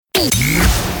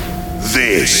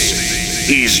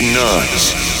This is not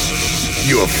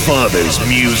your father's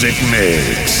music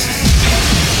mix.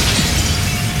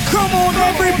 Come on,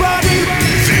 everybody!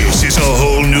 This is a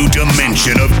whole new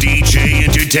dimension of DJ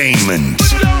entertainment.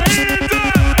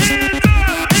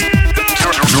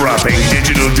 Dropping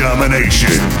digital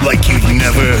domination like you've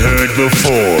never heard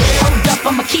before. Hold up,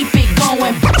 I'ma keep it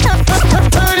going.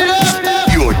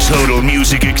 Your total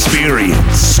music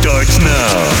experience starts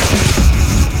now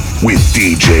with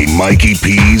DJ Mikey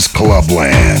P's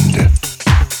Clubland.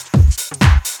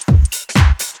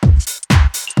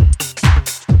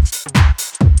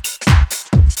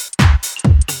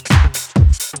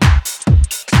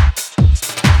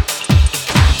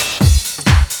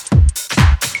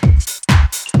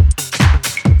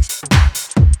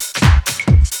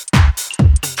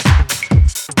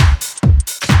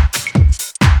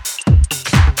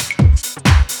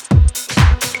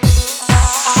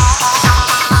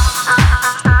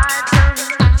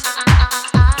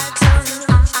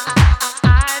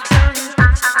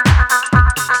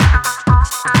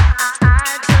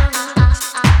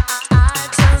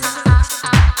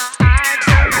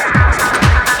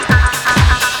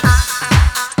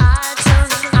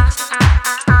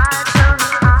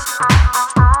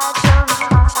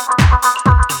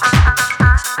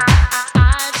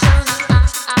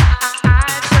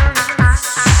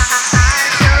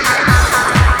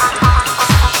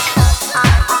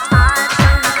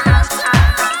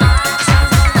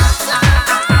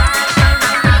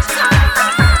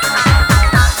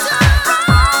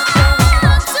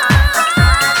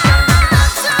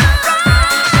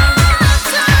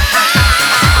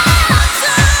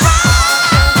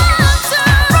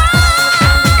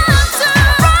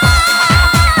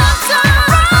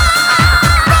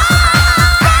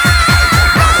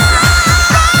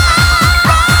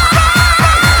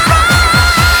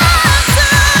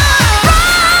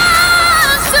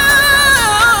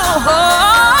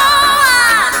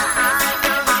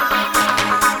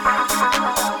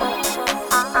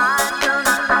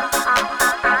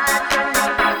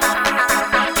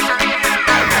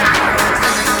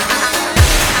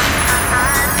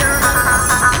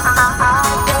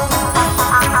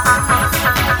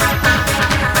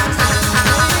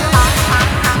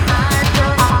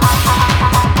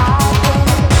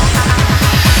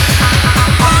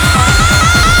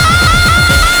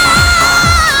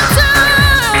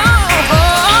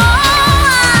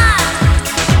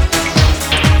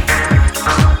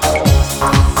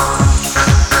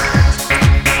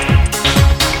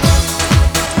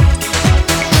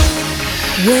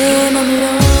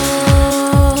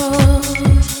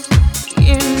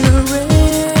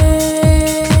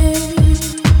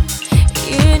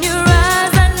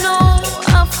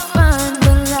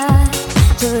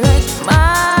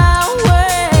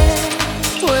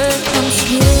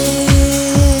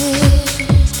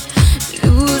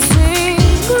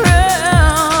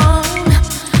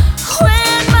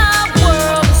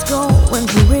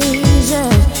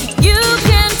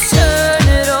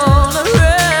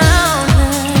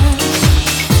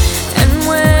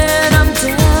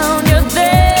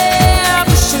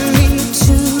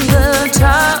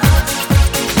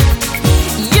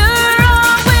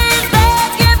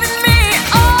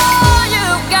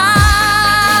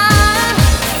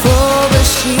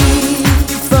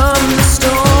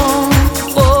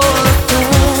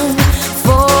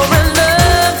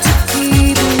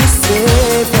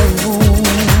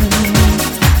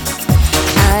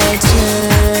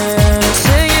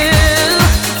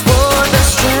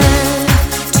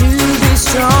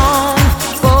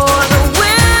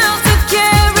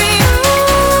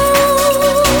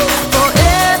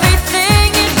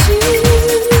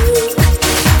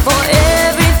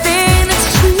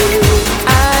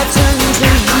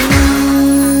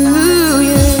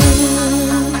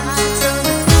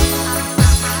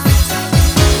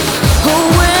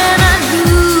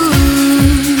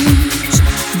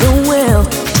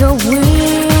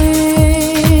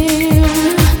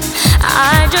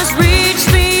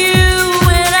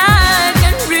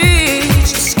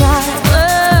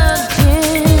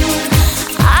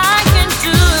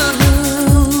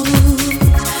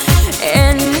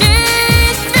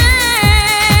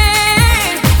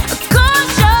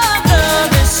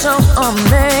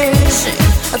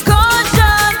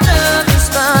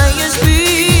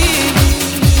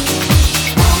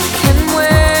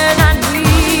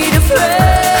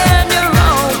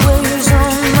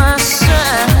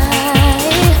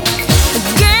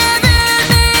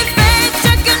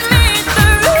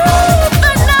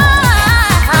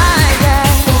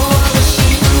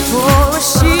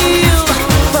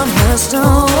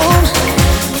 Stone.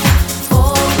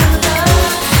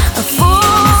 For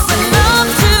love.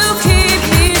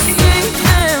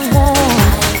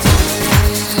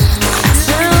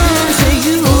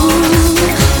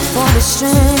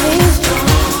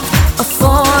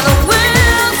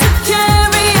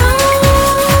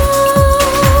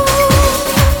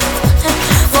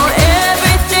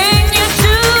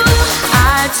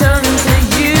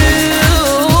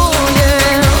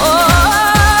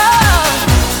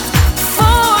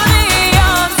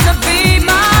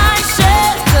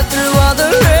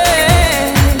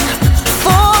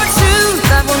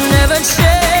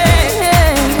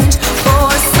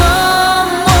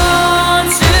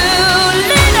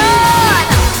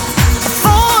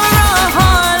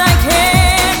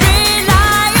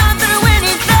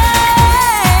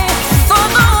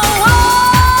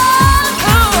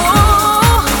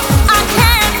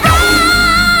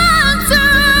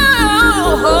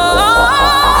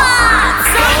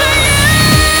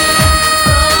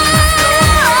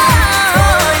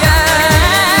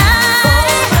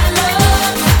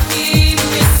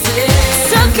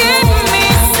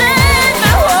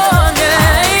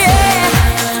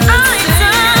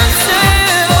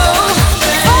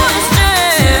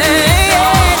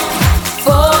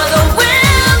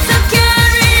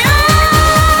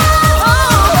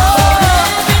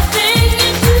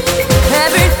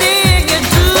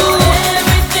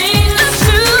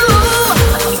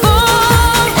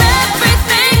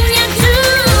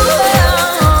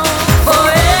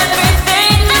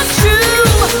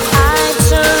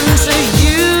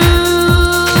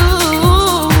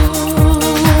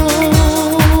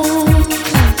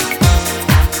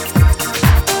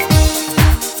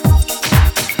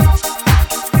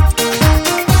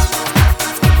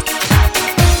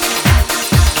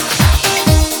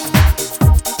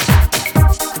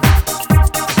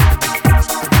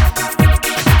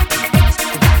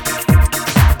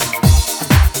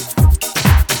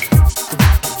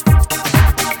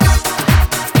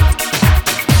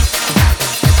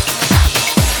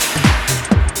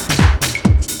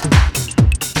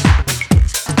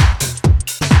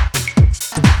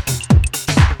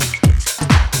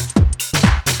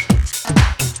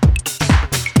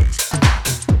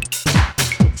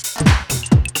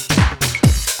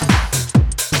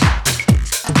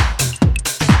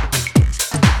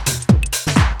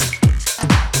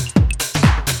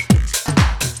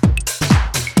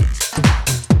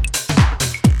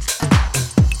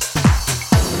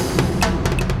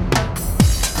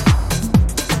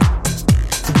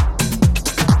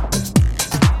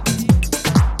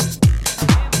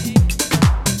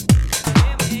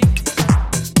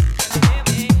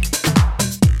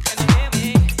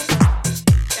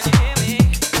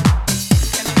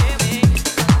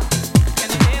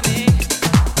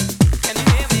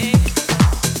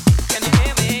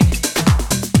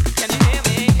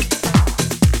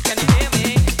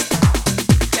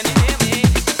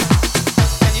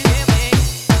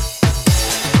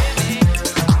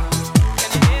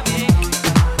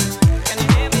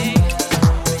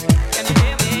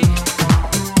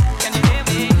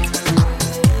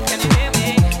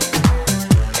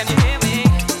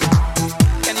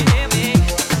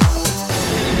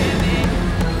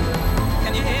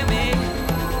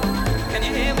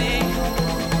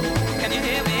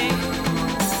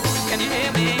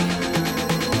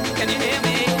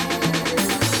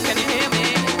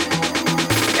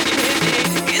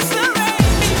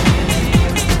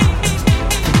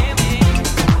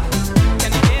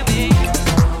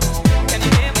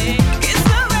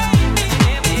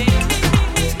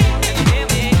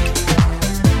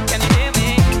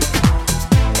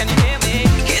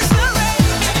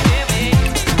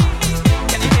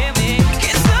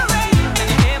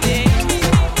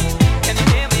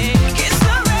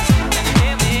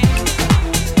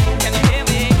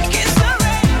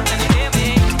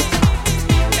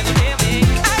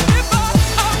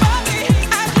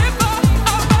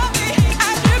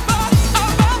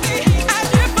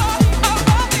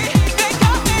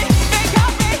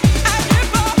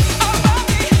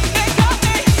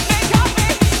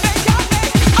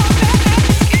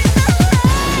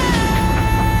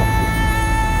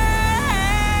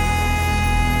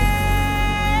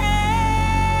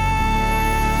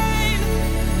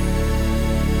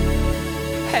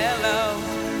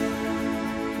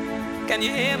 Can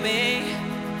you hear me?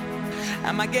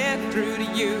 Am I getting through to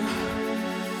you?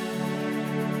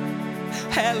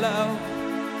 Hello?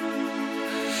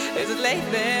 Is it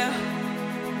late there?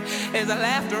 Is there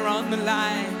laughter on the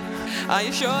line? Are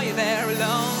you sure you're there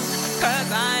alone?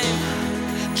 'Cause I'm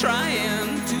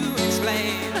trying to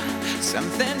explain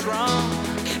something's wrong.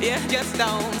 You just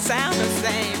don't sound the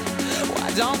same.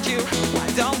 Why don't you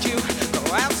go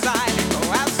outside, go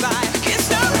outside? Kiss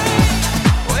the rain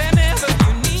whenever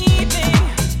you need me.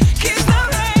 Kiss the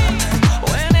rain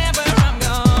whenever I'm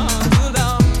gone too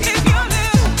long. If you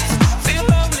lose, feel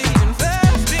lonely and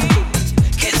thirsty,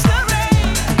 kiss the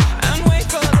rain and wait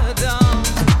for the dawn.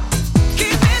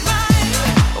 Keep in mind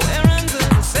we're under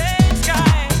the same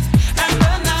sky, and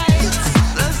the nights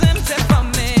are empty for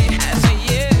me as for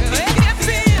you. If you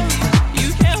feel you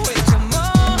can't wait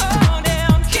tomorrow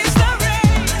down, kiss the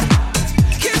rain,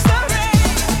 kiss the rain,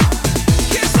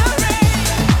 kiss the rain.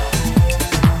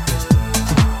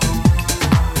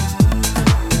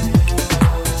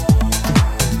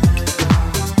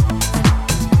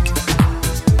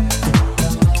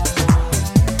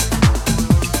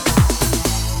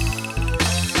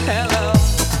 Hello,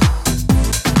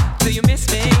 do you miss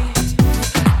me?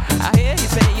 I hear you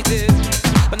say you do,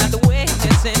 but not the way I'm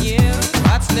missing you.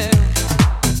 What's new?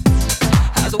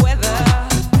 How's the weather?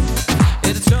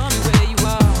 Is it stormy where you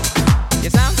are? You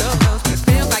sound so close, but it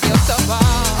feels like you're so far.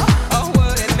 Oh,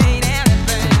 would it mean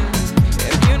anything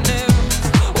if you knew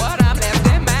what I'm left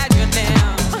imagining?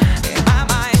 In my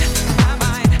mind,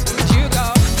 would you go?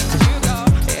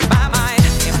 In my mind,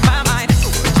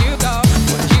 would you go?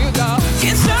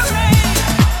 Kiss the rain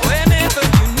whenever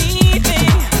you need me.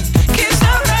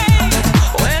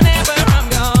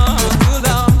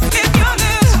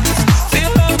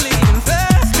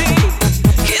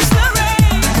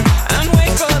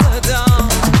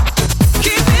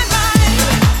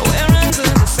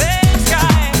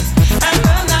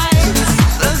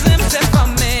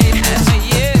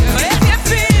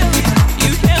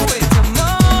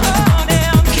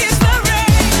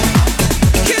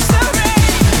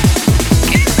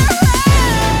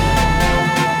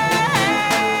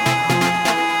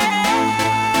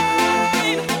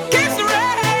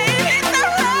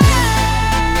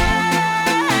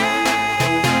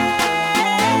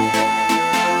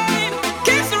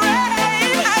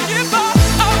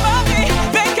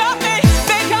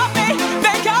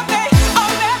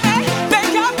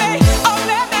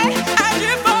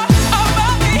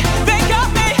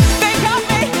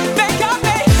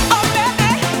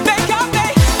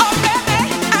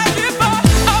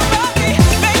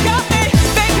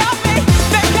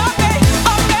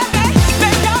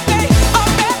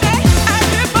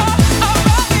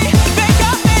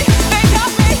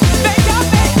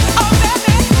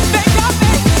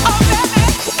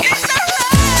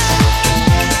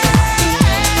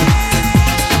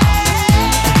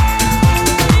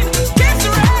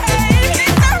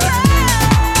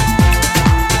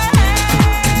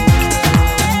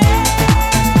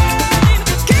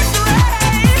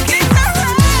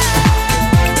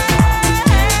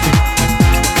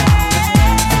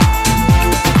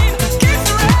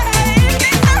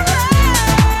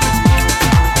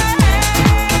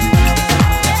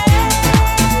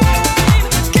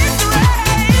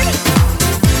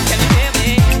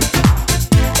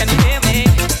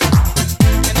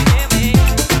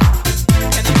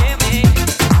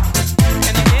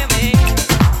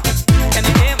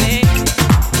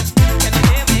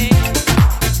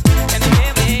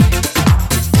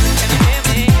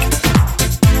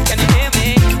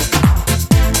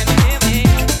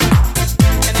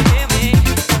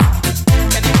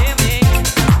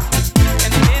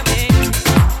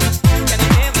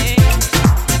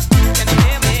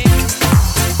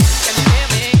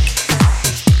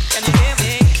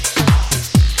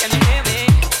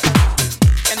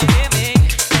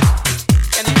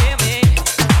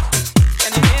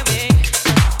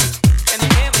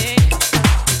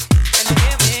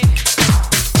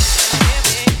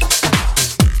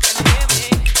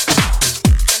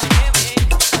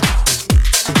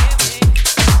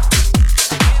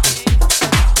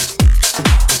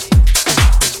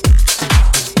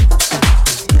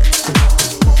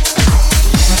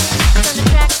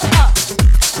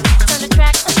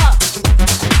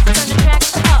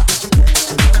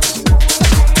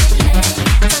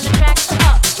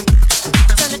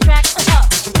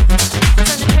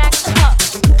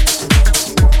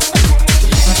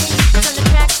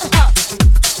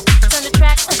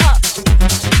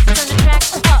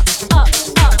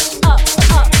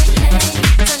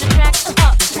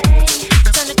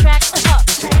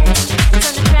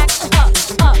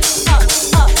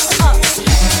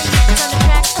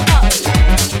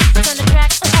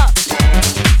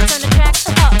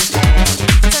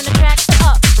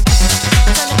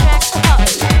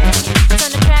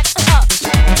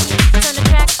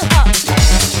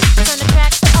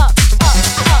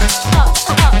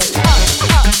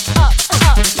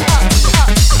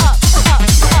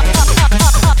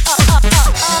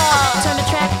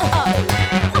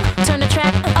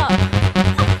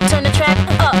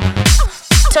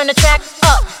 turn the track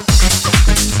up.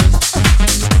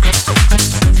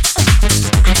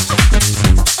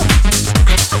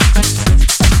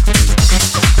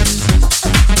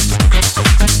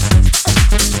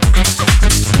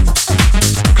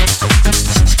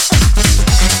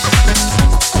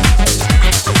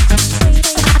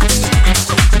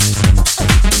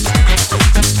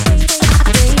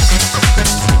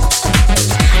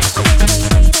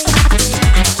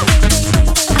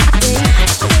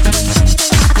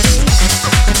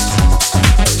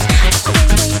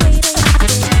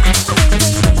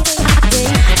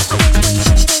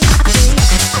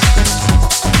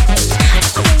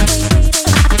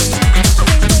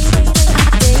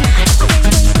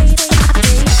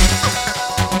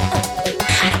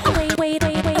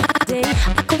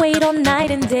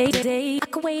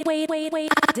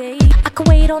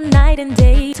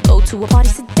 To a party,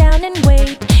 sit down and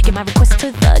wait. Get my request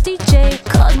to the DJ,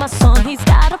 cause my song he's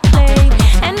gotta play.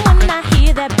 And when I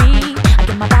hear that beat, I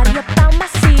get my body up on my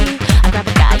seat. I grab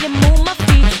a guy and move my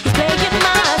feet. He's playing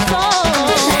my song.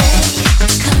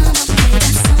 Come on, play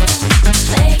that song.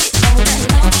 Play it all night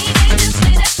long. Just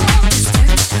play that song. Just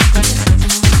turn it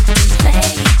on. Play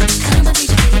it. Come on,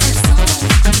 DJ, play that song.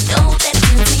 You know that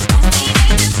turns me on.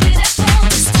 Just play that song.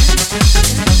 Just turn it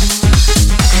on.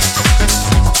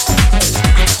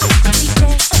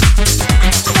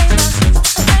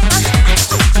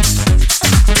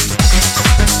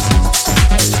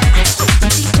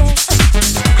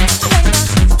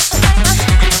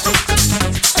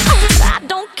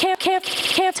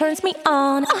 Turns me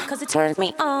on, cause it turns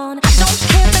me on. I don't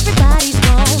care if everybody's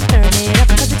wrong. Turn it up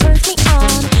cause it turns me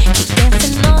on. Keep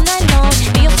dancing all night long.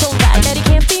 Feel so right that it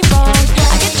can't be wrong.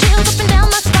 I get chills up and down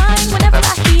my spine whenever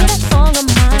I hear that song of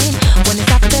mine. When it's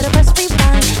up, better press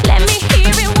rewind. Let me hear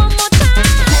it one more time.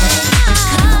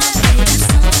 Come on, play that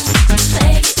song.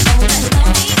 Play it all night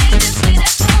long. Just play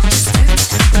that song. Just turn it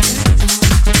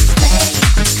on. Play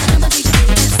it. Come on, play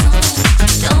that song.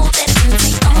 You know that it turns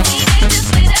me on.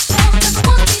 Just play that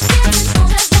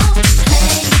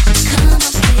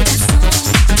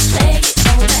song. Play it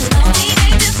all night long.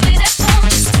 Just play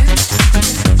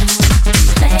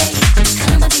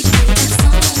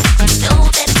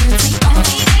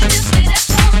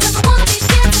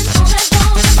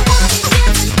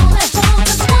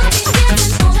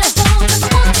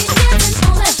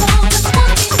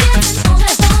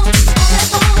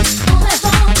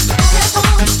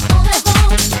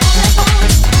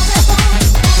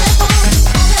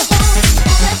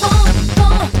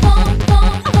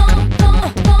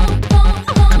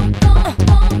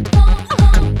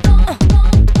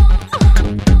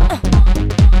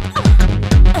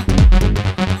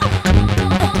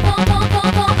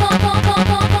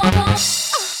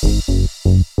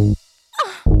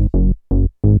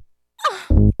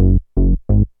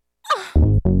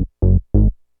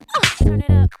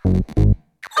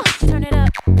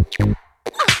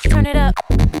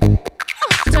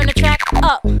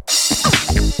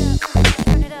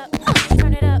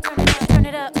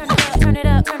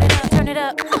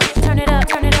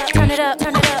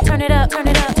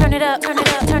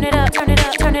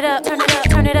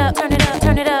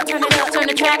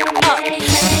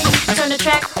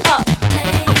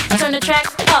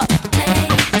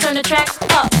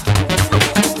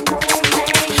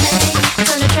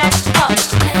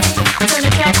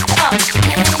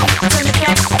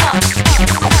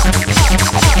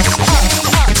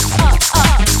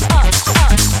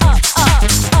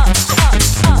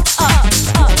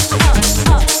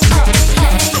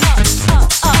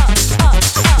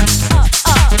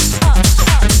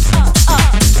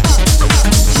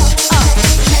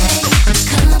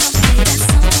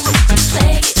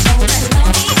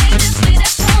that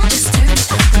song. Just turn it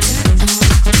up.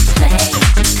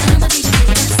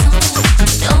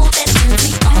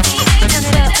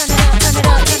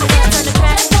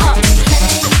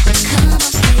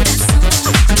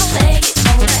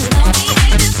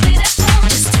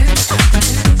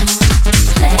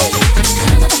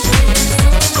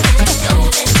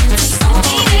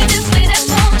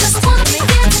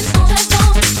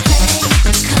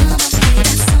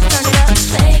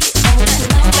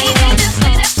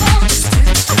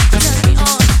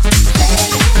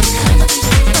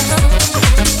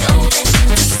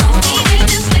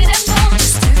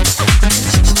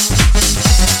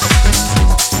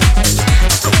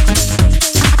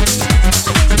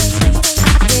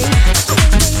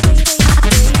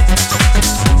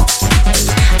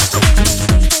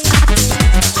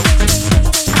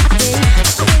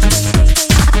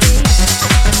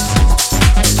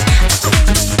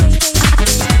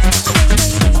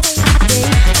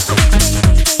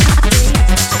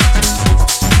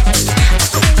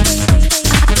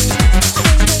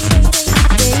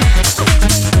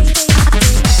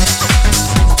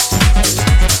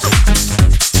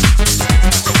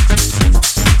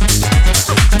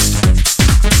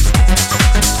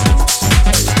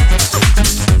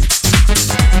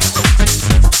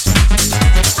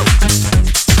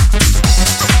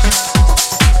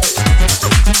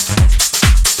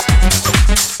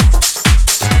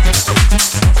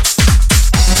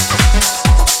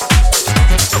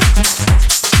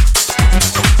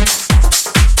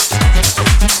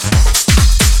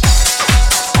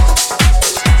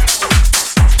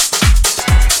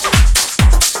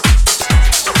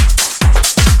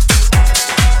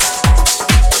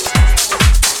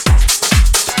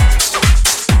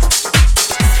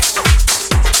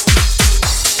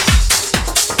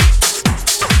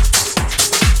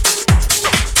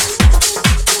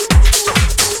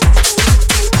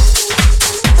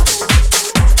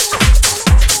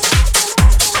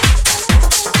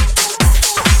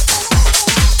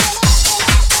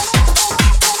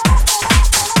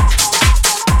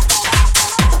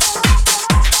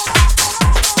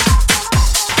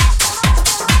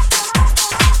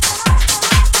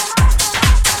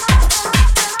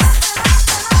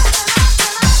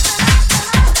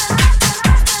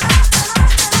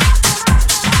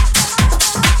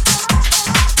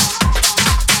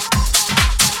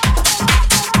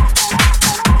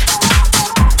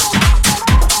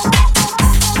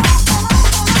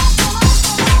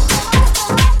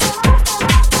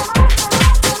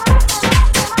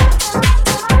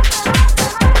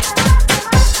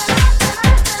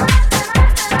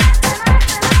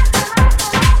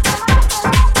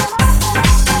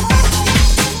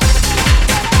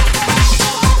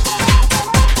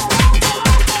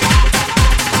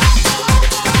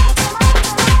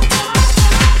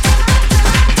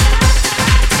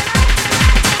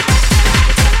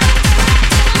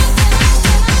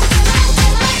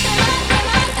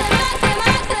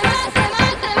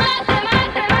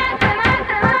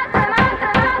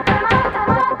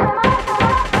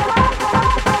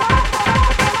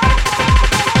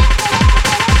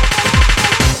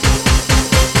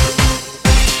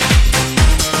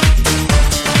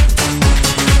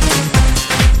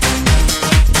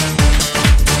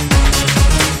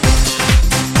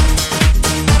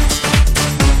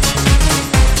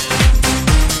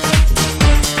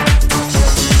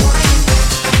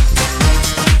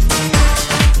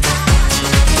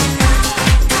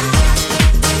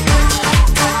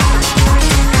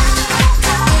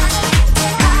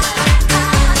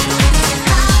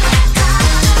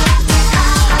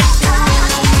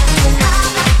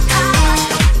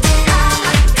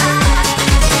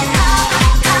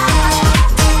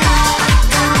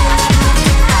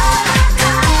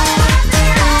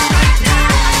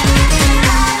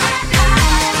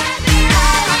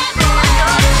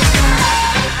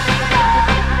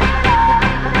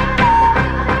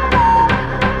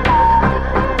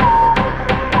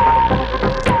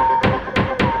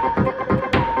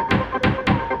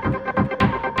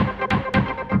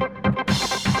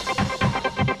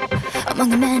 among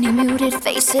the many muted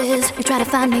faces. You try to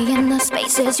find me in the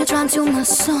spaces. You're drawn to my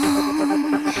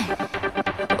song.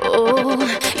 Oh,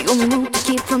 you only move to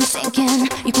keep from sinking.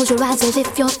 You close your eyes as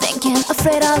if you're thinking,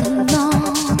 afraid all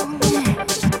alone.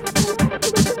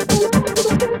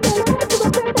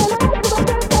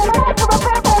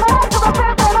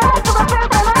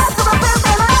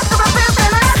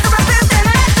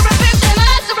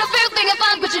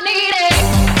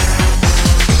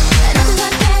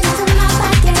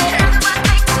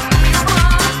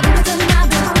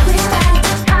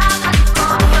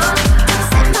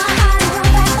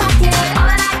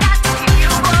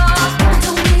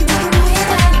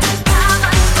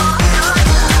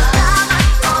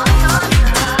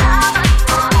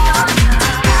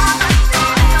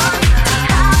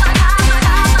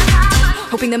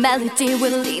 The melody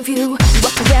will leave you.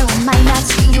 Walk to where I might not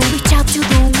see you. Reach out to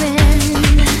the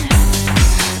wind.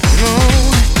 No,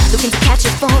 looking to catch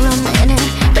it for a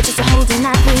minute, but just a holding,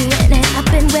 not in it. I've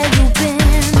been where you've been.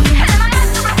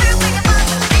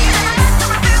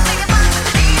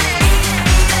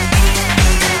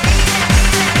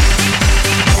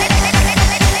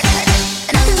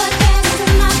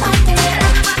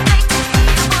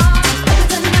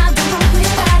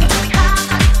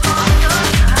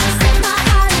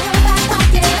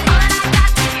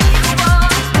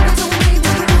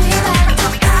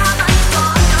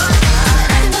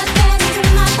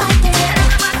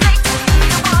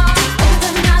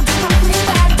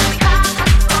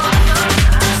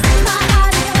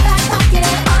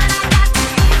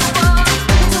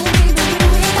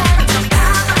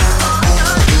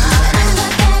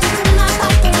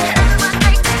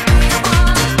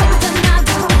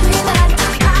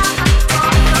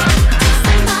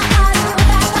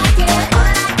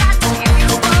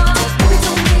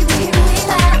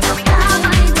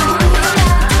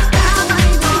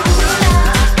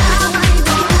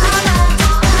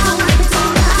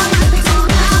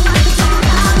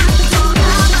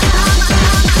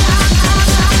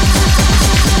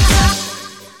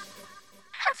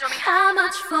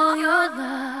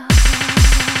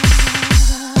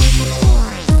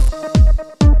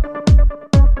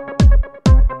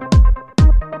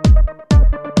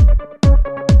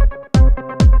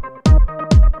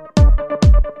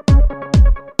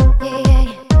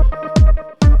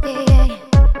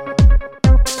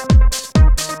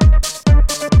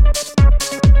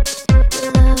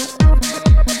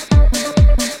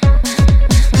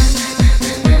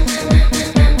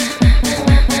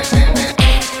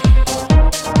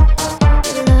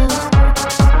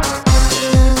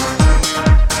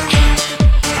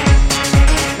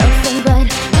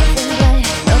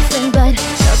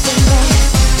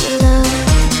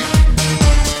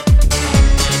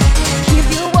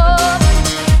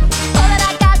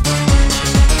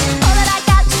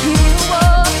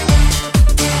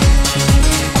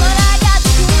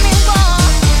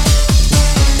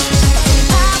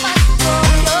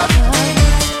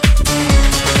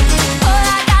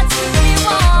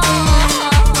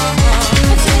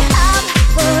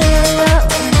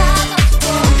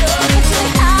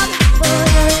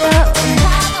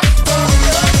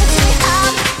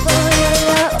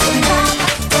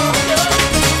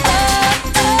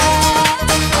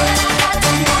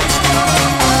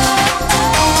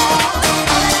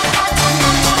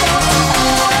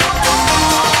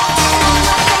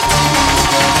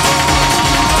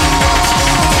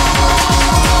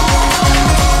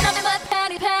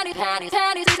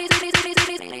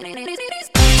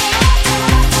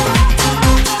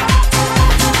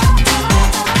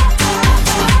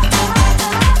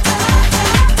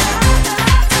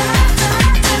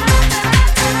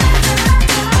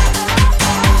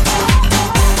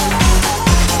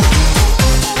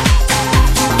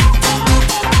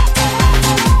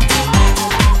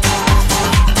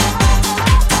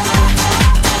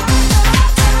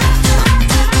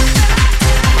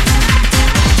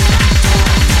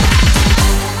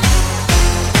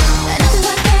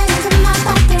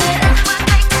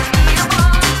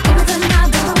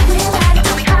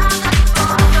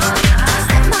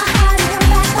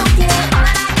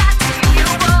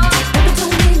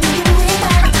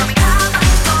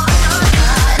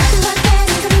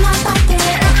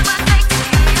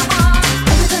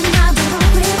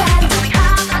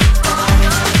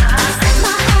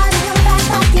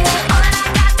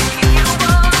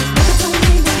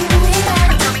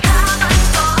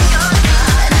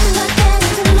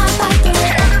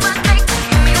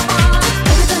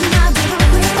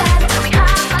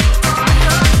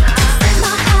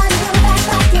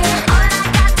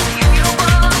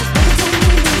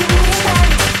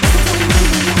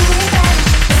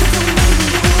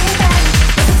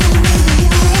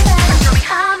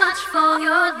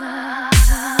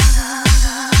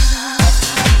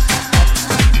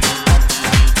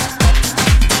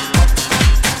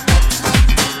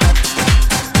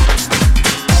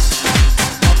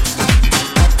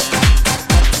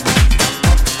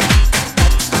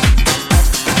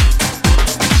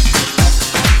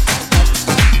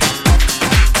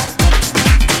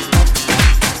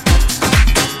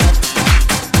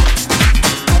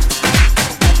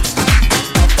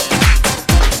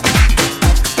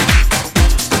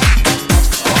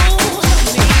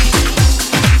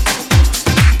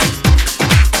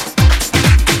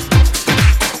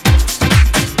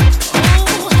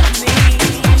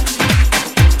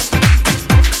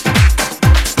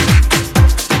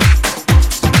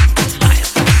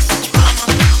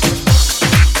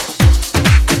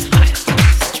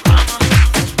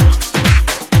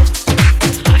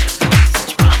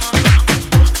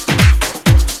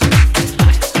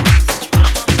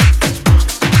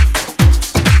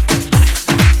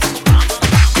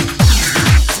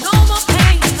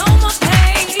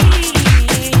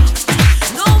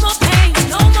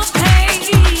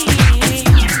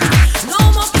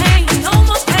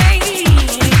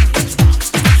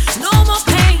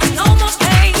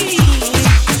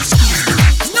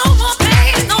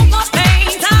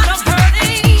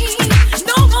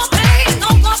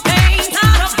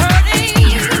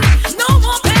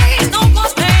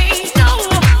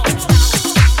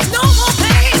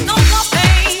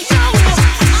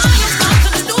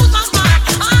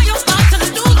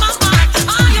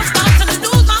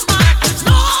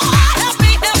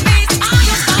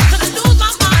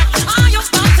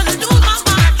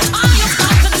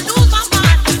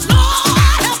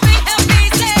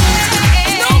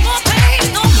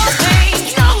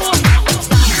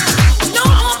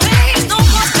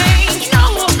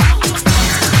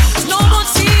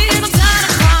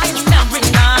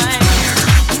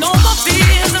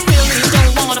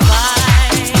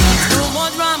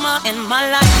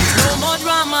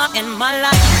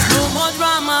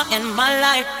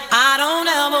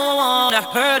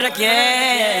 wanna hurt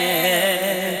again.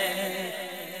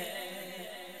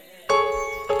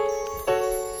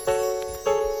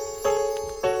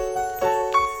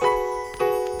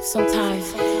 So tired,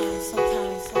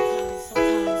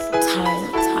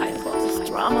 tired of all this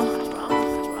drama.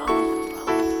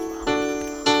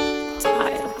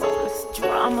 Tired of all this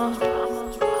drama.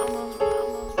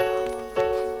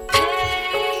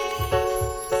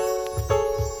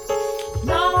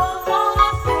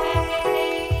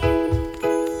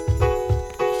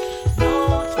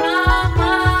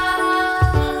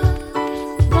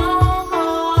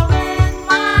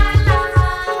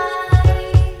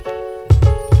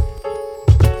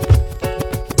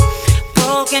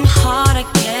 Heart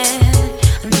again,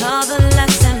 another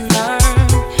lesson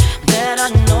learned. Better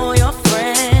know your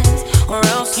friends, or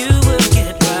else you will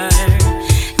get burned.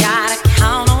 Gotta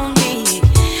count on me,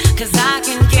 'cause I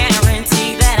can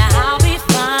guarantee that I'll be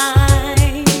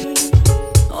fine.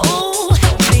 Oh,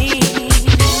 help me.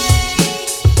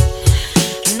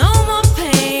 No more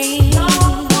pain, no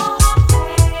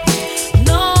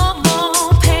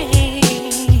more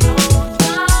pain,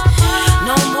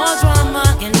 no more drama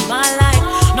in my life.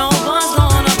 No one's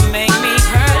gonna make me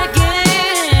hurt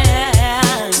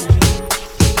again.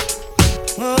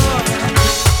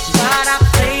 But I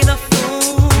play the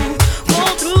fool, go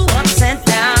through ups and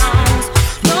downs,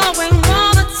 knowing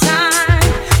all the time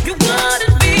you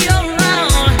wouldn't be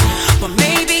around. But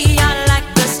maybe I like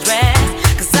the stress,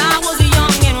 'cause I was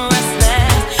young and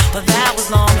restless, but that was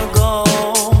long ago.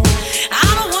 I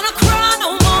don't wanna cry no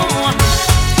more.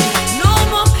 No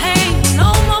more pain, no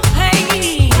more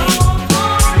pain.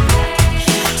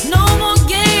 No more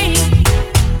game,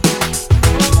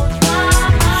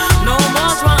 no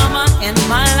more drama in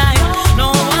my life. No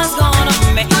one's gonna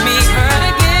make me hurt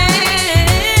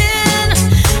again.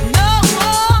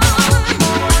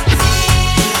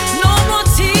 No more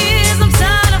tears. I'm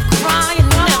tired of crying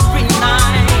every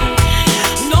night.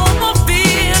 No more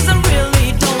fears. I really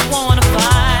don't wanna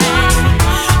fight.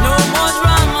 No more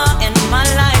drama in my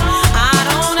life. I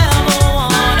don't ever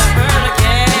wanna hurt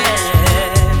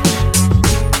again.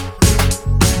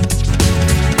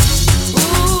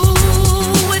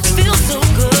 Ooh, it feels so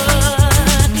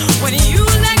good when you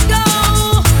let go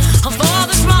of all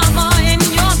the drama in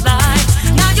your life.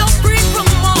 Now you're free from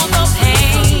all the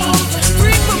pain,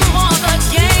 free from all the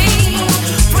gain,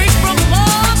 free from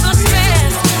all the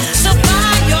stress. So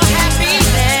find your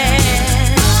happiness.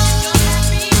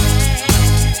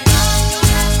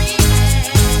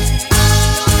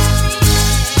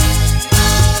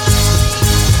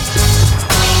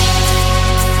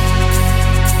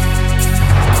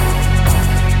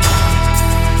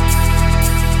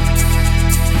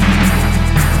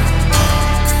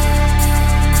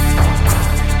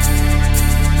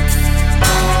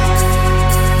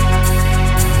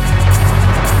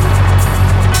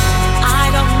 I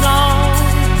don't know,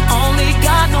 only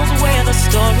God knows where the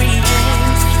story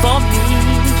ends for me,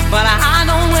 but I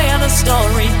know where the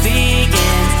story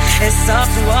begins. It's up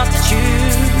to us to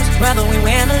choose whether we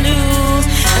win or lose,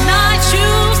 and I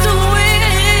choose to win.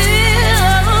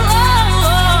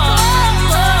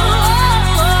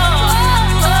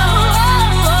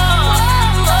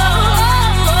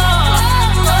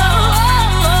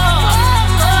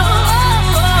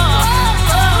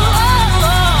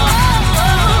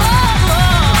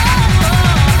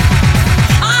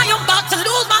 I am about to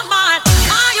lose my mind.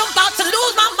 I am about to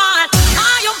lose my mind.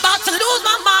 I am about to lose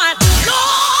my mind.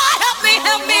 Lord, help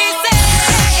me say,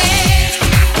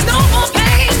 no more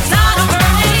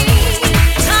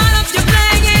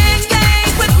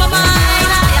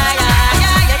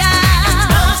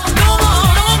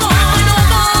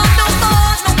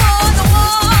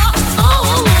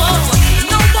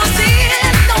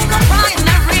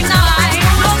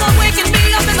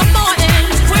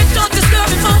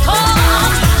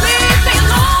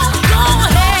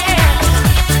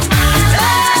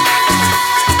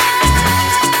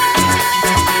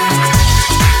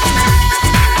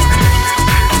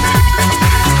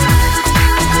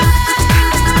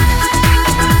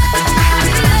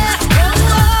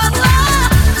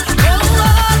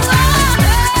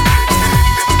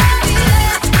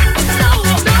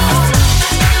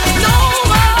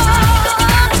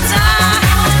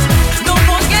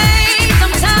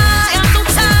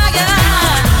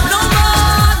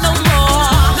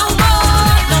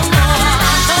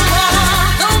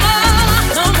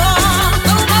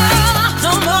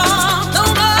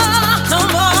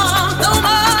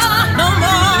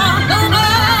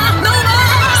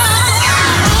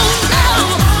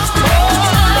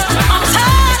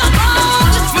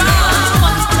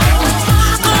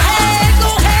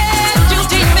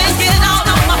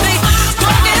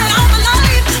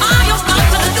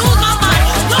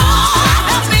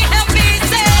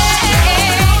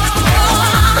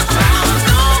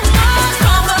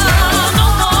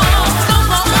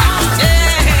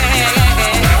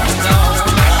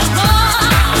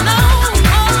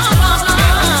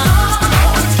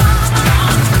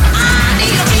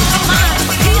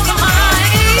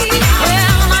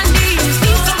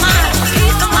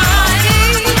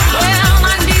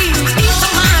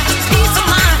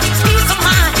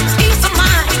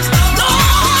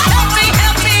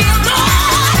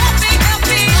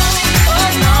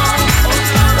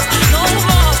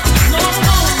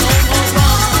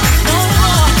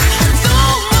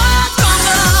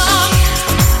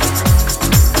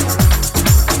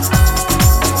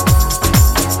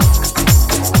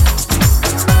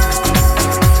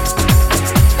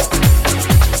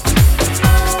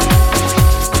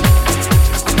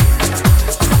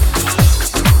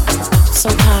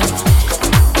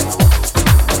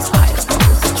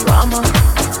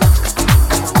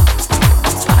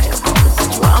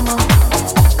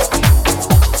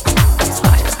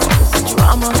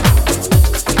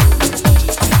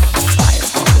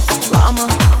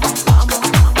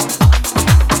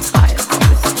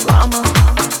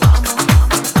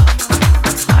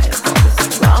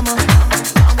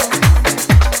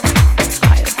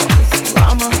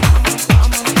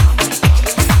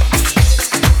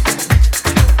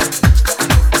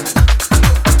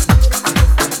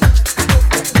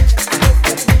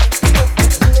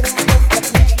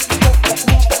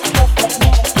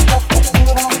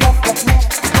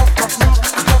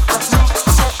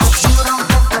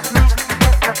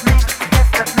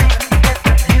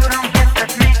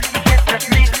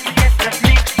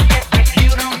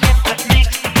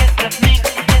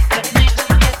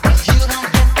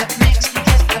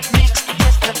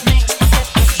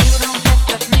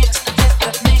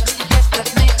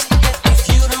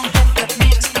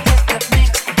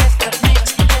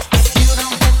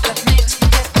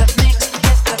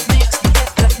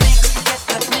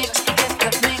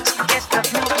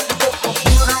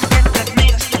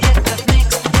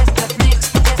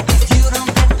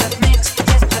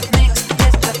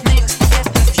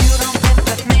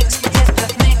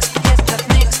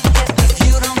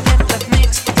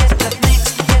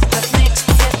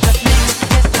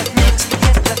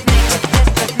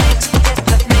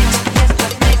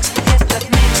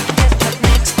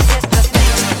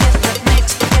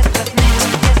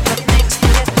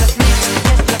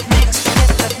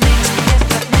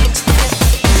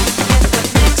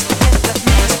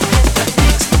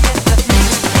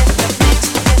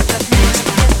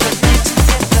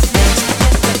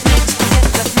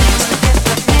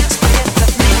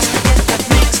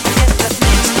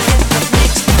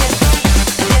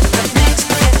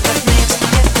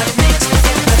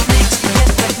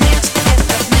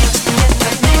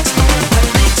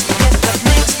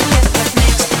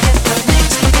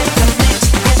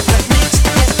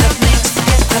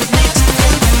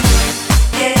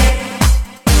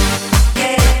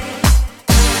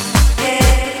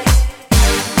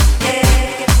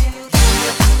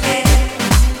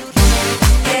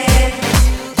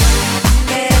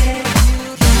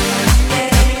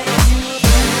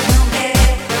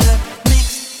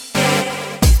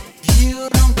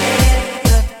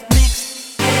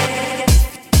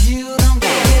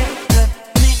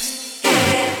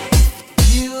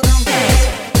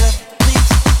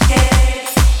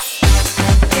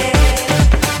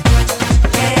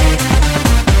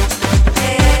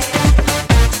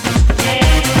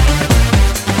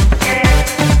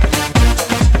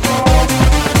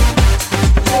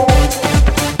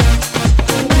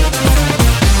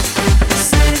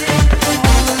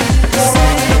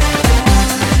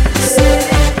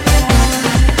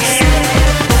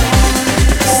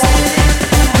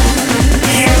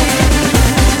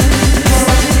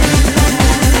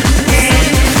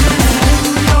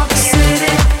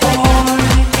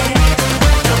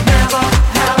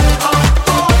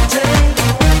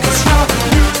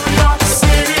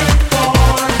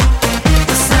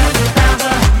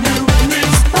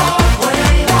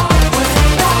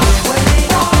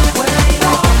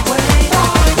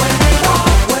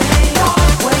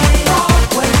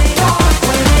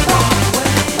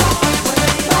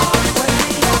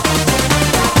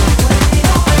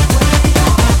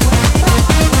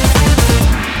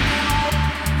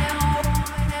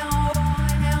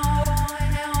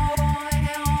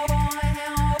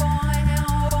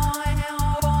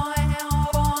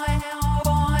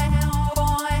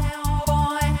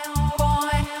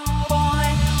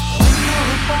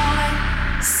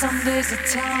Sundays are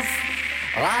tough,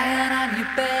 lying on your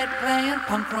bed playing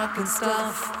punk rock and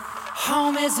stuff.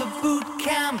 Home is a boot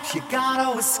camp, you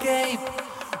gotta escape.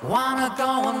 Wanna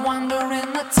go and wander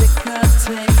in the ticker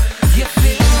tape. You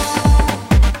feel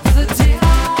the deal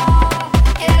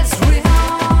is real.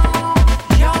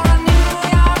 You're a New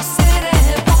York City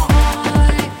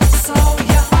boy, so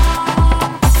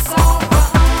young, so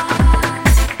wrong.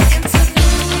 Into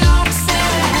New York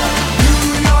City. New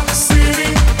York City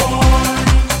boy,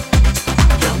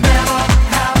 you'll never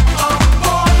have a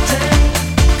bored day,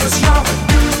 'cause you're a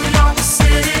New York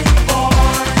City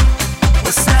boy,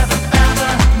 where 7th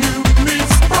Avenue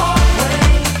meets Broadway.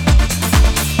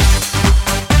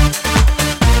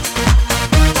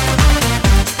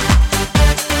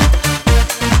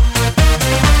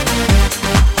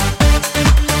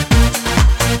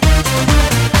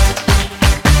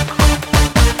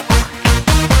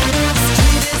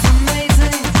 Street is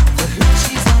amazing, the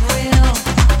hoochie's unreal.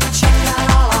 Check out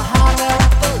all the hardware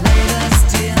at the latest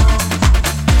deal.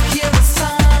 Hear the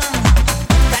song,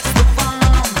 that's the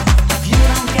bomb. If you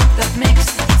don't get that mix,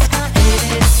 it's got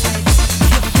 86.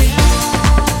 You feel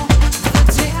the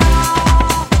deal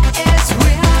is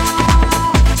real.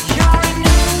 You're in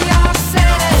New York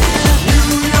City. New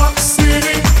York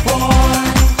City boy,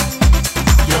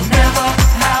 you'll never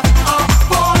have a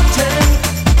bored day,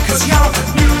 'cause you're a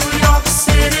New York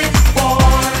City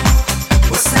boy,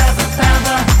 where 7th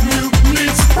Avenue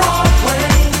meets Broadway.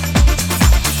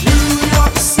 New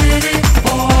York City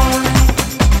boy,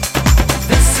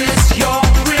 this is your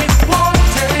reward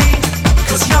day,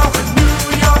 'cause you're a New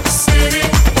York City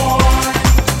boy,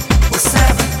 where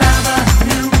 7th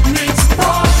Avenue meets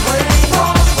Broadway.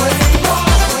 Broadway,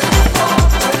 Broadway,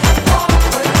 Broadway,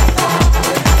 Broadway,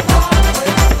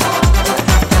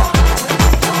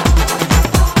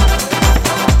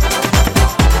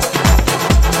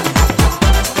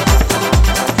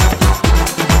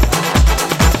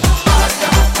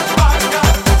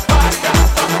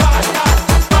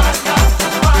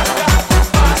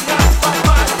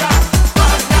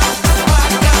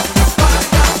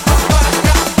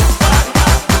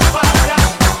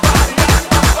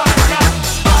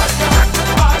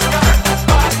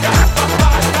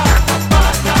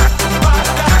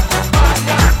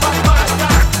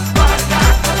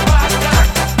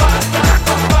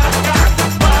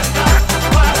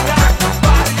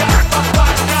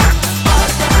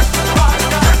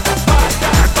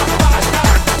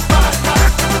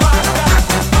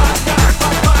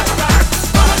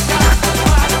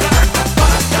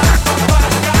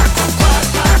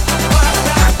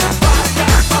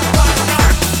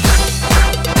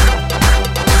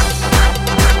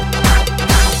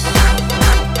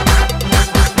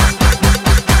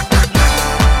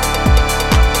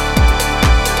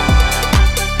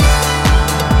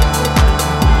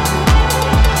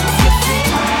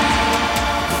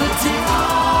 The deal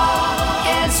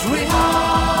is real.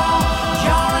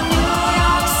 You're a New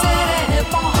York City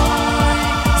boy,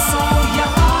 so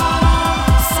young,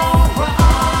 so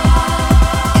wrong.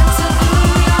 Into New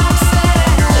York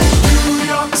City. New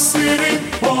York City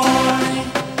boy,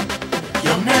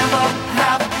 you'll never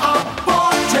have a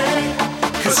bored day,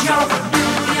 'cause you're a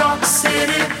New York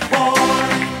City boy,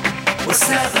 where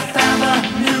 7th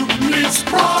Avenue meets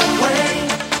Broadway.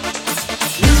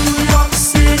 New York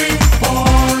City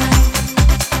boy,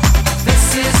 this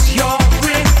is your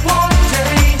reward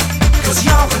day, 'cause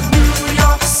you're a New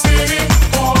York City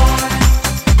boy,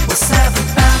 where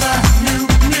 7th Avenue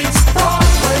meets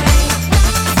Broadway.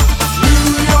 New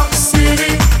York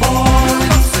City boy,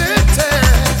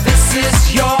 this is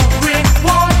your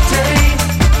reward day,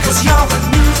 'cause you're a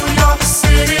New York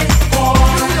City boy,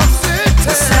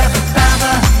 where 7th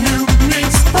Avenue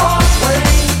meets Broadway.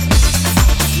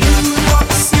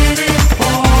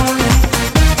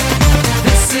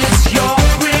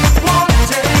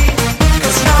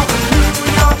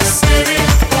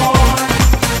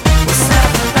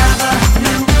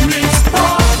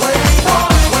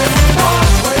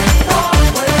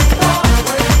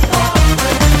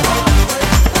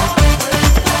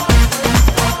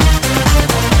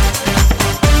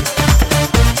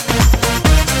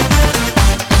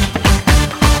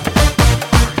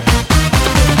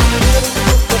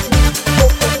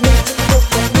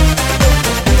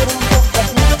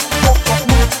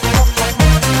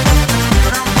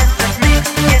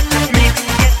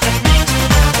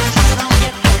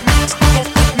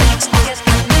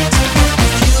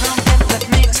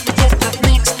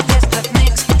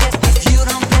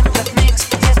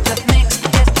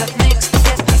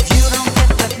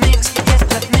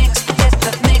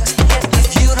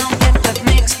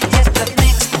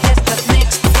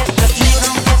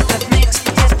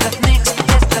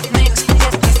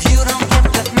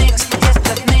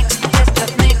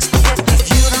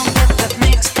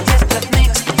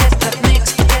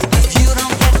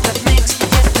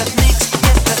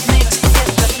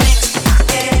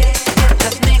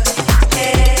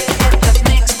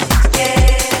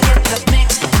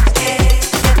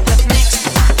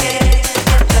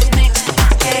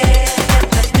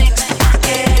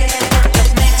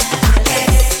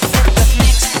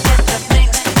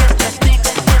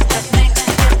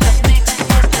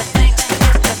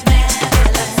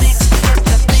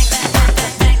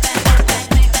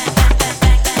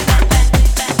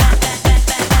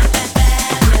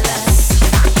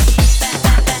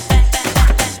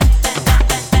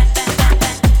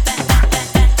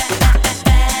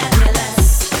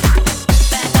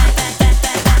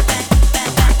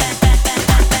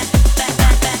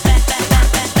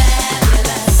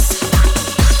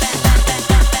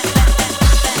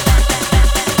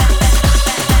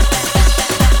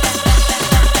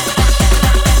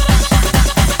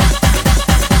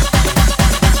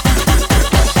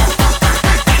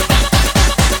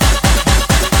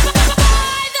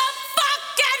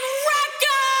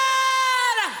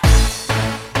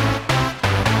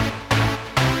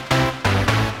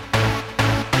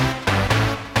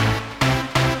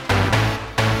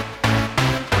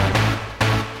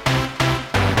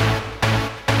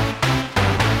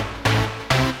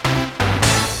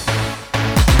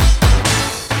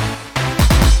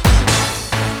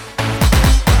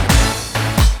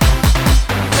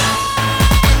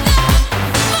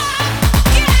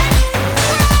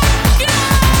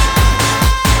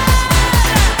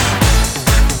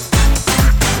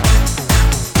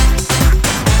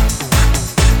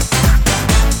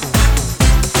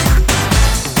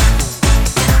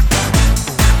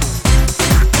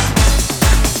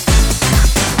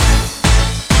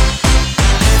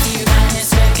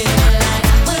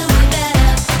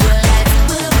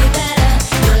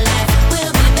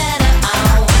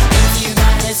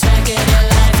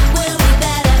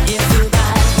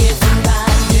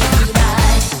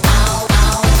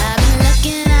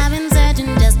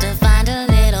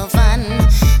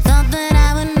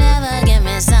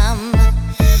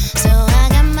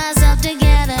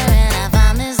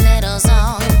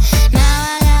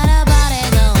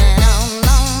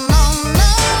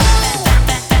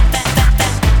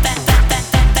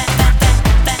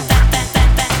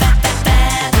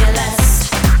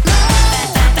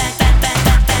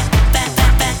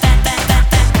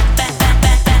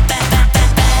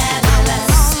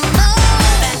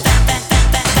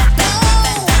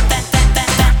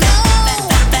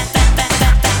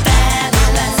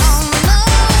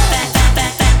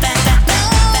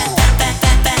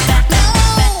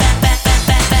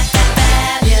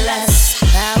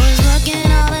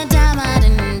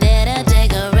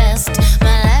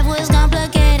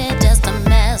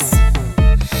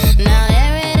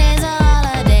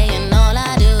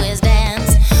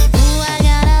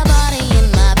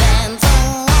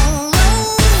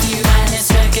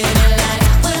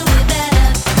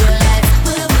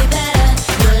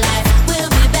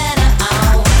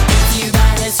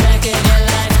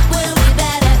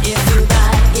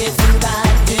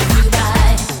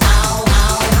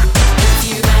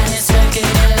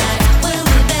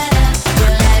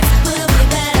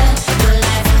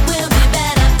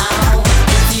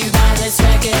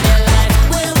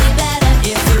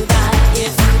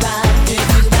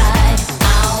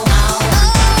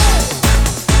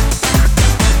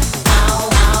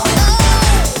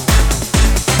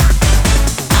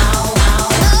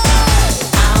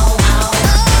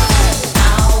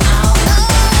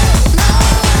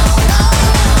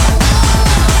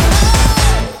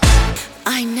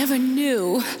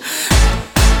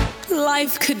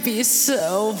 could be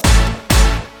so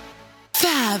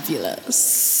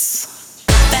fabulous.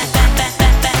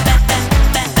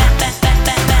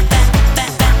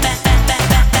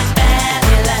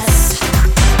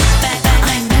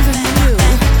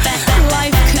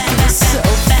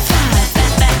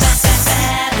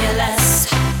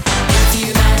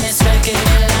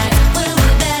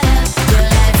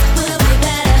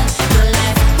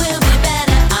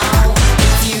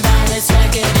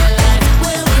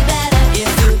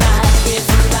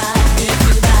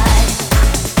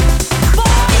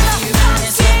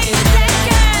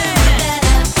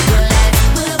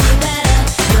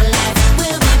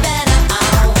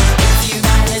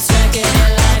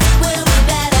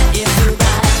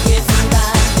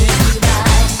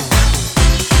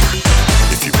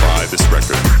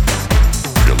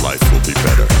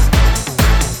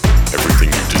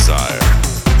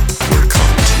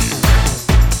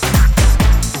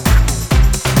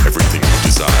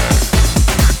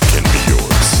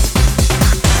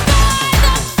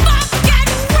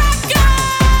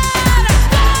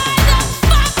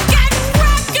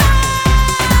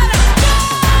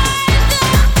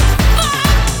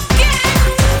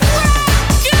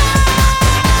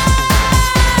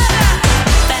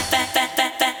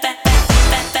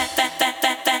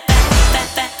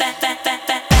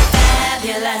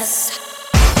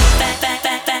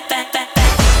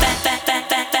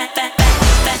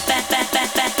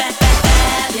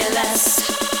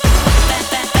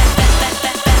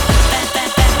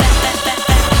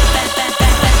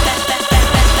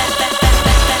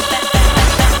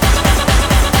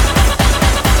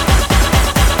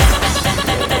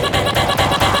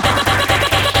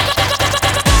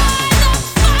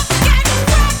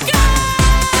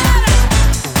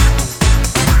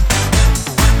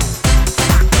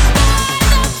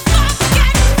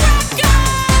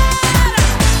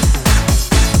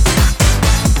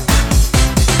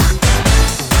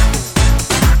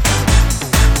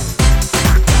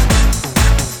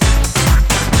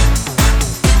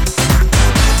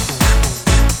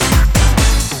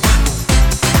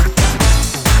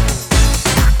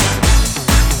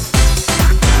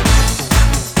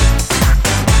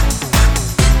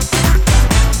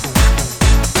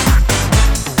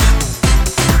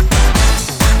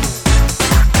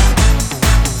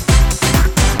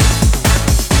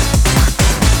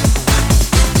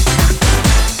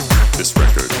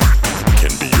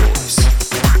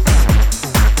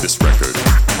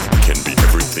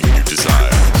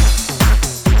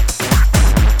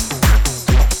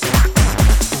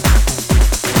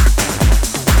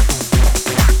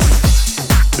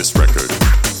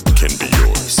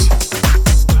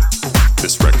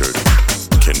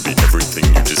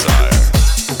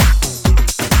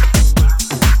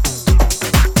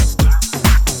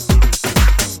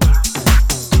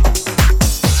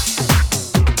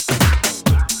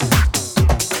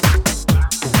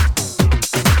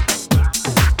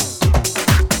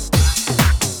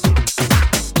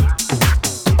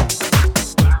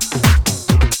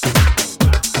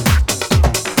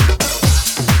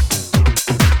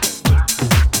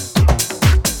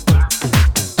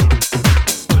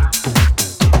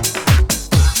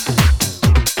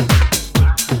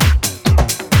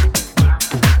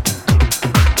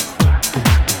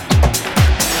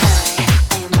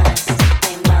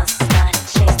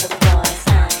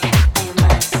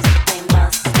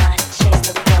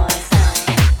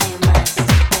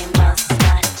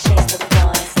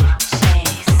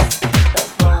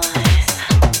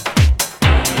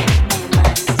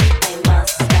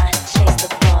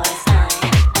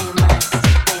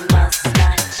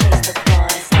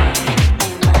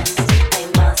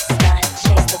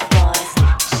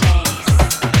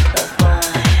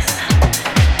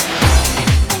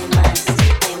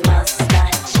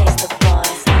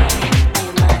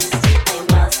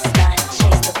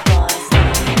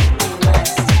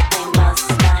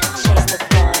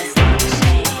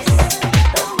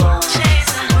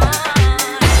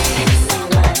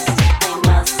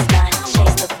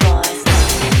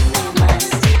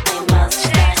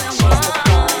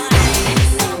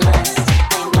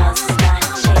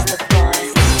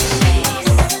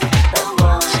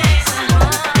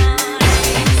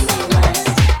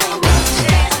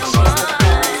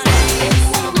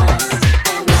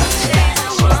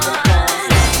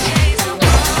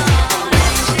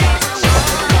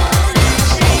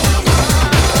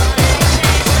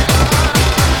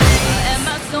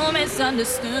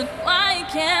 misunderstood. Why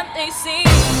can't they see?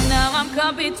 Now I'm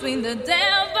caught between the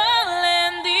devil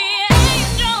and the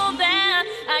angel that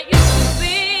I used to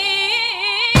be.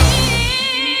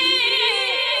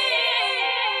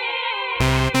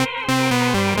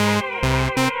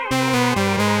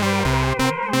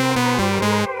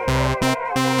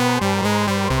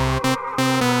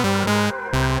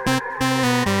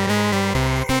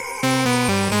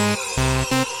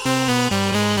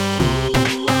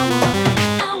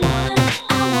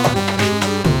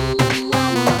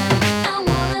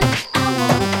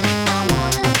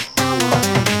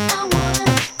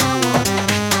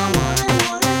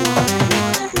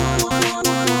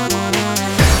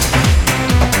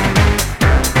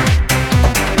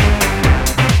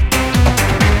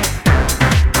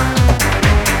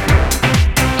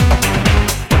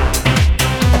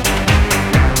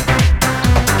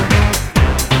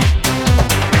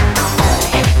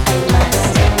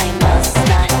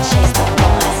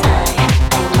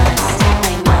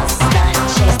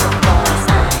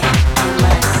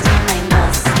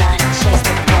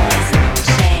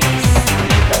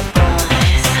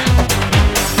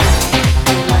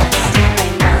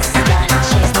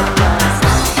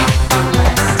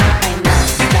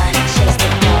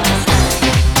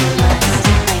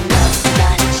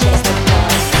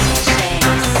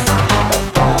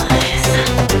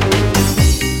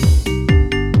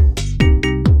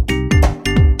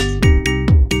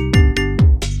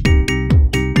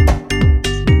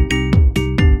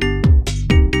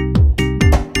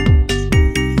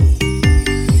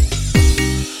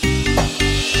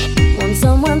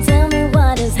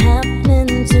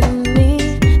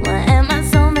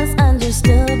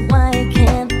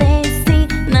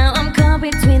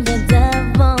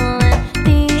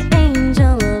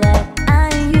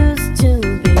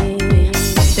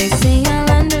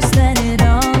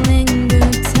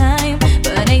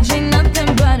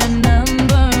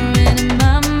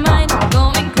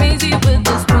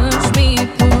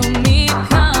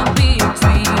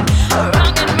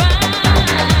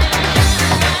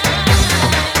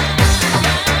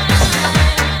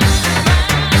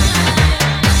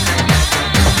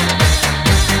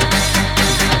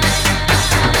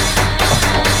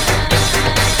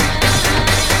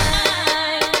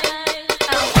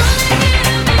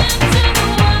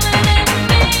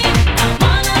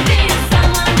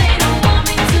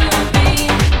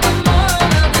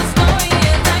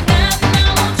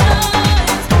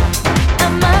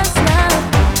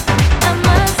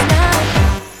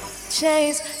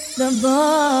 the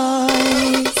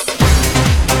boys.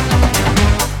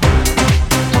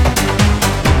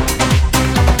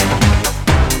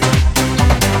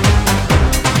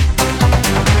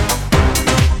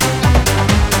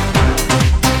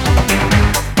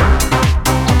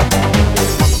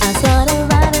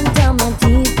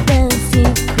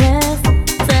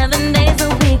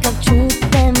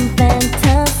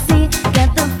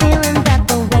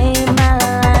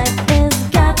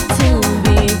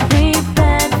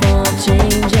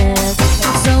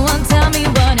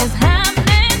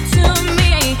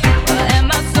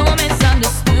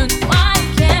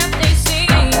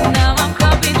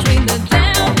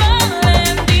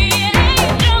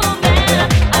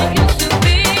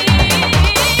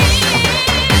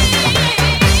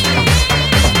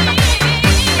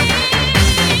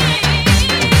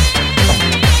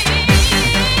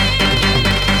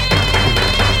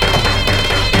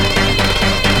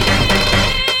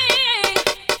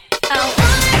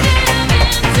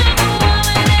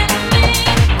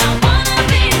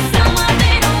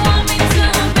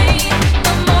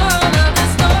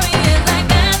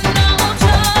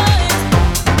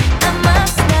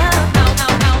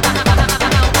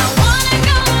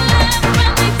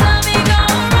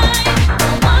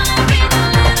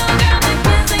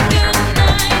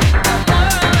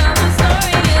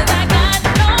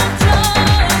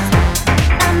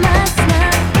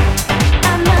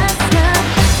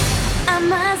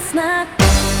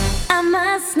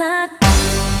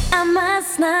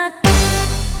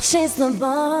 Chase the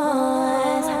boys.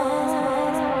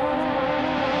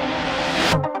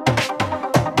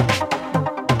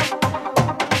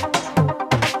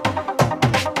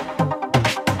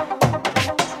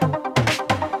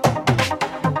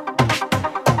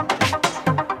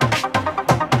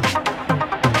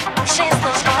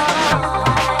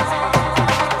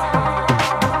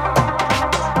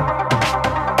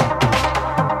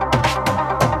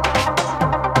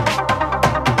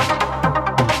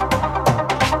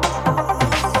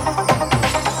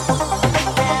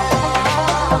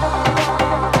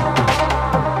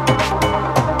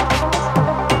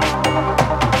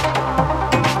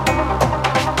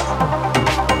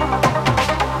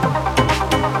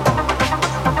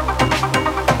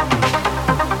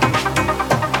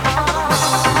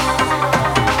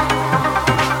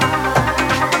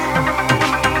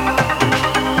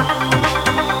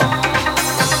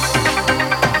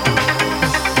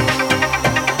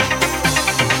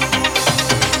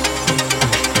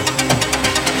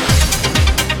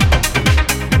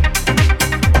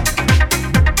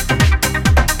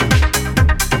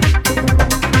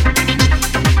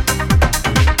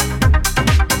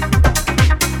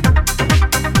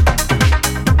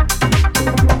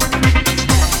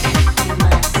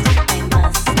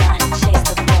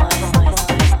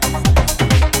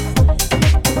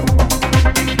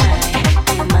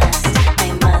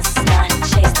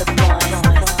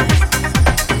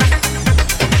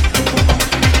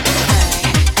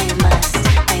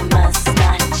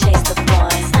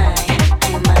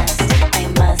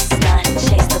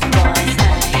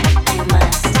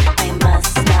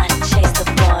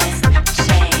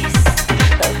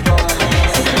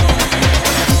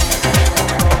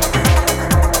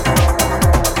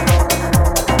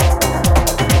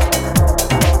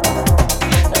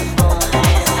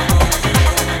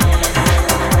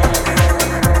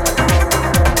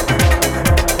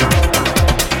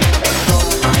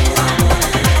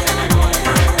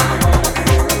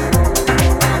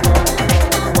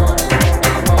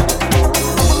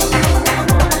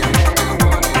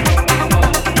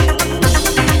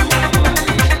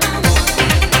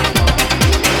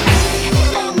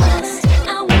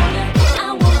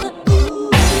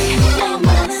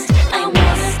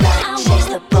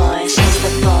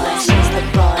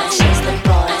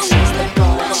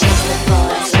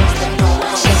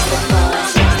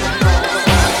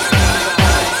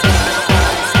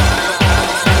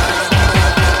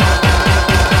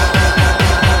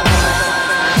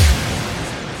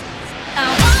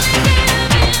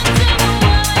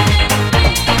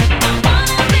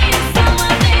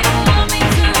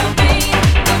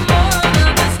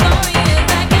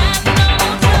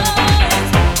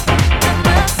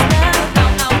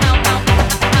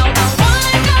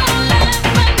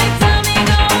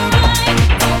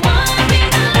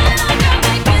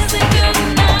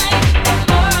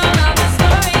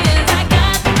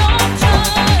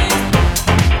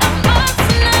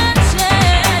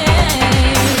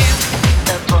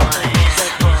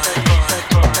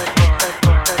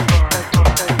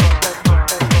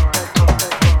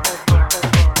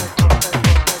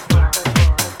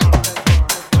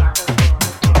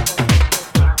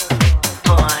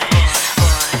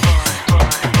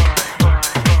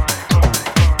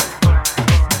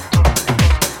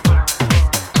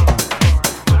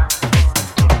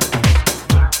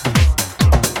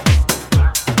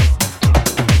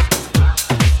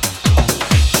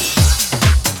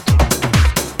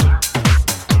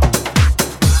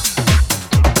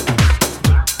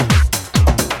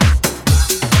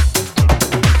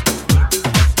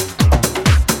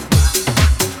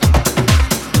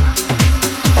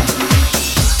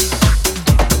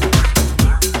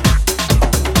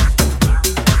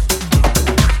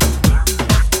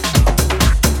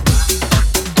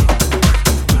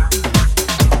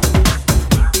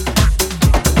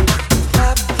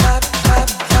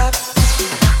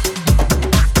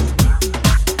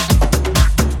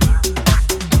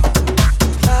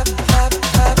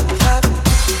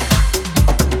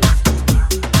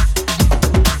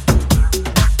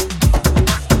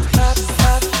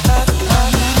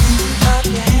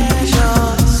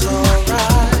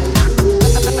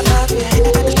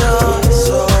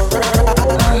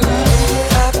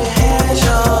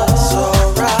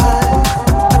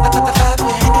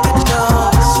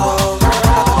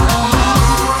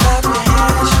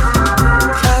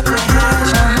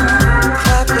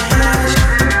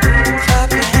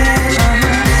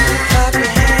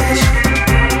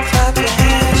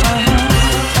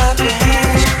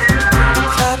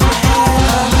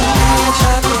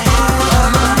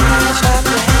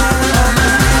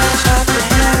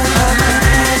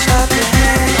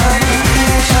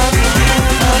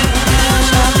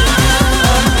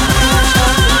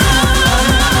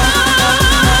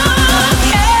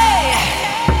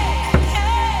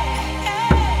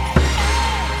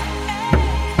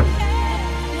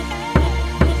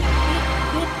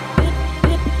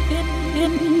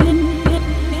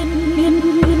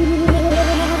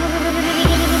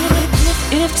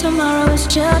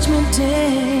 Judgment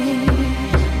Day,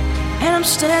 and I'm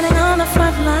standing on the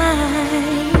front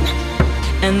line,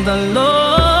 and the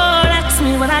Lord asks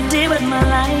me what I did with my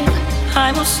life.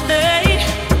 I will say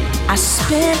I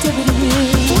spent it with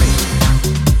you.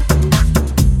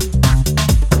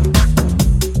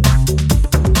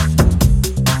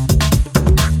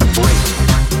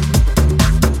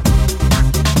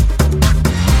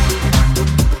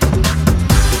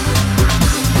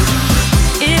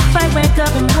 Wake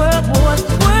up in World War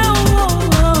III.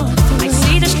 I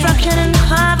see destruction and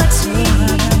poverty,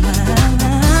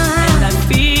 and I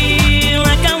feel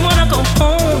like I wanna go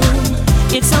home.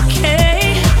 It's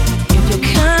okay if you're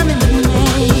coming with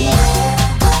me.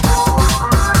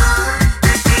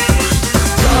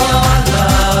 Your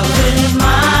love is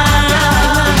my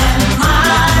love, and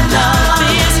my love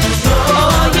is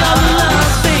your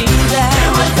love, baby. It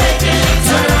would take an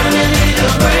eternity to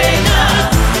break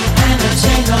up, and to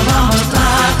change the almost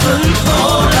I couldn't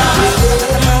hold up.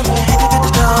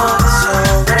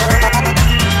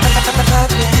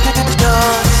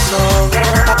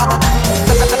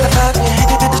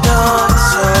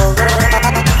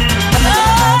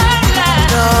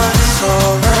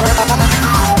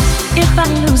 If I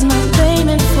lose my fame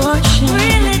and fortune,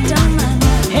 really don't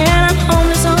matter, and I'm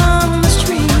homeless on the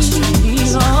street,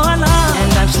 oh Lord,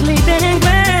 and I'm sleeping in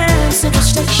Grand Central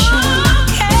Station,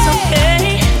 it's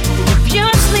okay if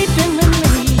you're sleeping with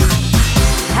me.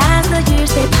 As the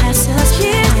years they pass us,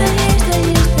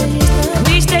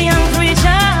 we stay young for each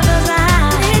other's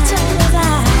eyes,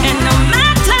 and no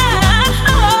matter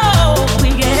how old we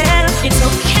get, it's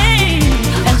okay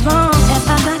as long as I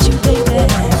got you, baby.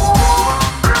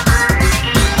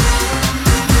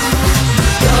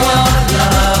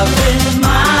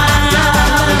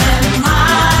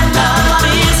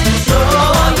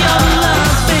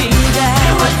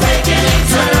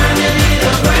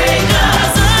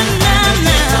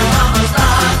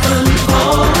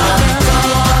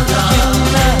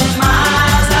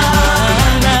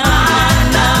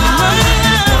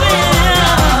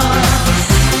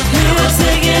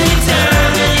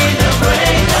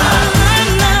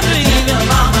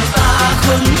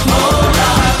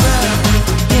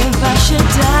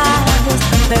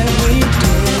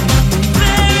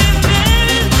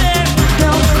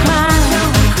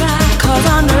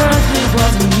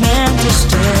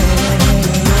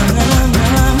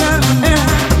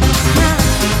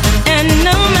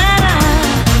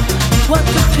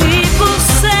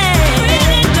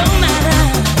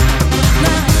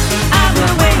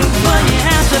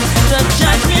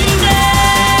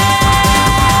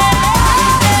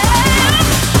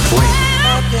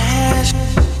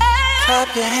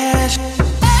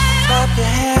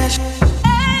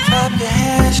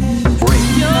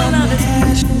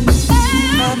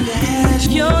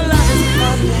 Your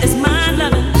love is my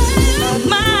love,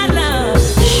 my love,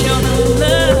 show no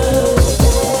love.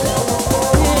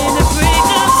 And to break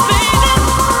us, baby,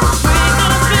 break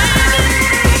us,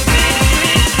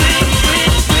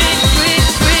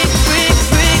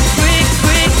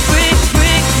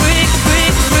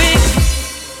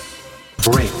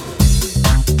 Break.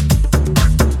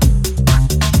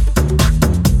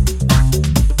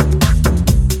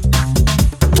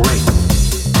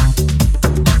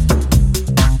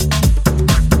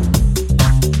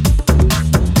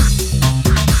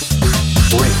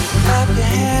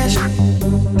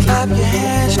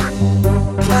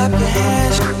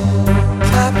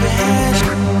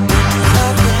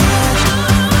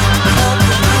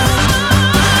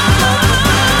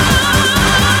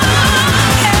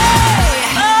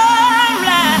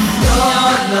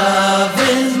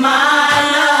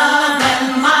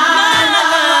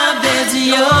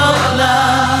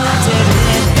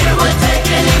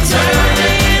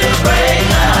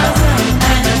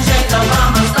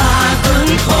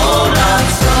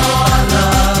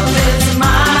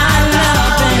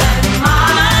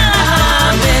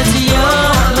 your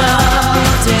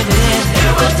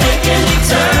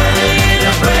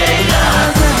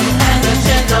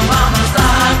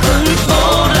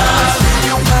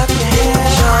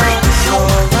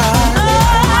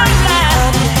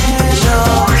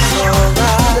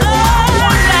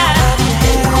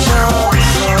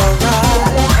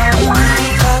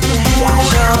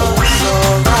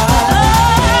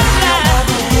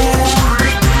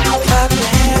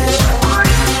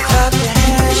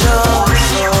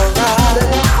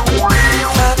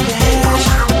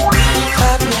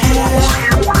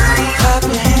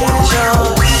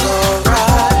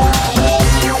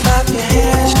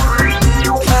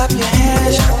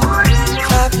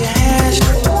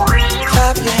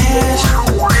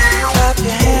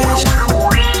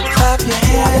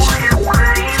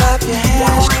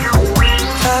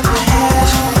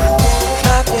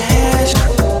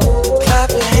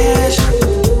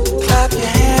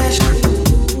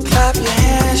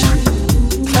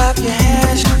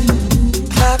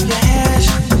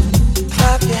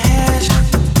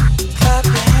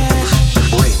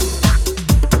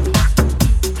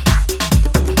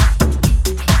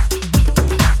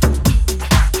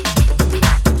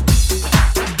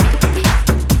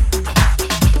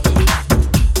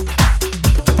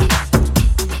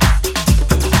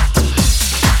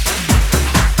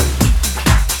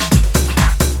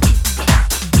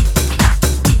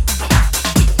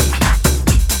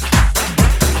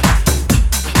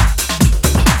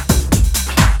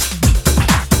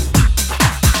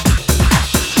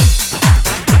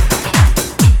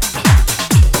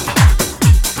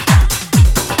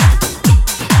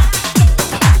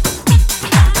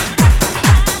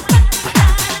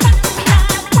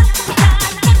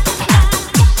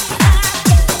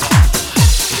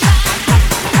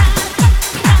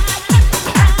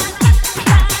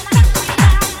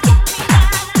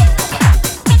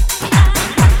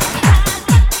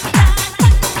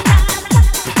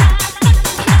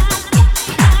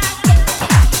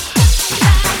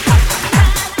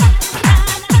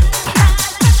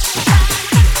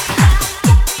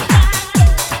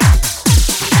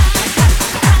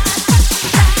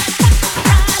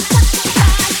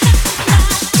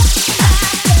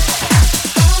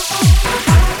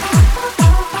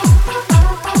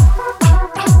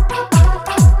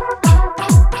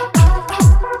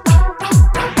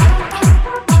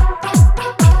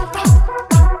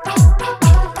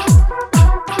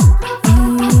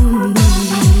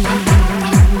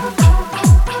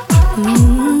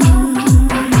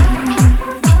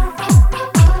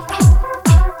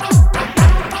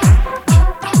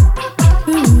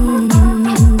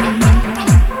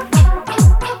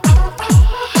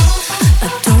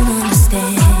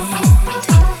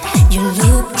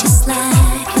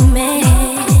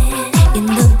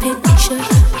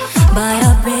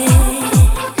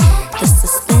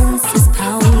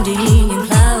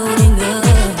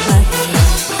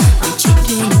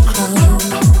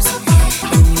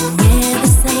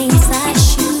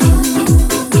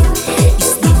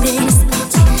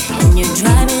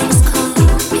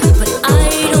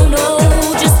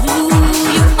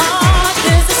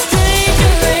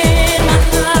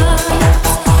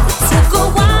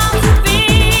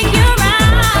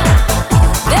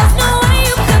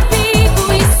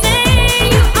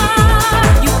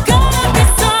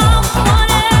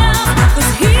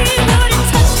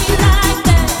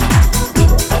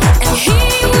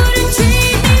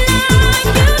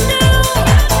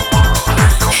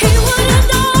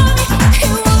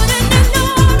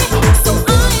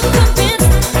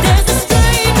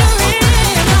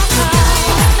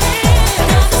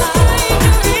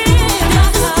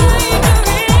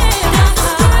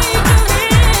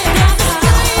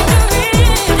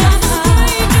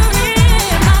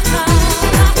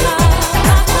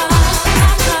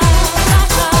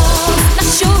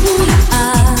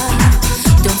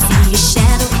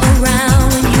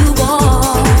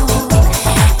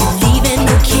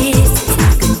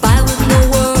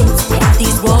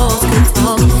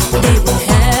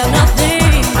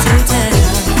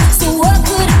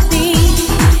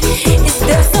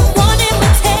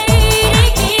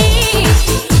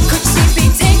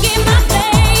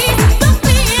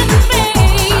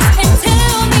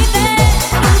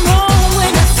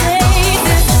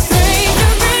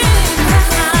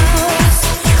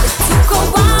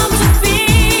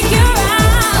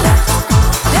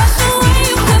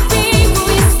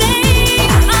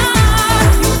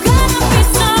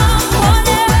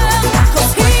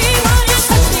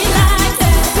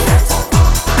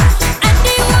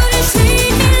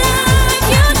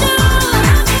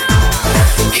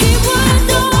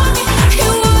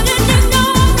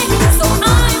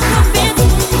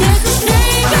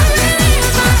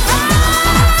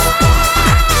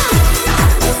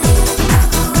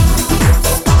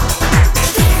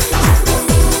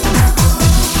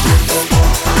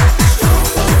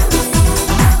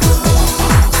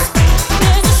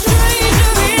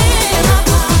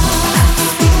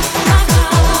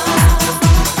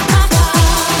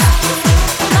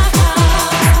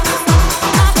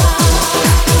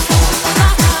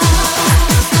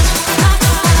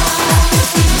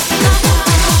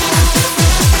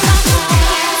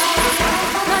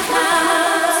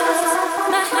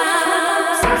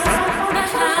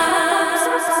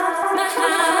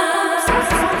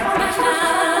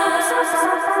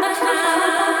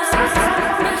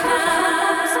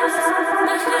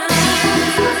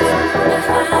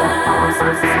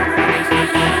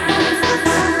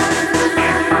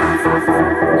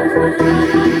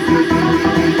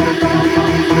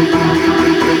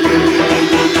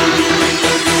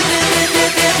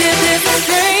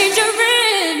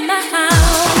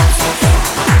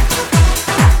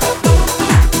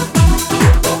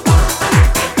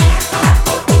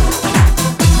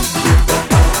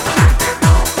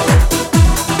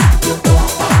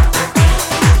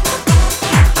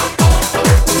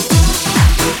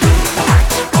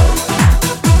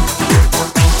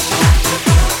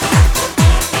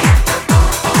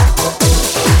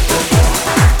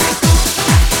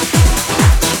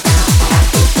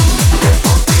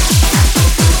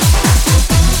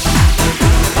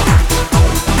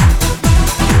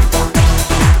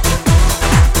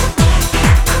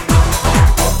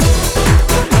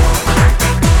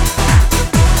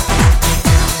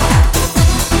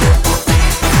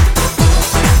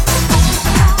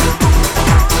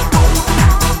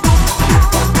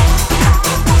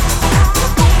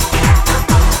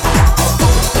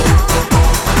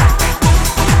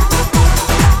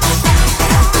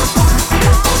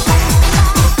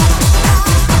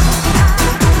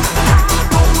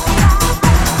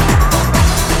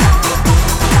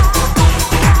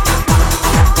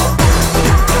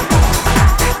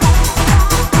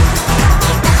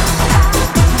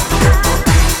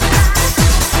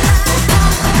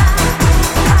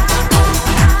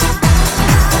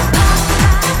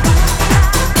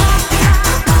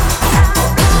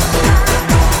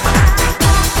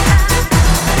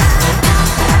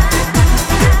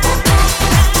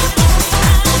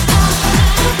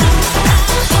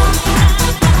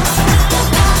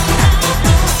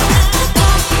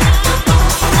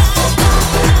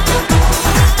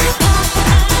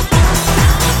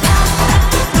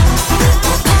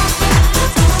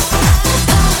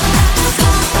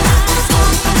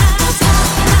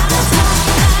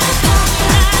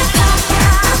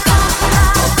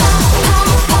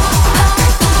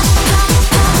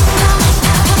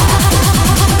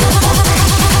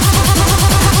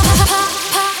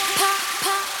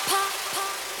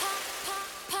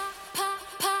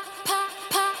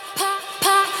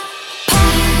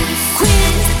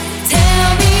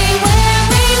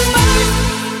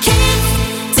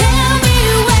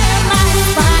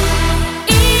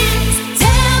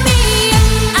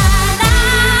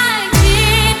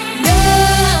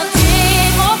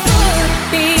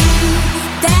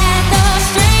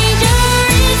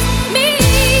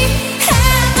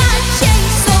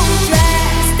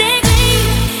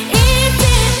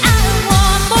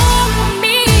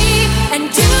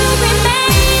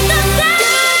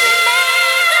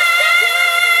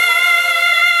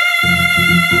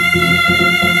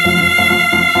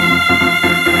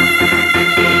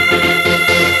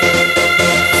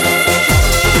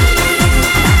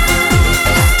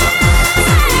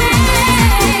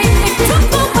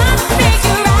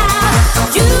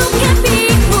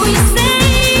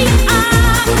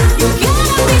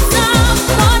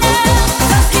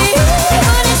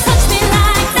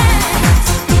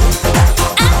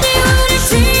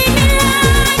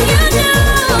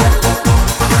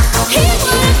He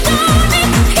would've done it,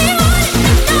 he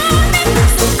wanted to know.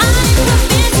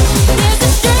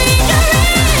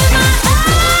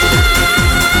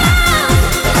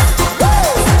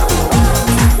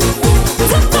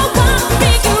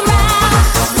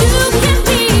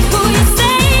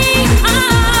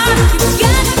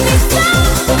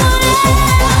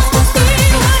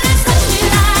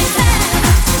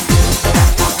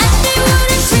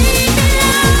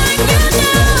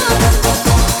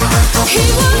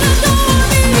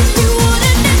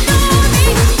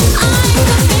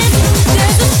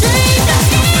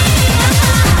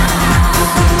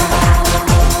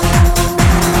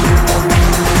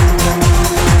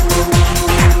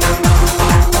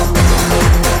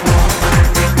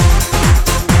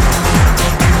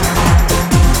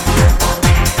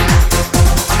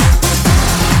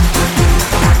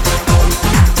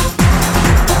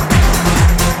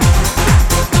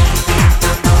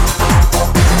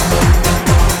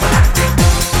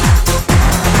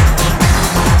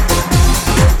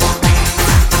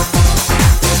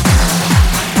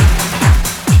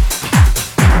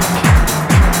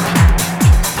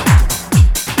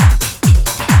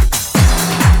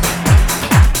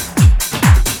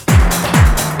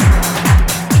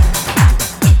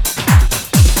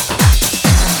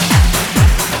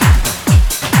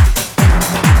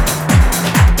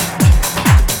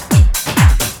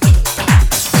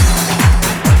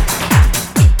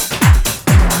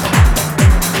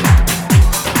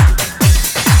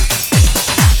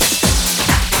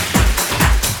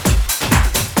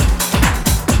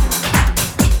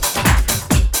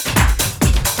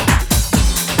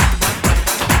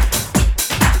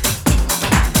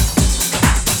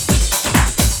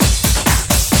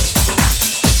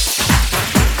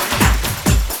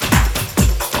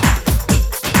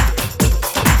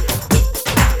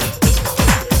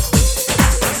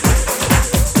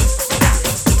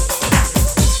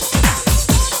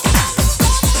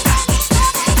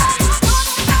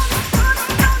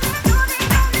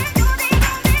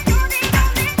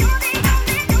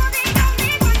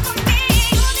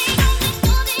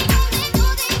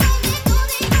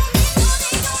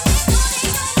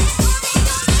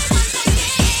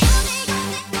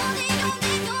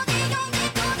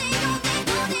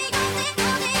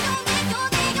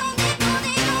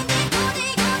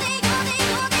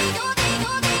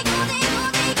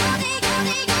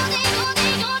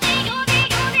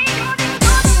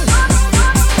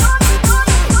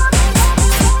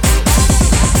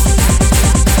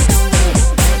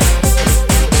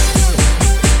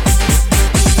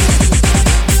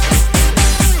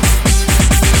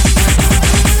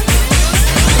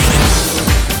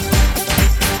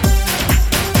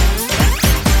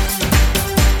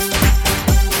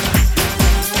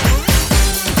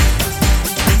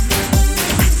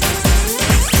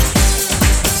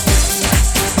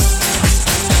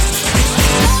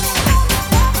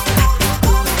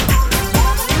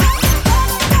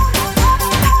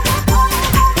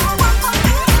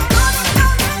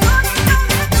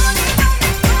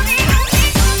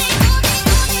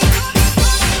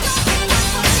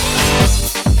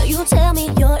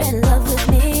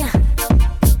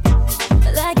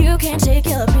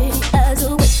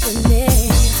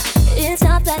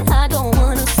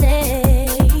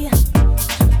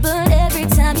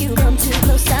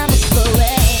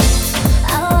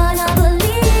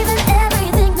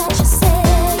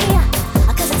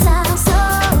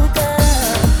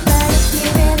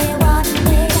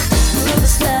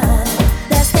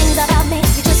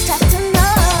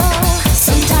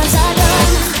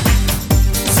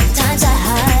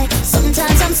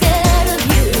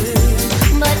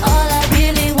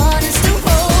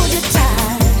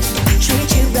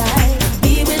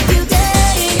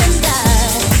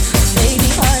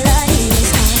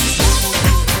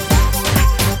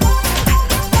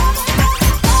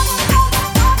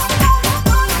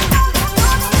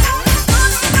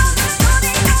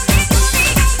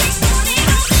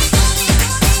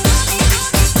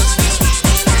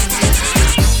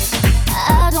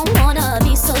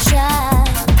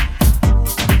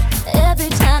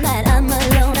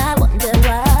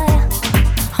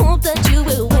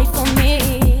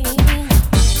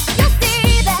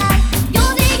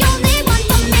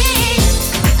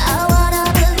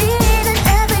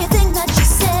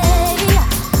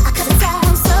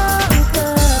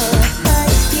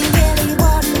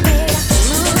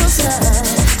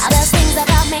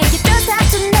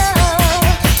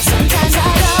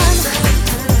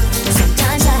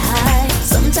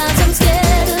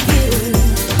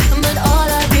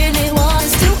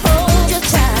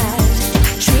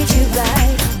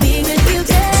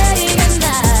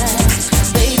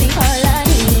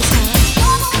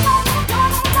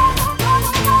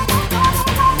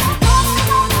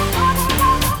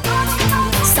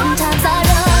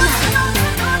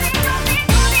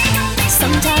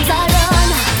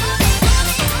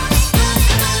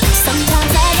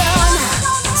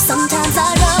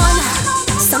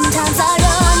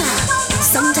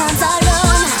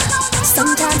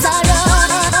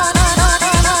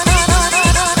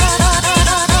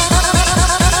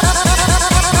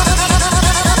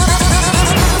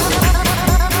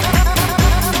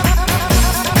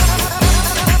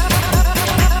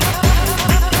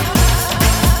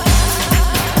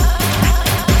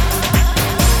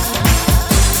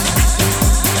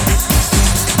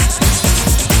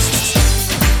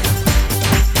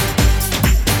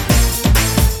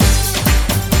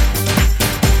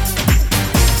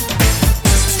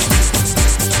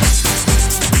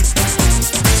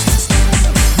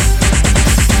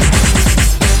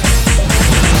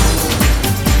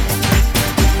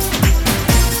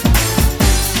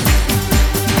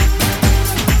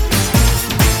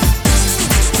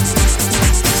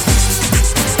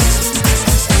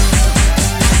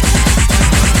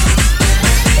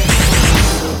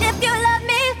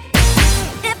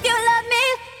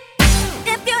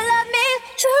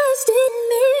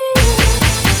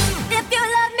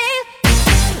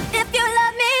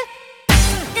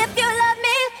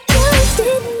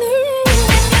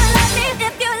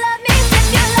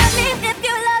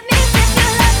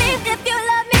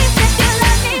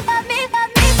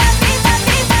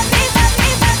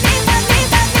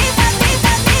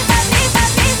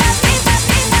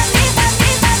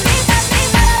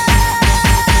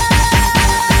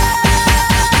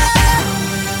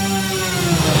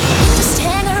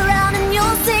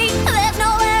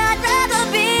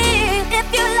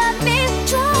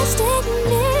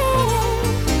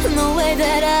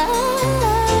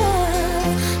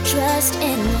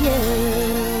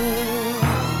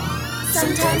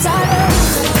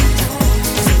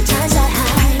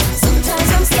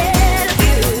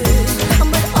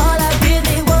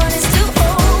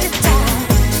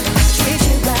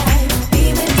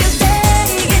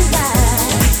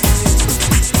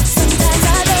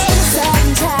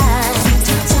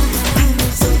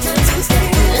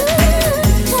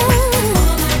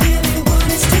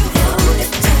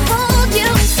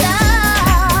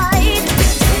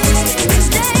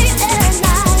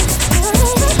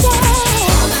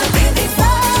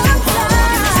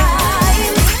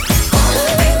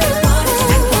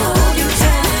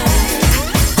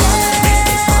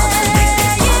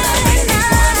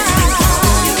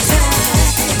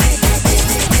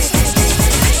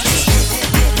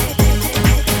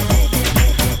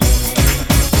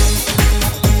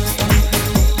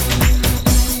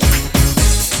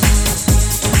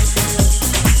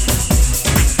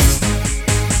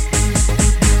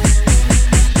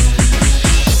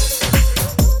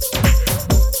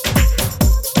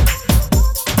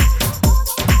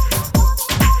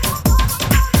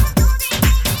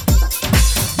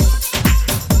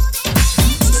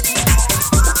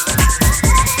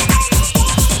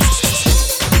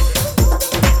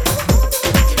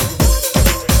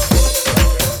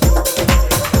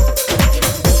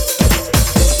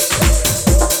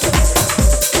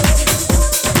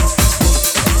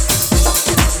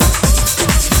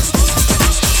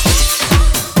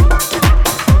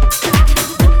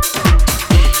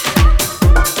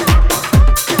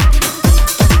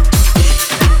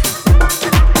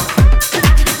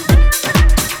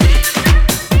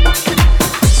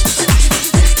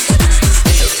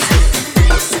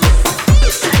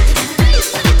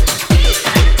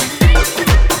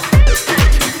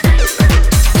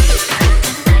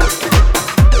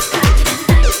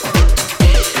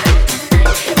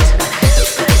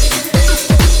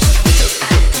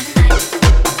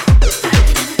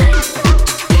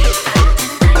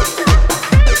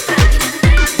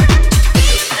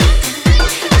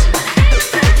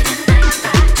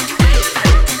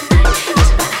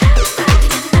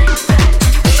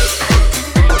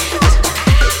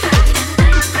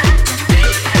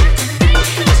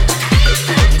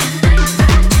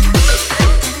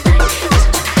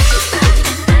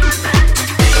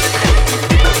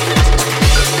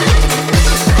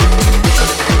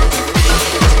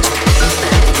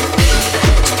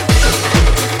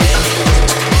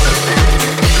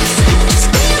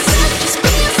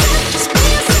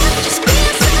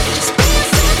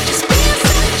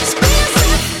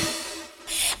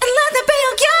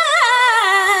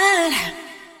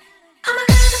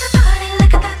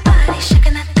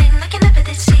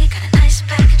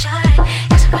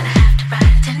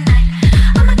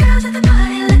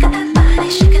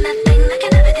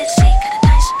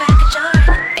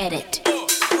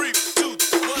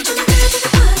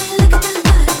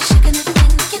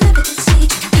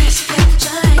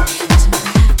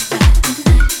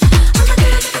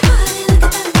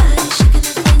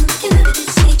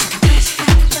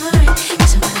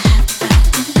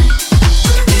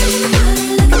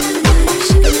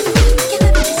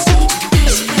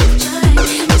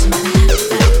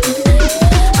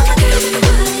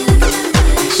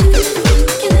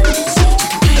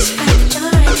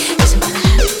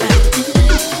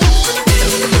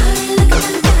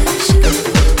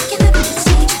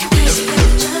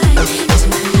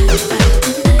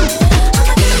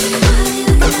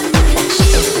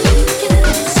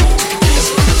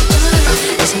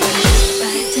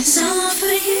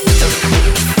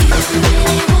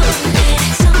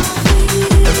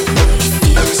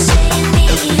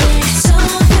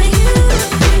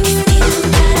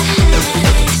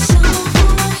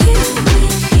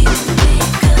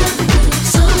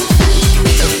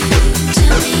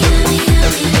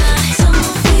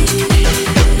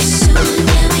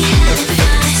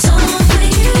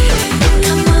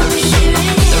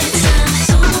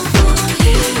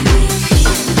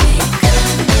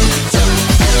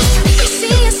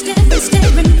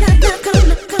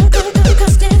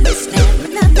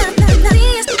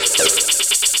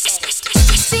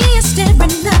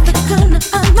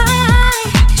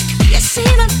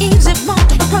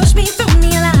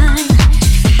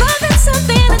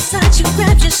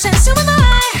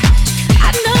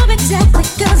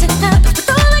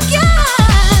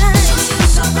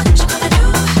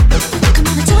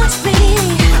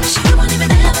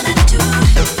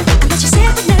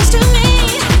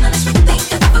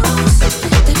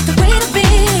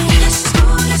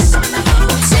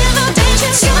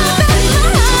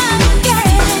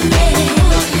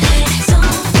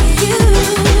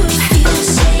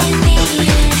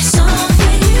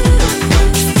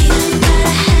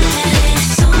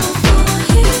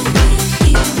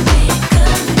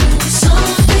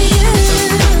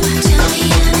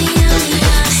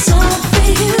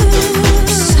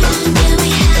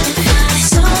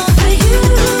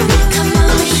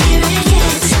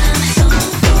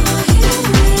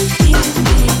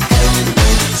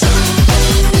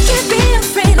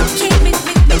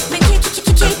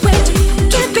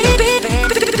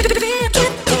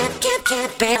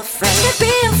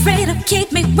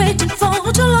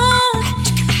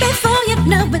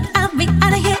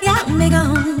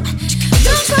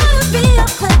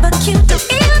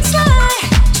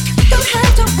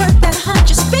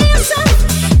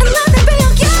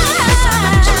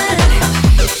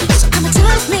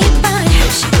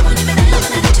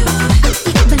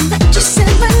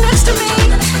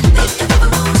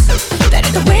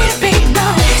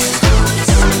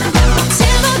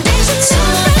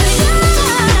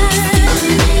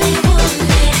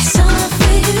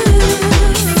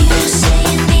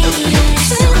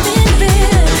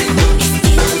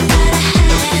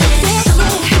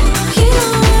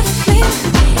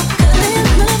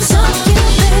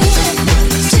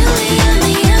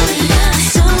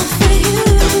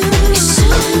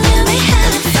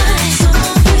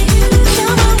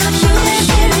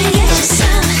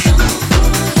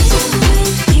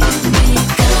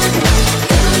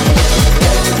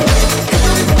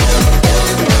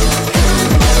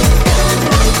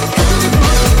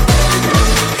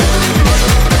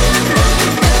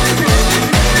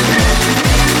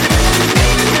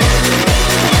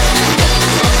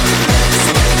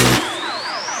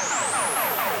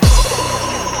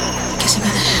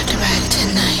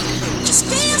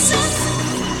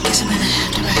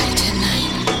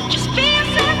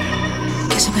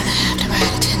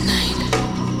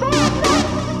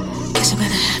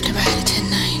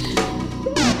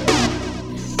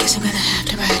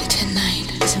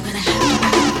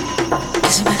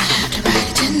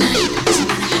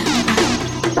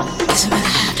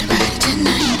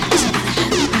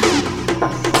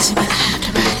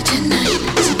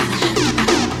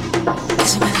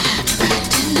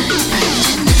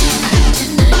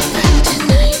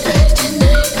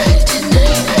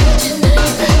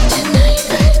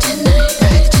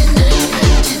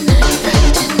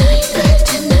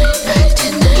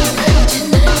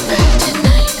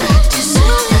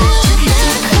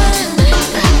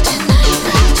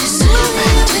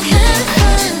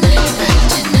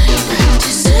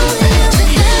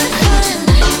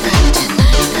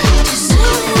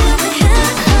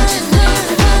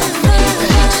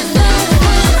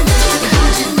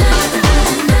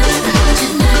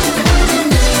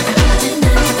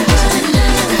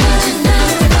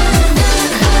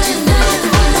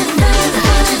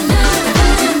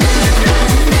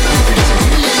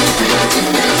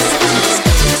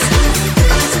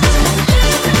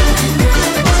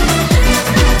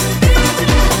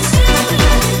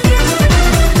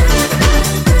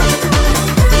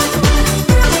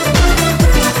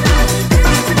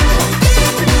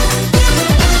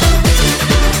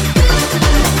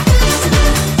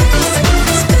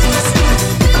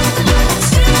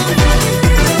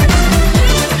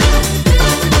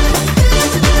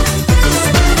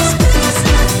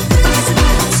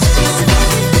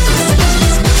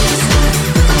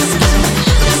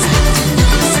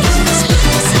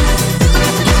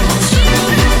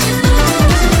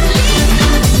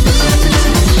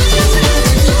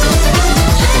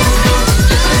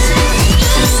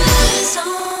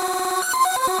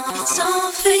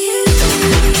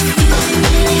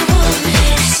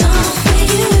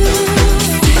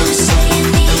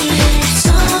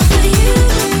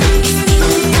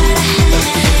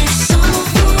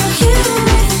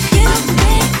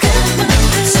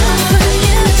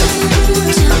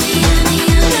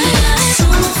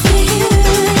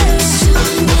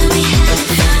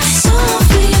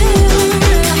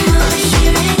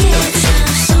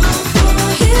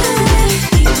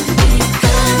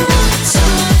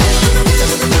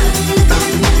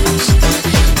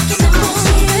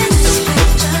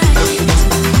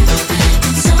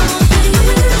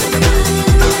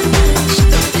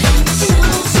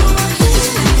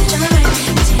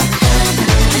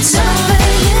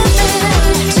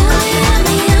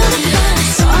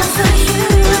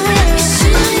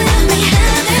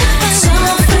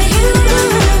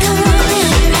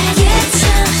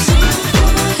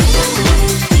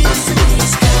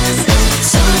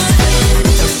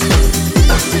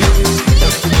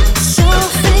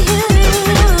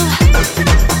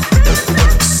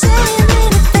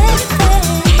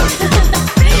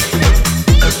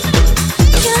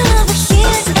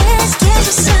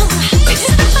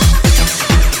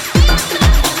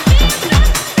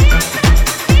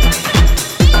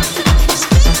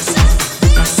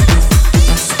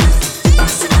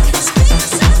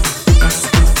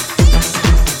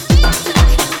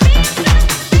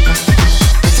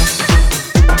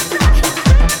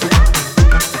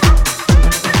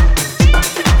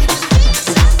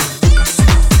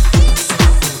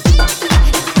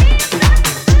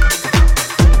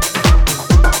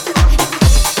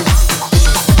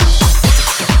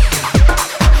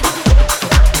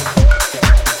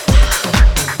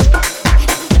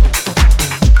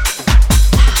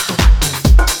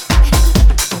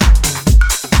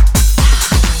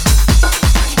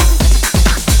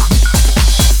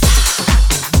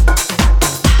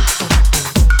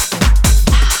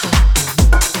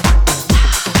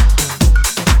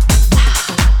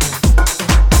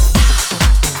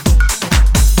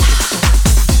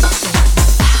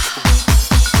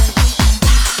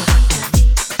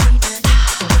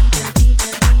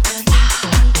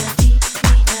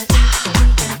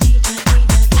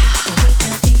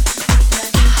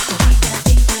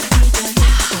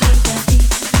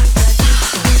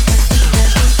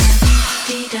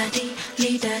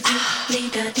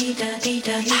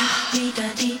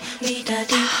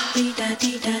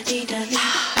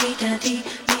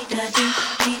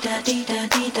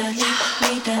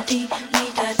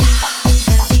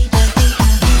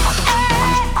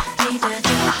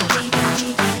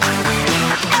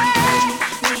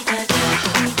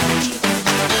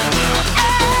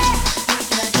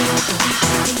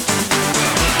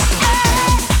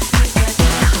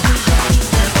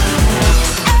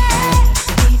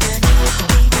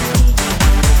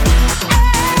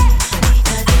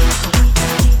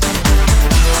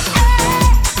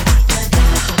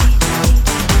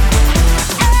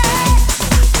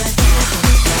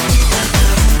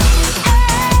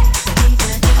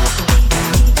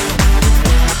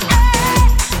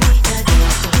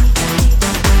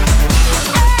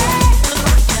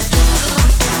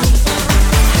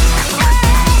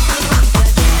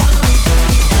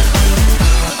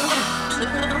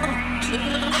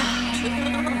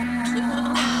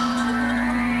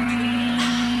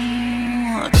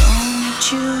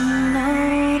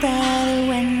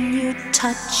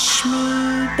 touch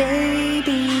me,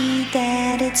 baby,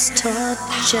 that it's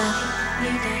torture.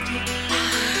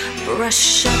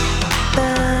 Brush up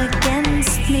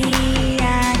against me,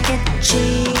 I get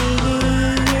chills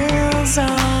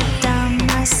all down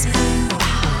my spine.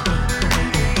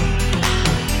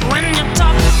 When you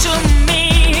talk to me,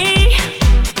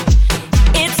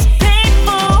 it's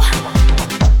painful.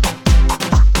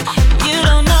 You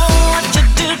don't know what you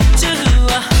do to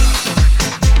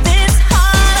this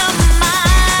heart of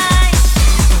mine.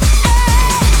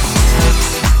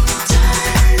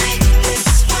 Don't make this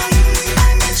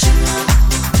one-dimensional.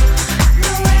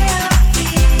 The way I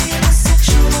feel is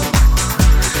sexual.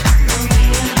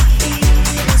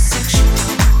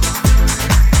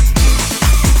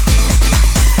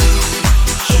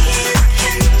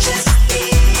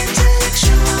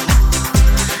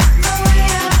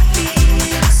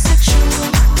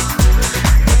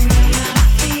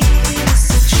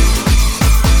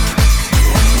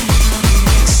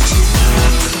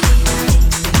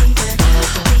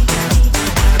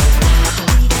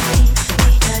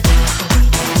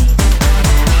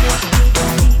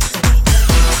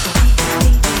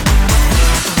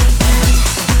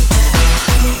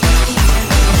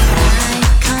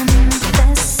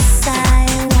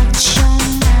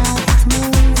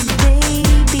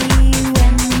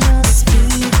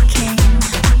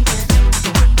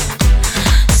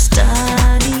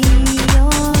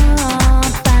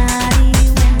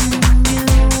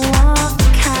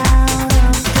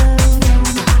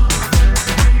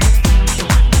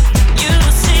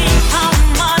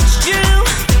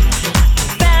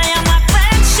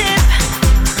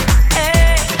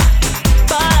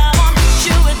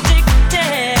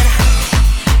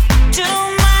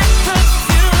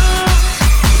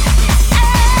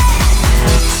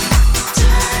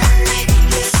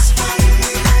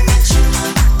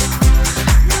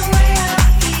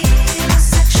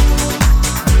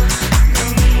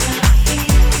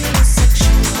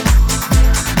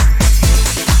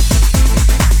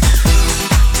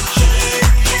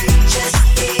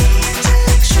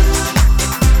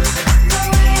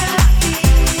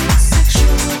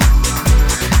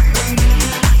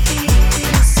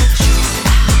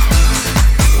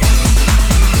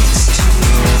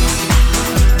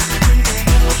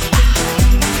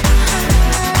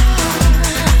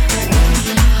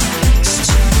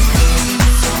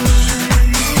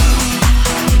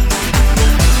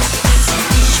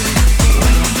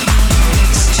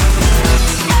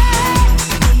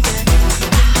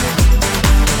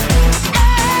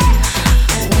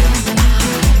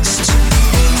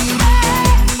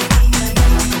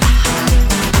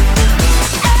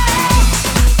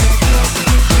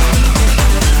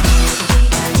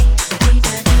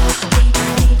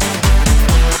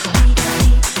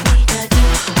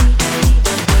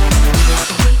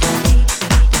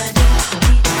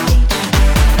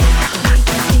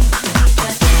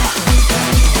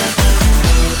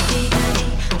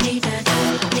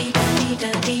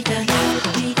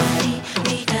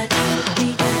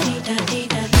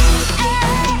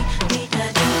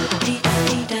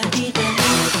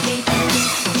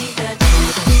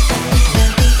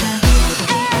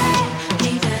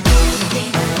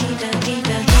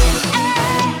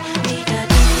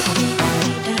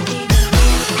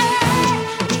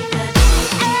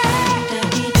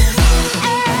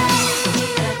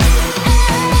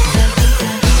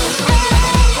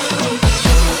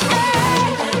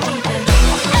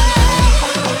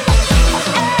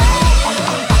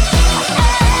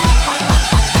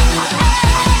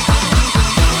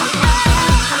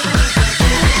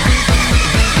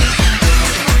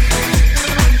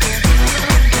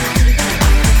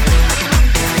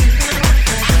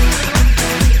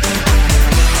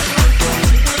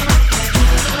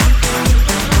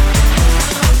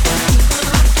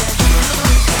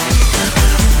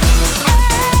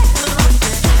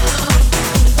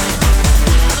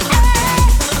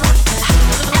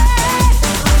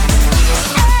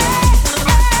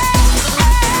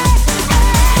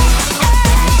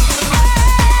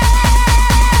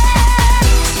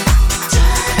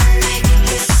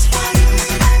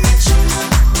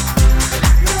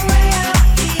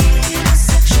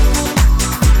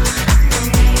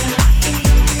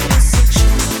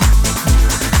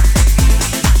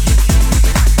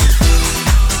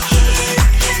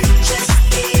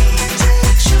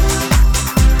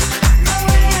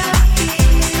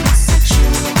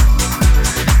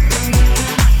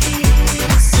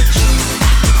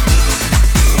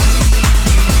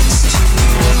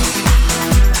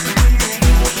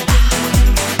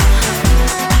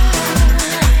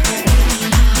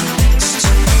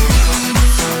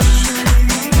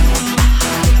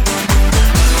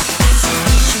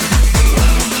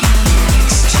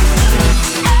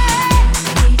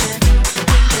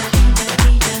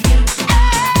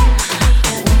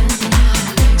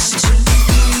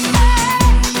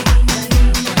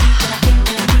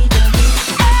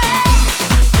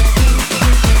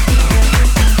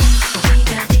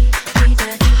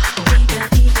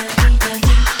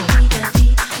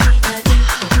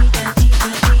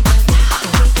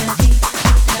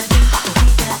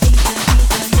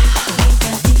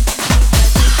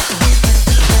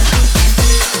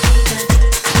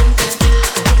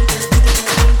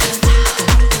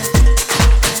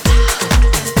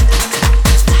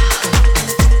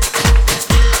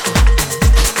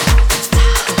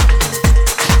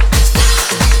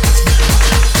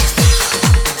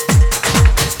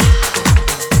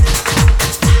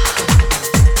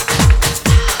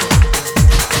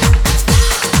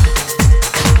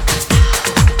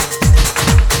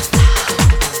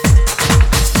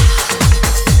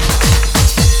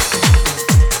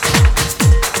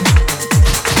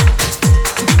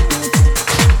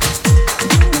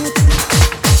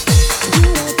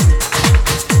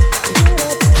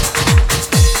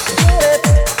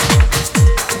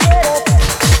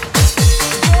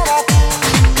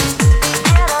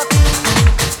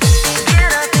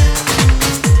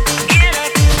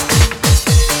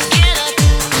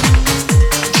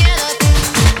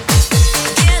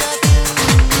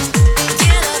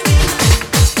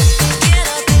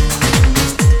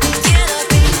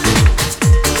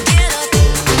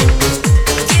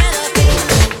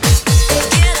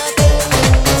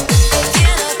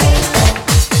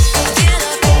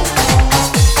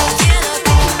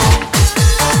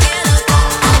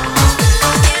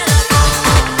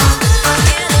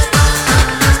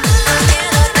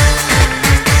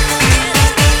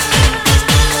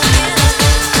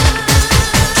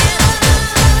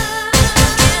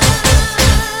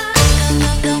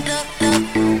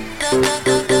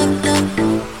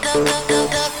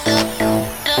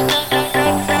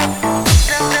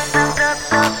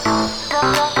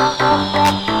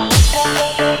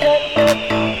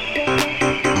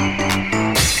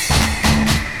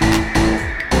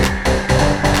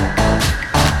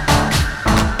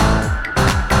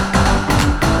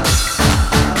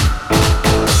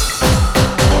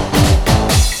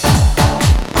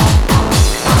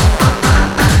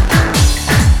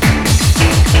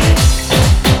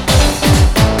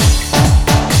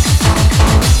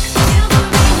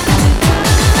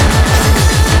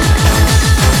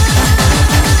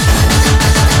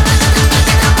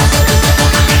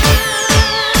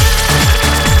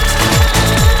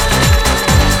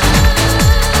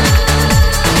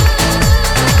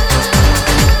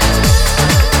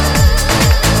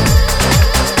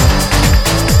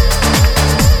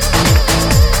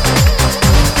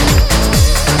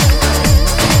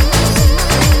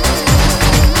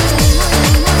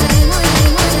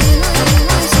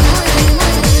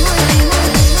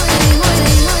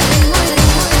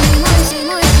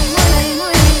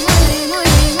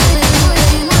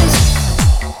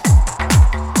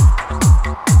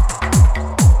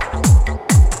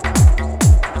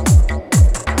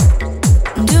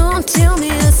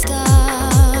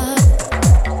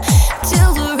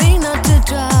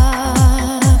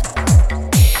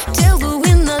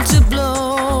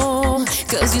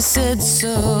 'cause you said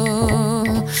so.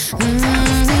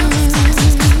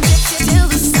 Tell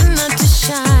the sun not to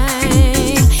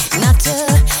shine, not to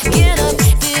get up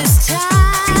this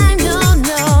time. No,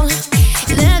 no,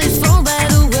 let it fall by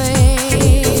the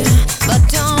way, but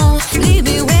don't leave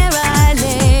me where I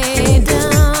lay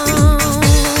down.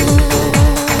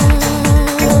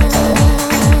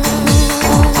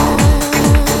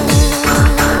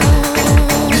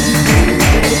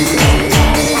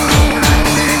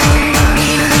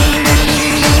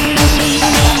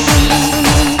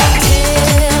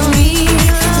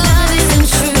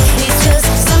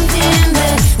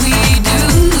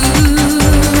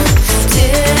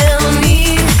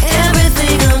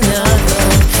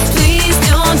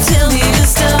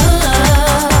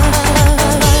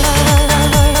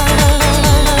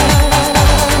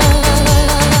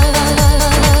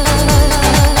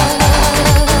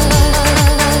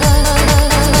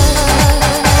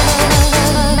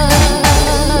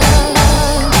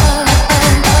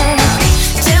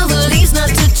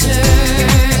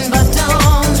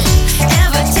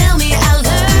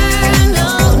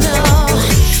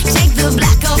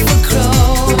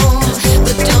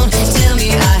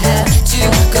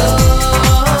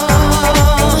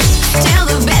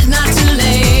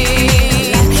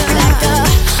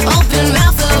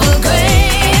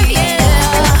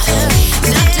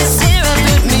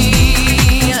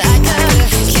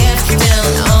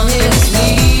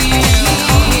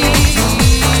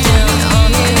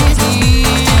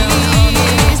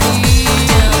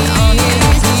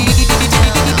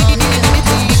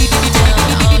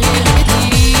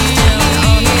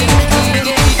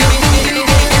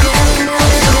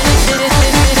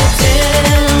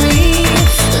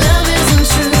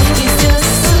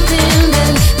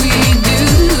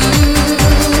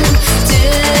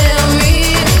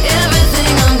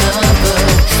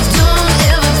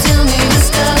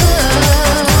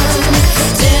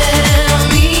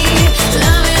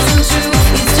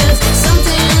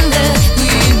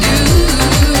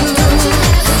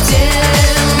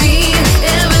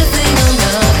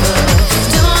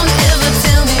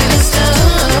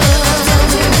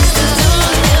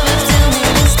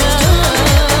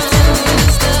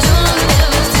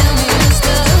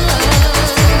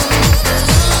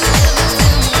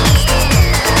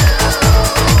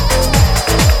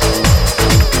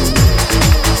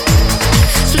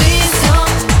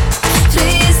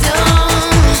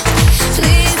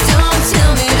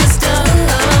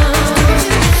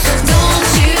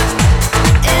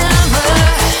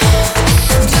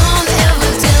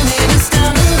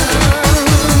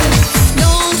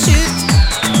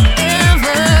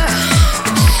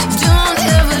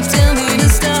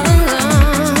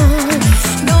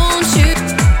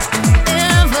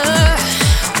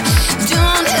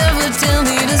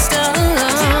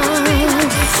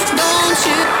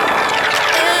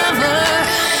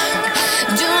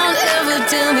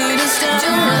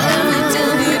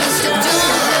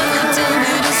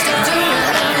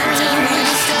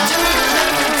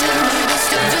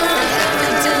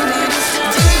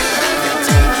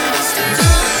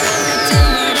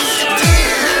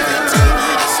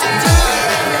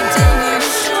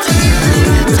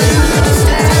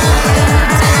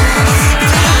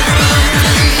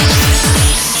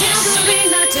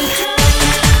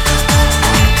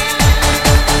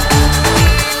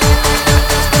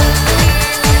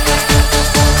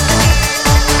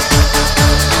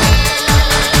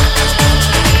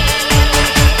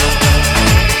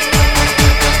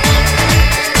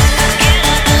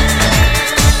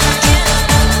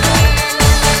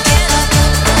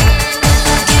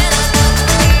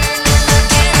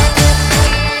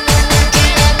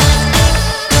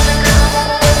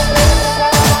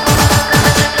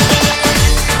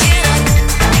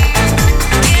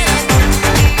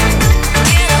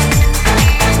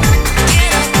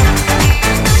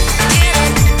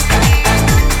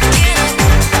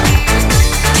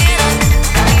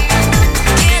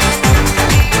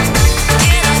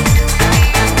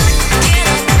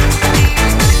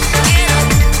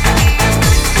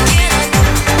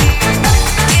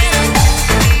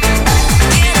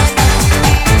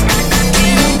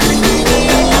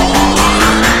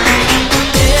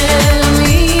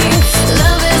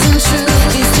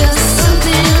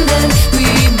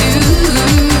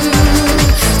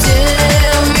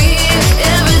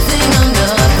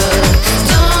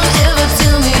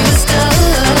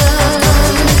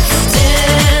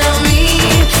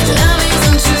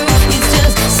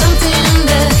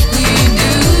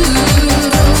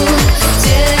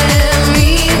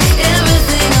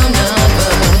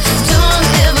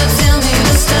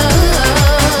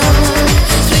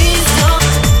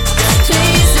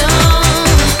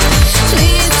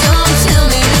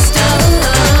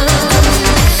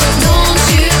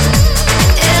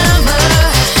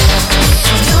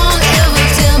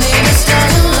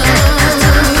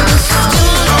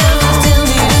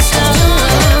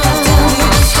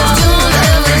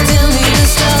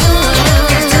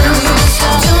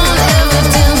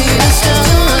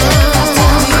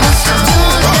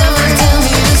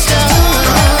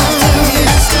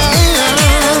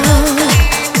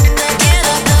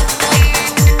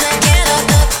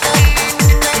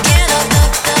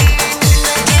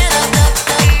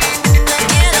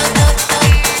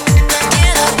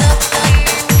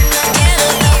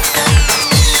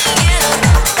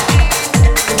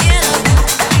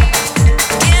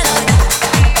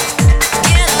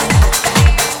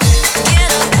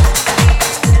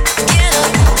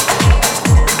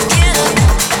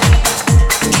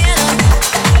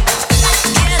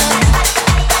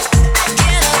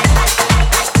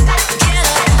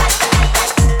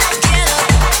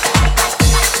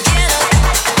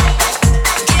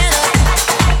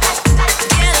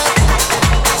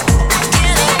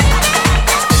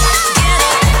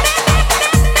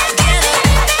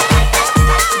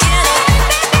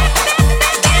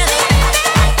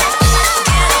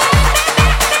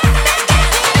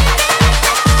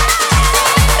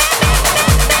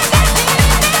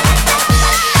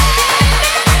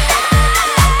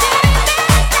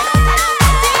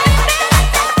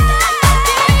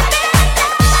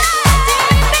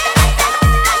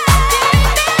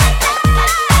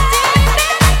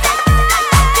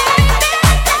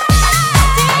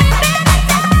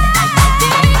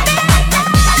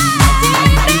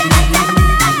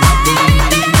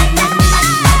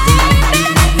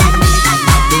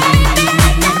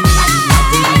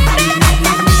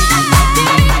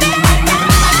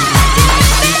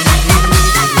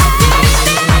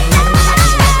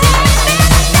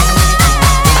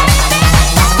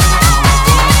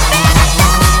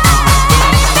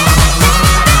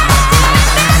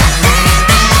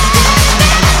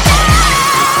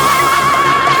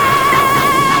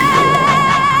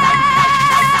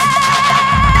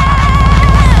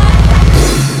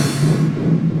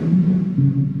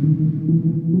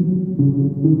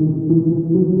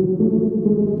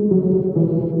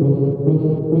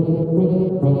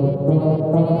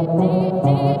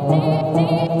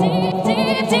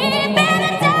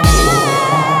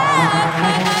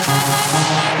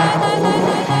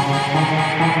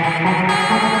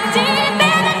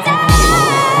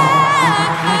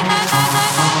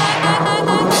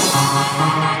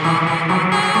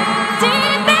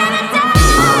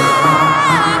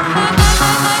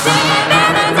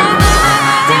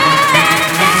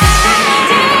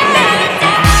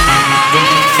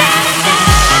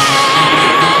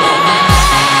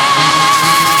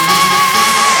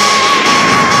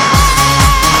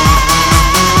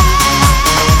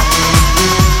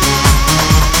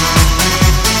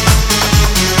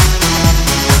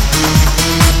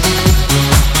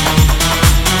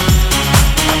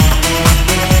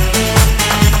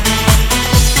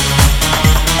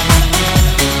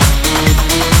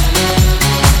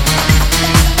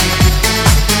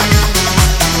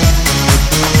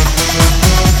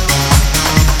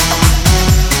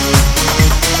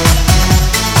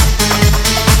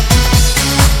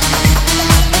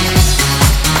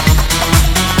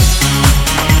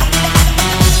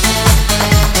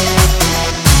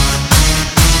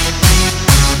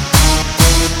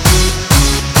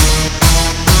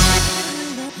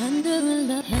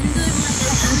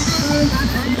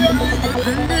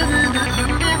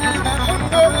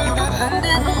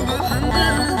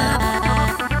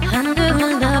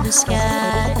 Under the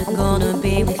sky, I'm gonna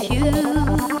be with you,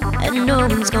 and no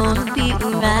one's gonna be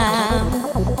around.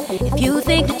 If you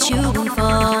think that you won't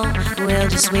fall, well,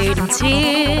 just wait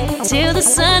till the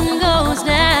sun goes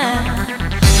down.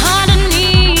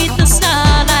 Underneath the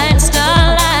starlight,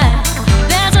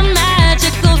 there's a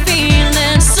magical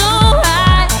feeling so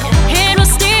right. It will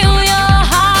steal your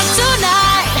heart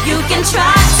tonight. You can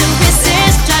try to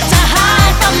resist, try to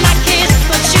hide from my kiss,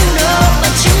 but you know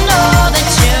that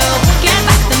you can't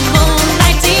fight the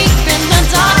moonlight deep in the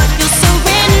dark. You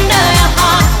surrender your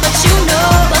heart, but you know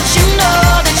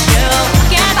that you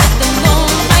can't fight the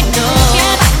moonlight, no.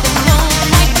 Can't fight the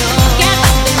moonlight, no. Can't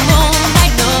fight the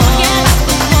moonlight, no. Can't fight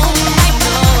the moonlight,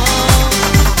 no.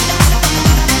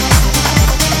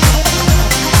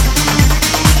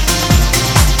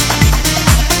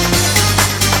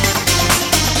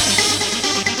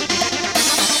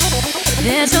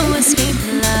 There's no escape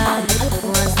from love.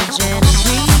 Once the genuine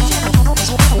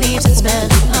leaves its spell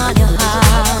upon your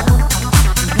heart.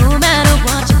 No matter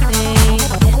what you think,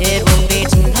 it won't be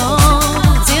too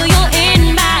long till you're in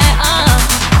my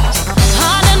arms.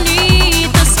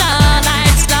 Underneath the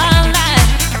starlight,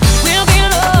 we'll be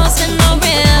lost in the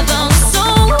rhythm so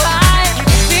right.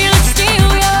 Feel it steal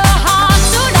your heart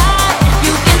tonight.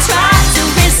 You can try to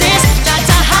resist, try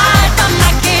to hide from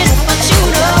my kiss, but you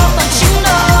know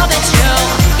that you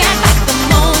can't fight the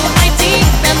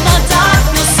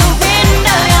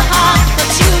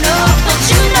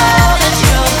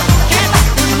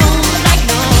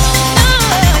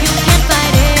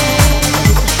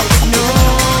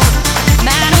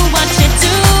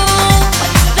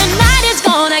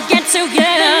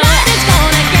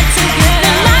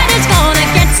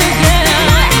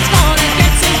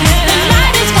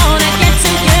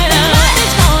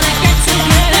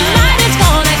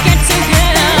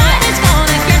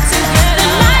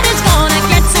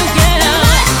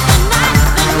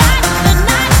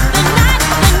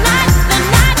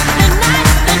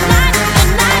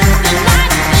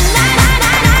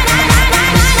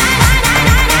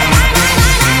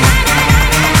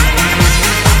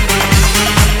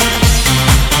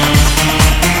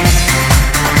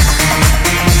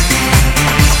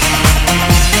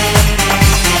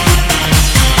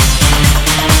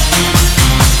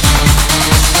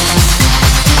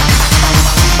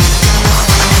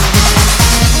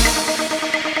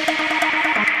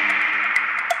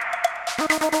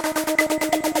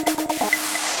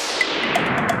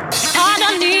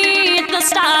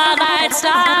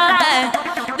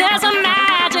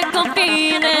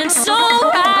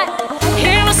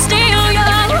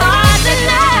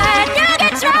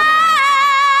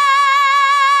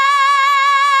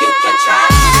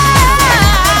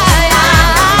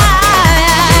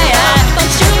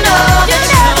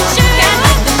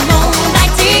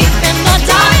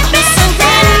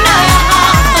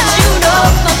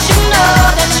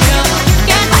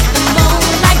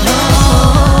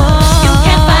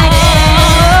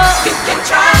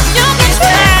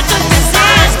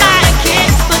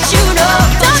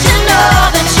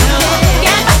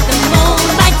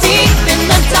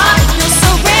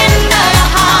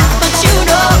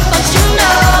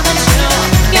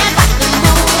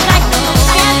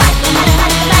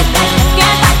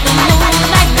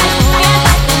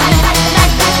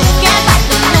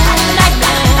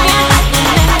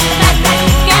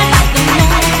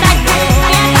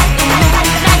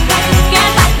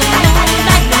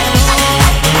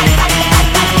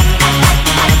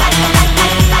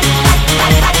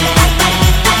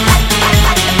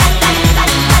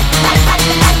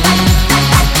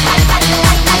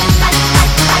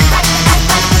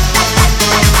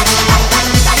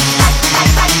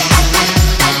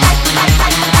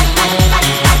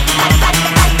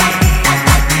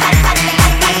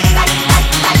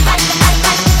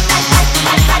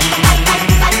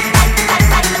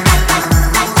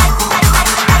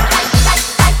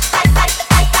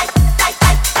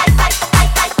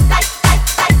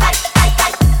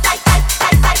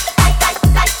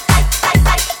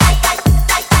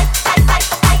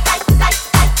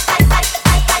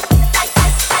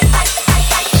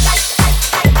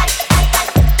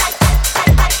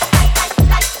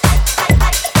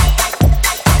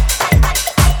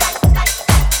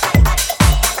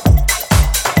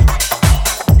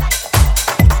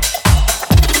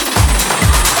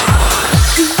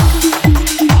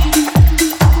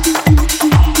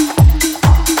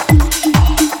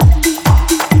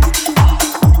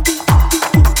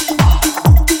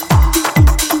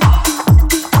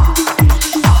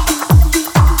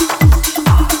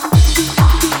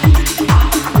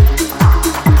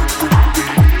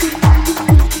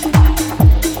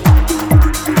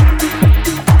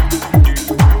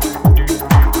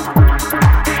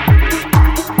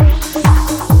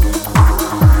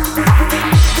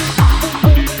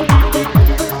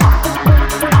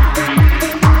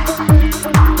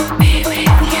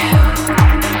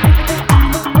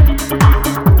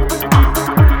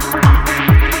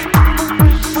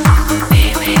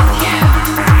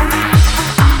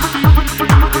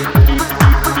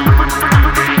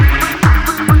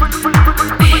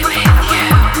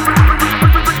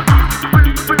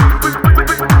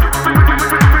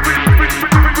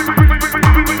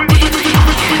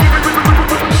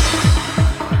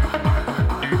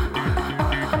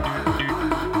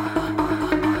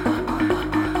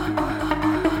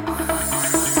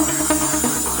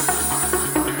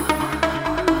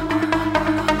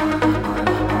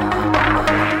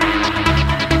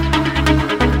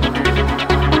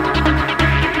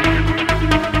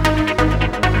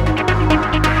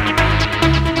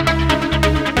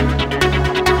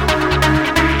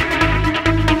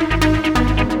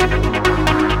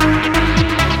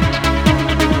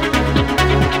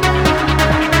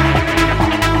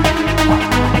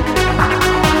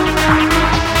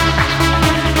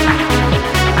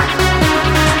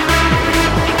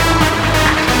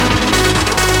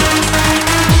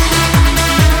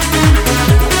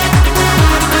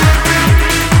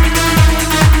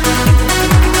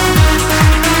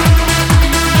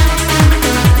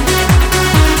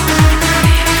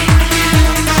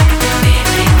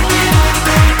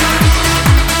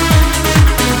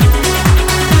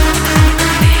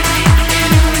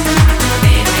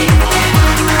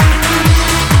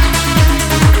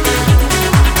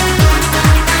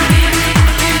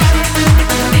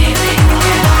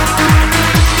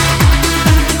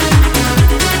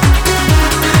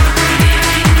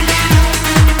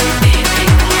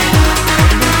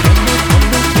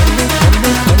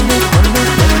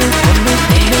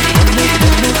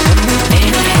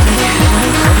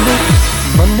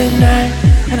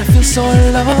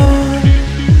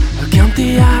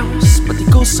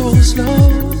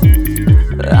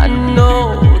I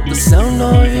know the sound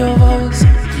of your voice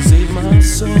to save my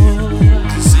soul.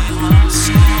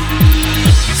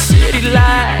 City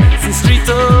lights and streets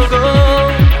of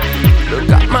gold. Look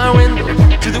out my window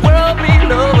to the world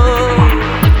below.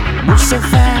 Move so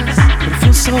fast, but it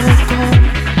feels so cold,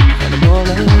 and I'm all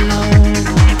alone.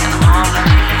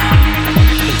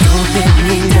 Don't let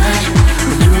me die,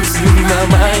 I'm losing my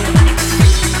mind.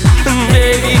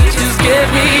 Baby, just give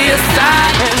me a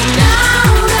sign. Now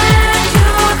that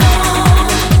you're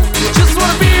gone, just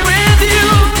wanna be with you.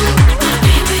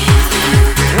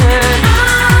 And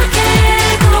I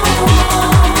can't go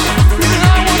on.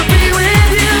 I wanna be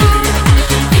with you.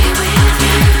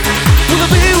 Wanna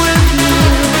be with you.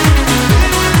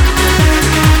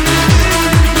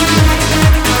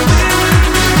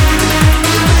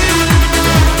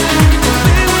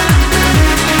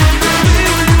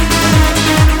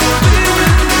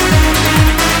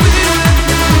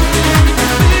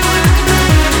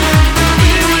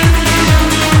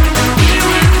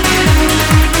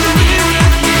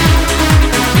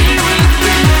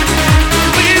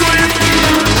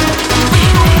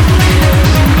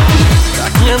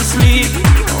 Sleep,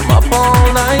 I'm up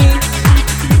all night.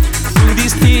 Through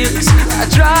these tears, I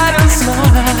try to smile.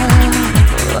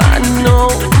 I know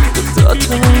the touch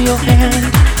of your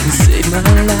hand can save my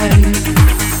life.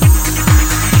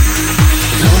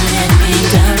 Don't let me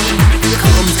down,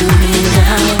 come to me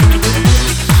now.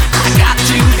 I got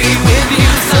to be with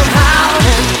you somehow.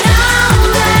 And now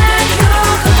that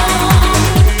you're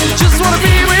gone, just wanna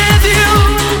be with you.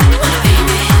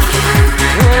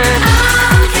 And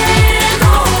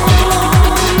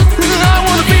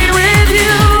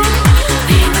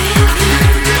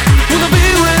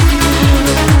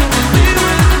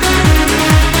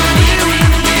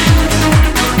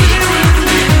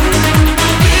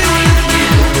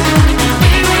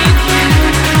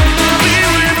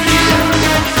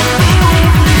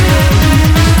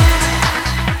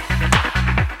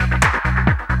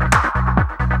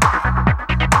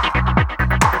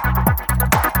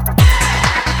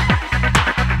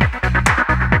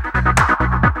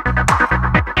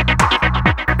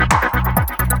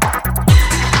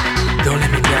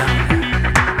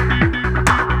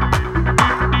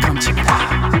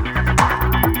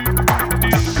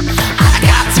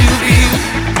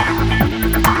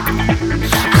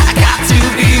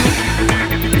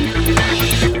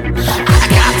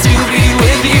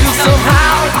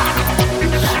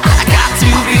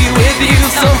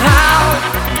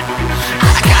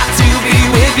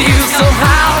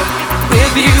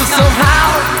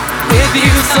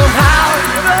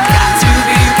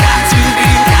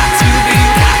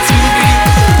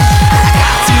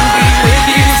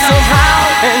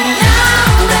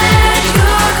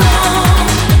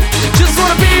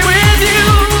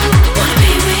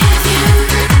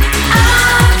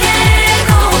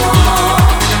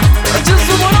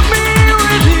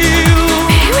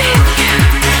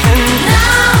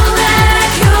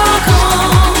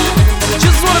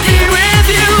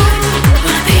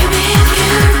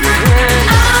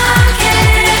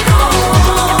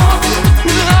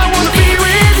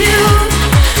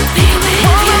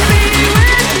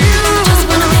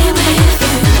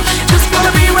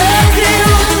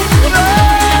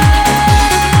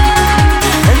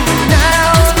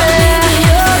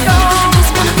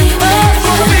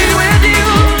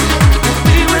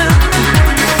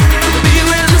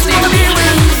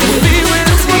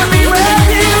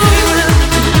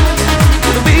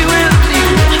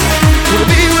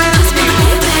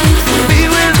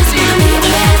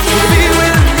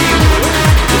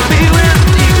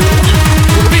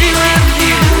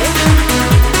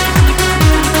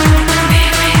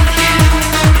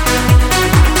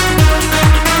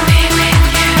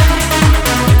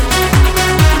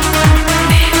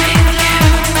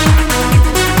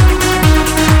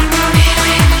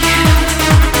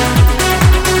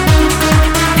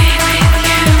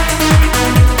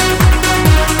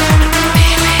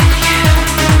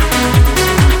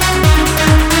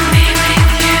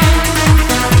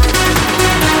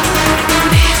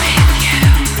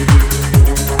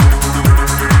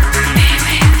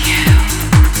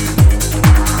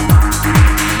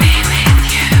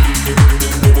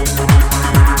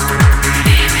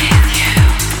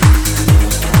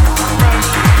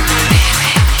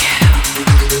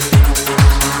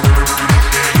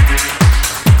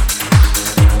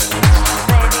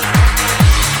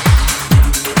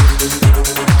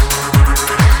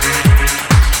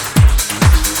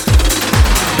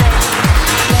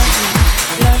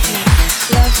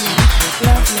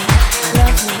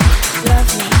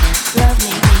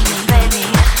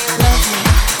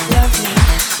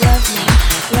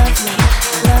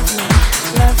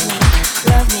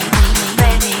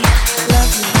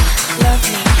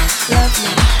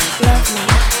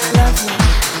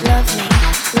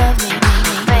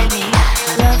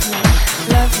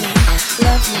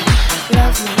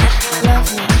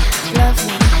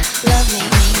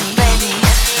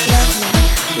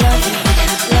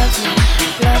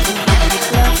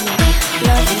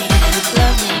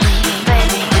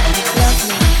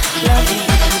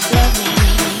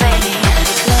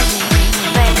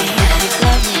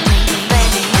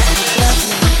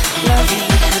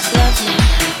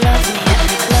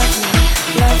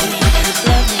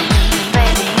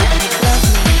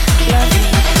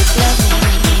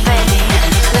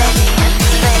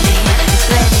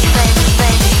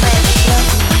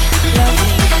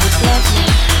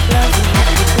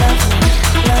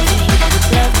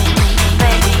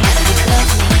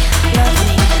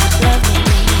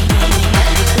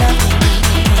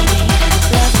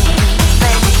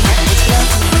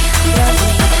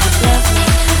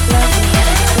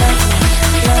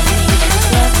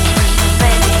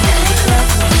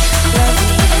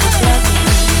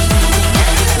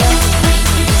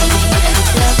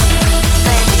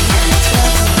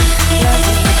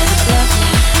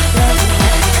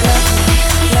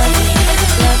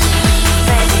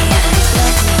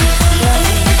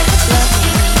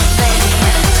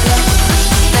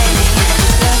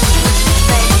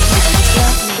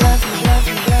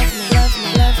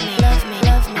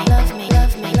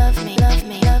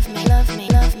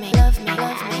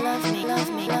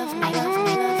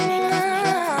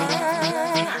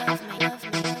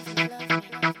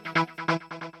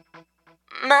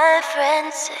My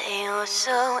friends say you're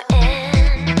so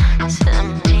into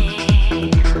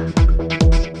me,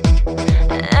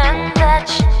 and that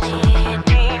you need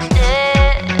me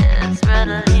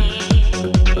desperately.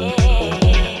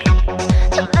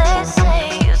 So they say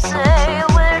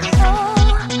we're so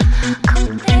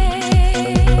complete,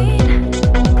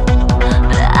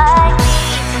 but I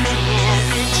need to hear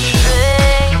it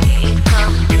straight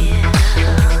from you.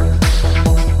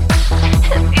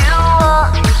 If you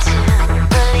want me to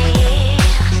believe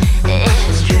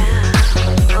it's true,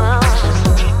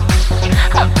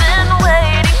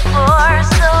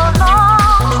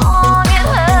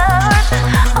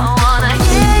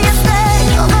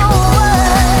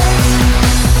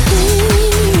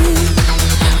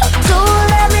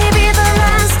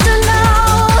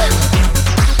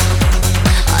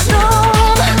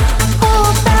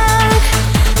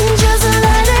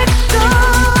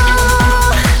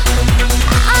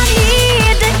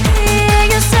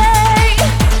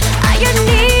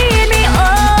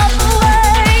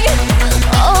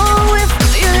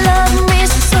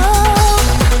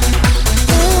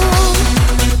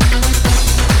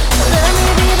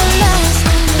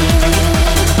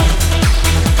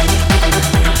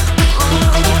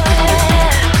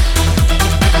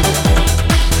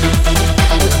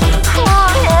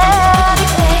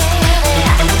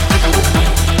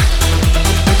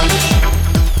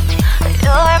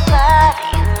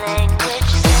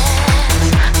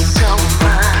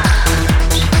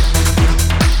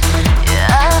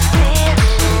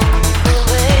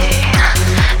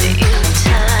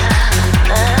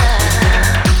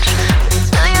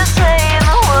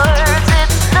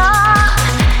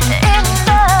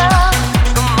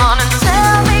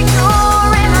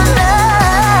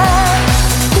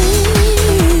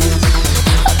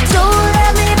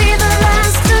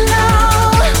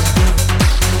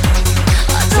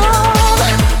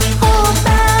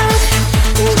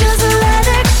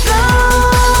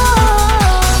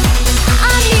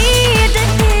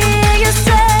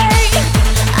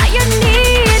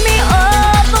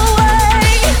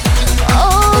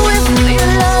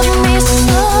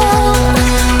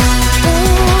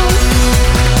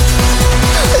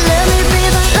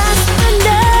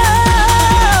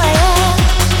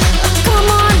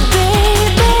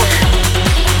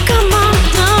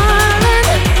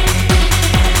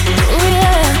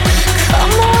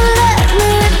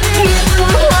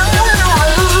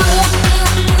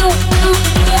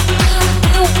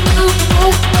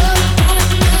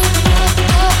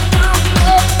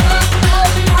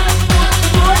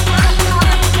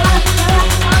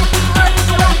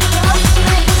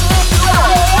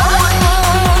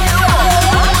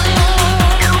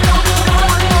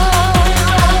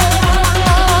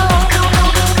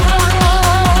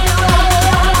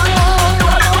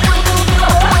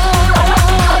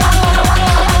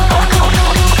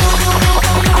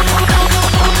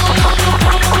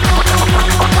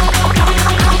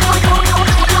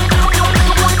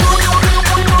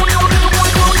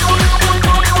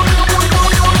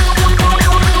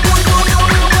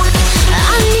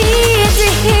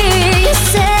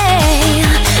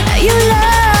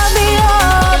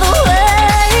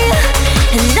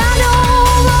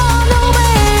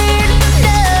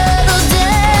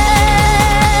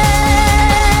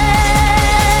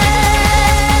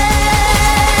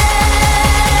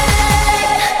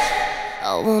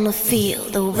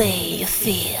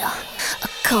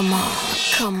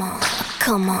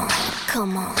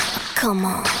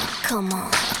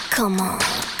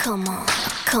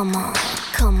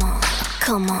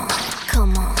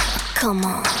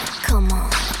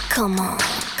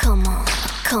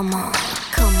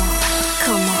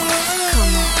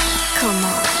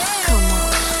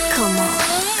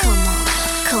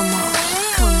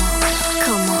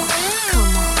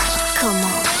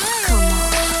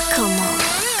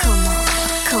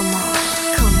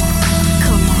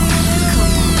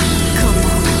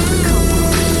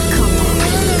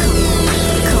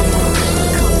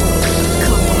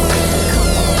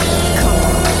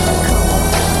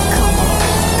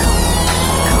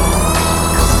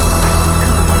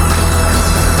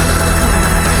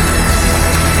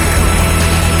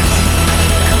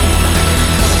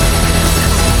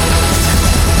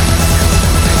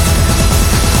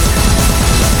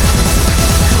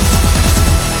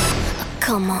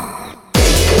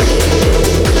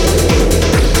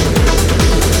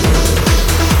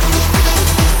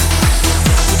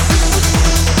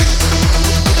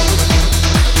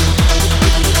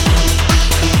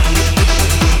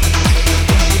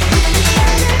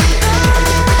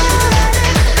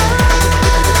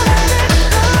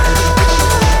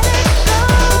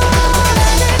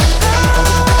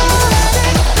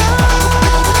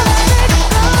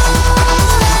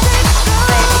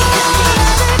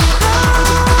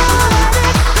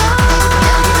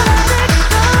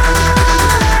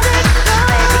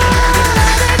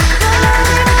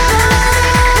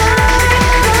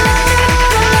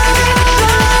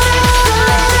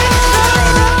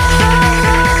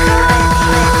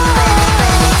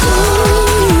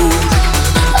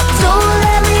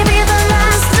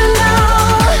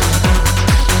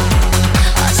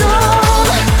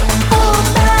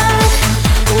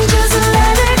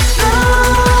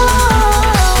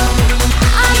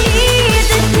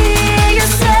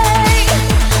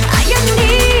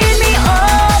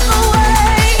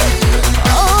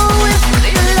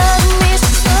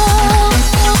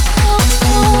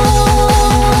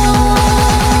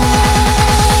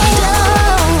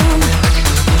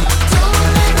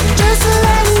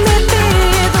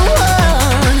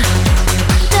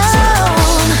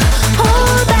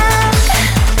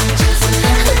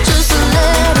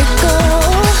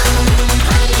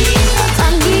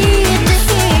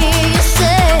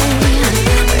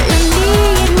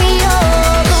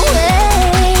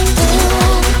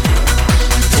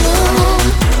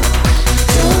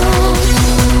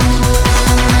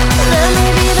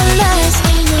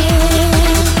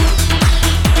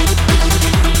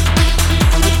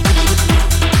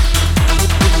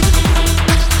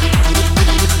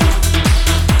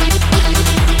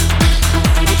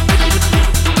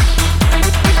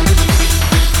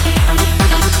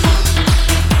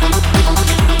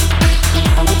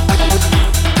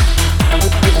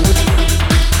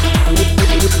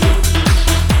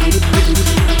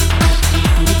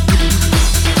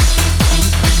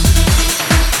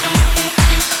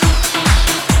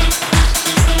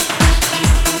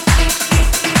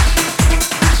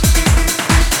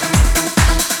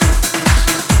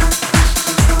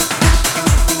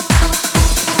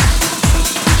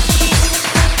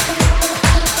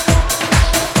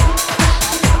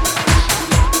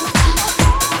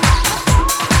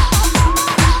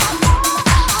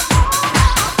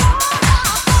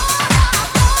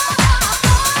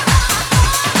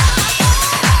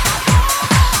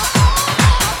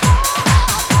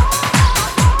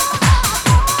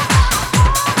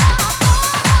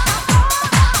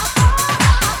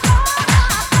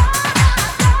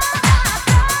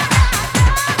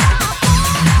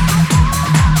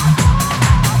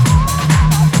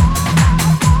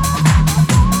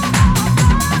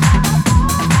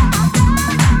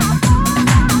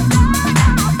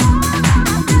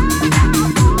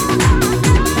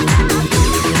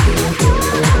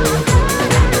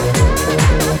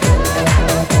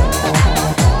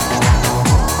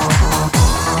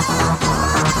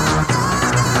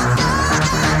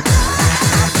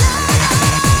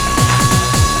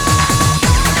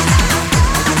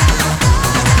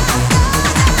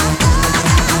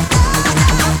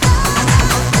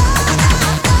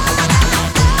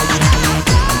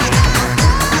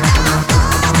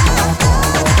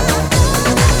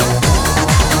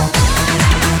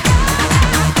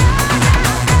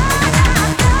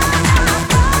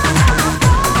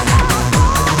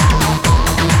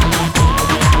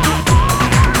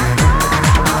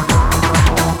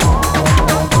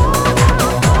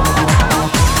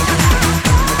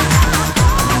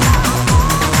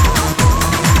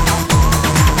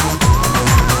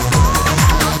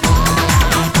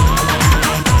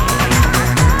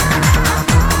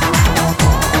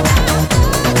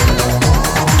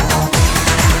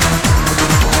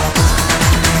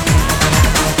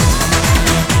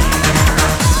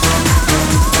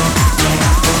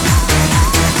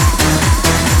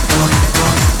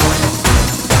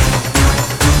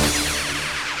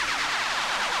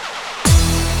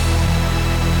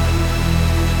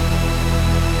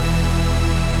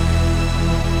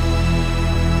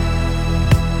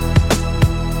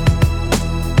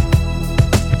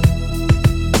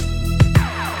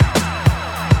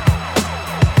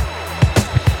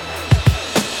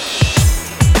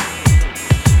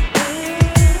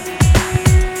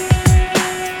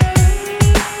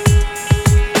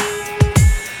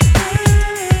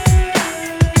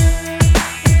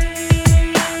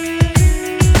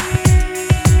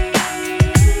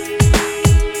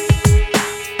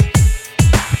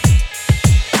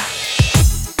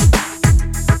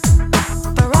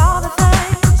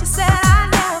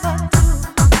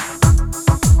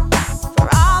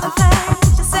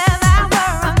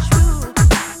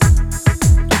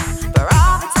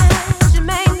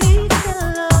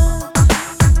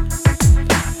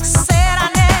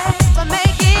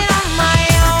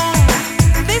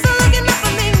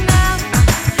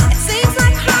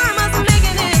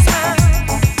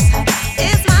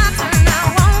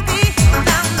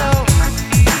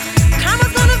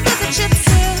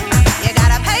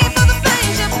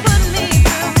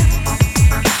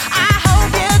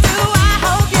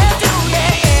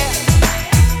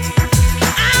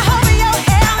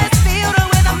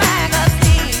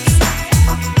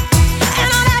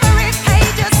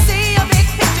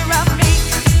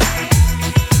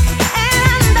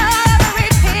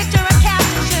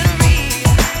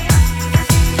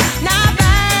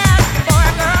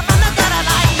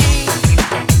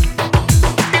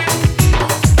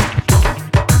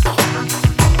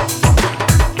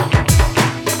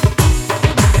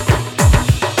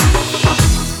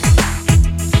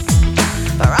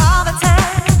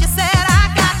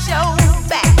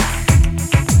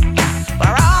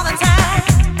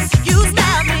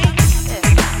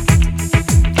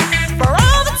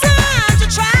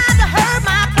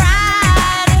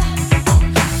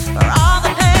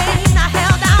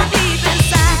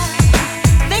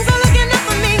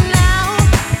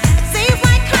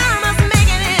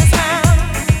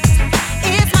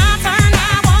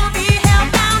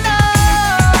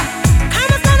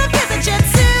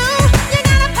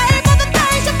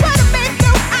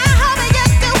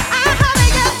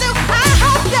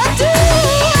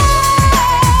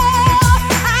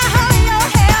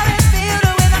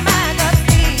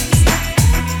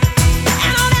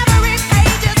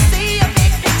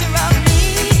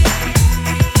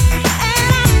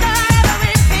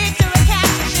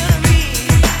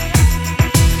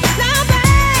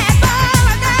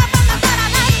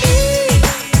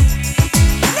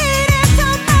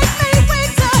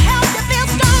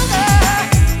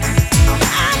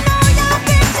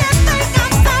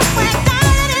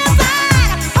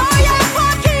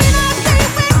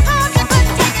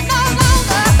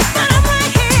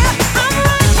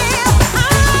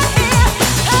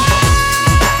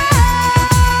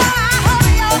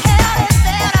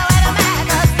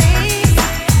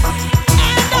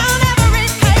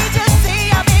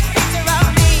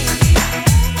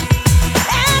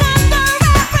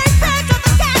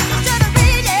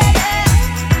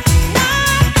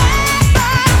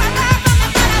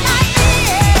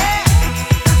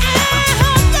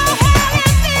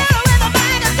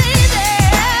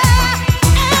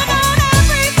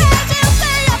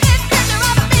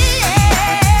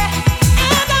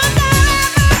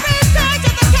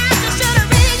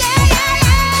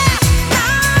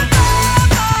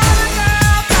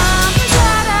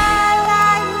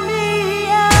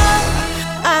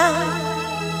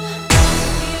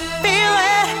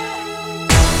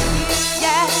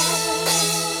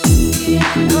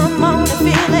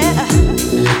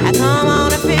 Come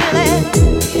on and feel it.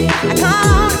 Come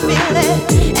on and feel it.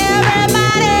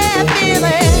 Everybody feel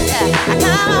it.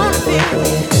 Come on and feel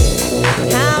it.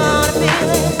 Come on and feel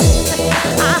it.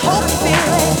 I hope you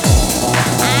feel it.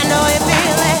 I know you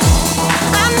feel it.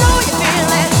 I know you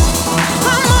feel it.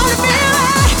 Come on and feel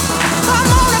it. Come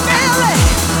on and feel it.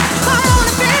 Come on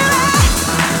and feel it.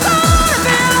 Come on and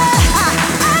feel it.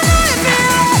 I know you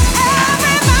feel it.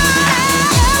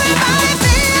 Everybody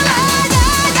feel it.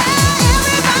 Yeah, yeah.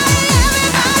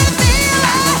 Everybody feel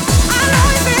it. I know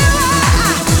you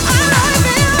feel it.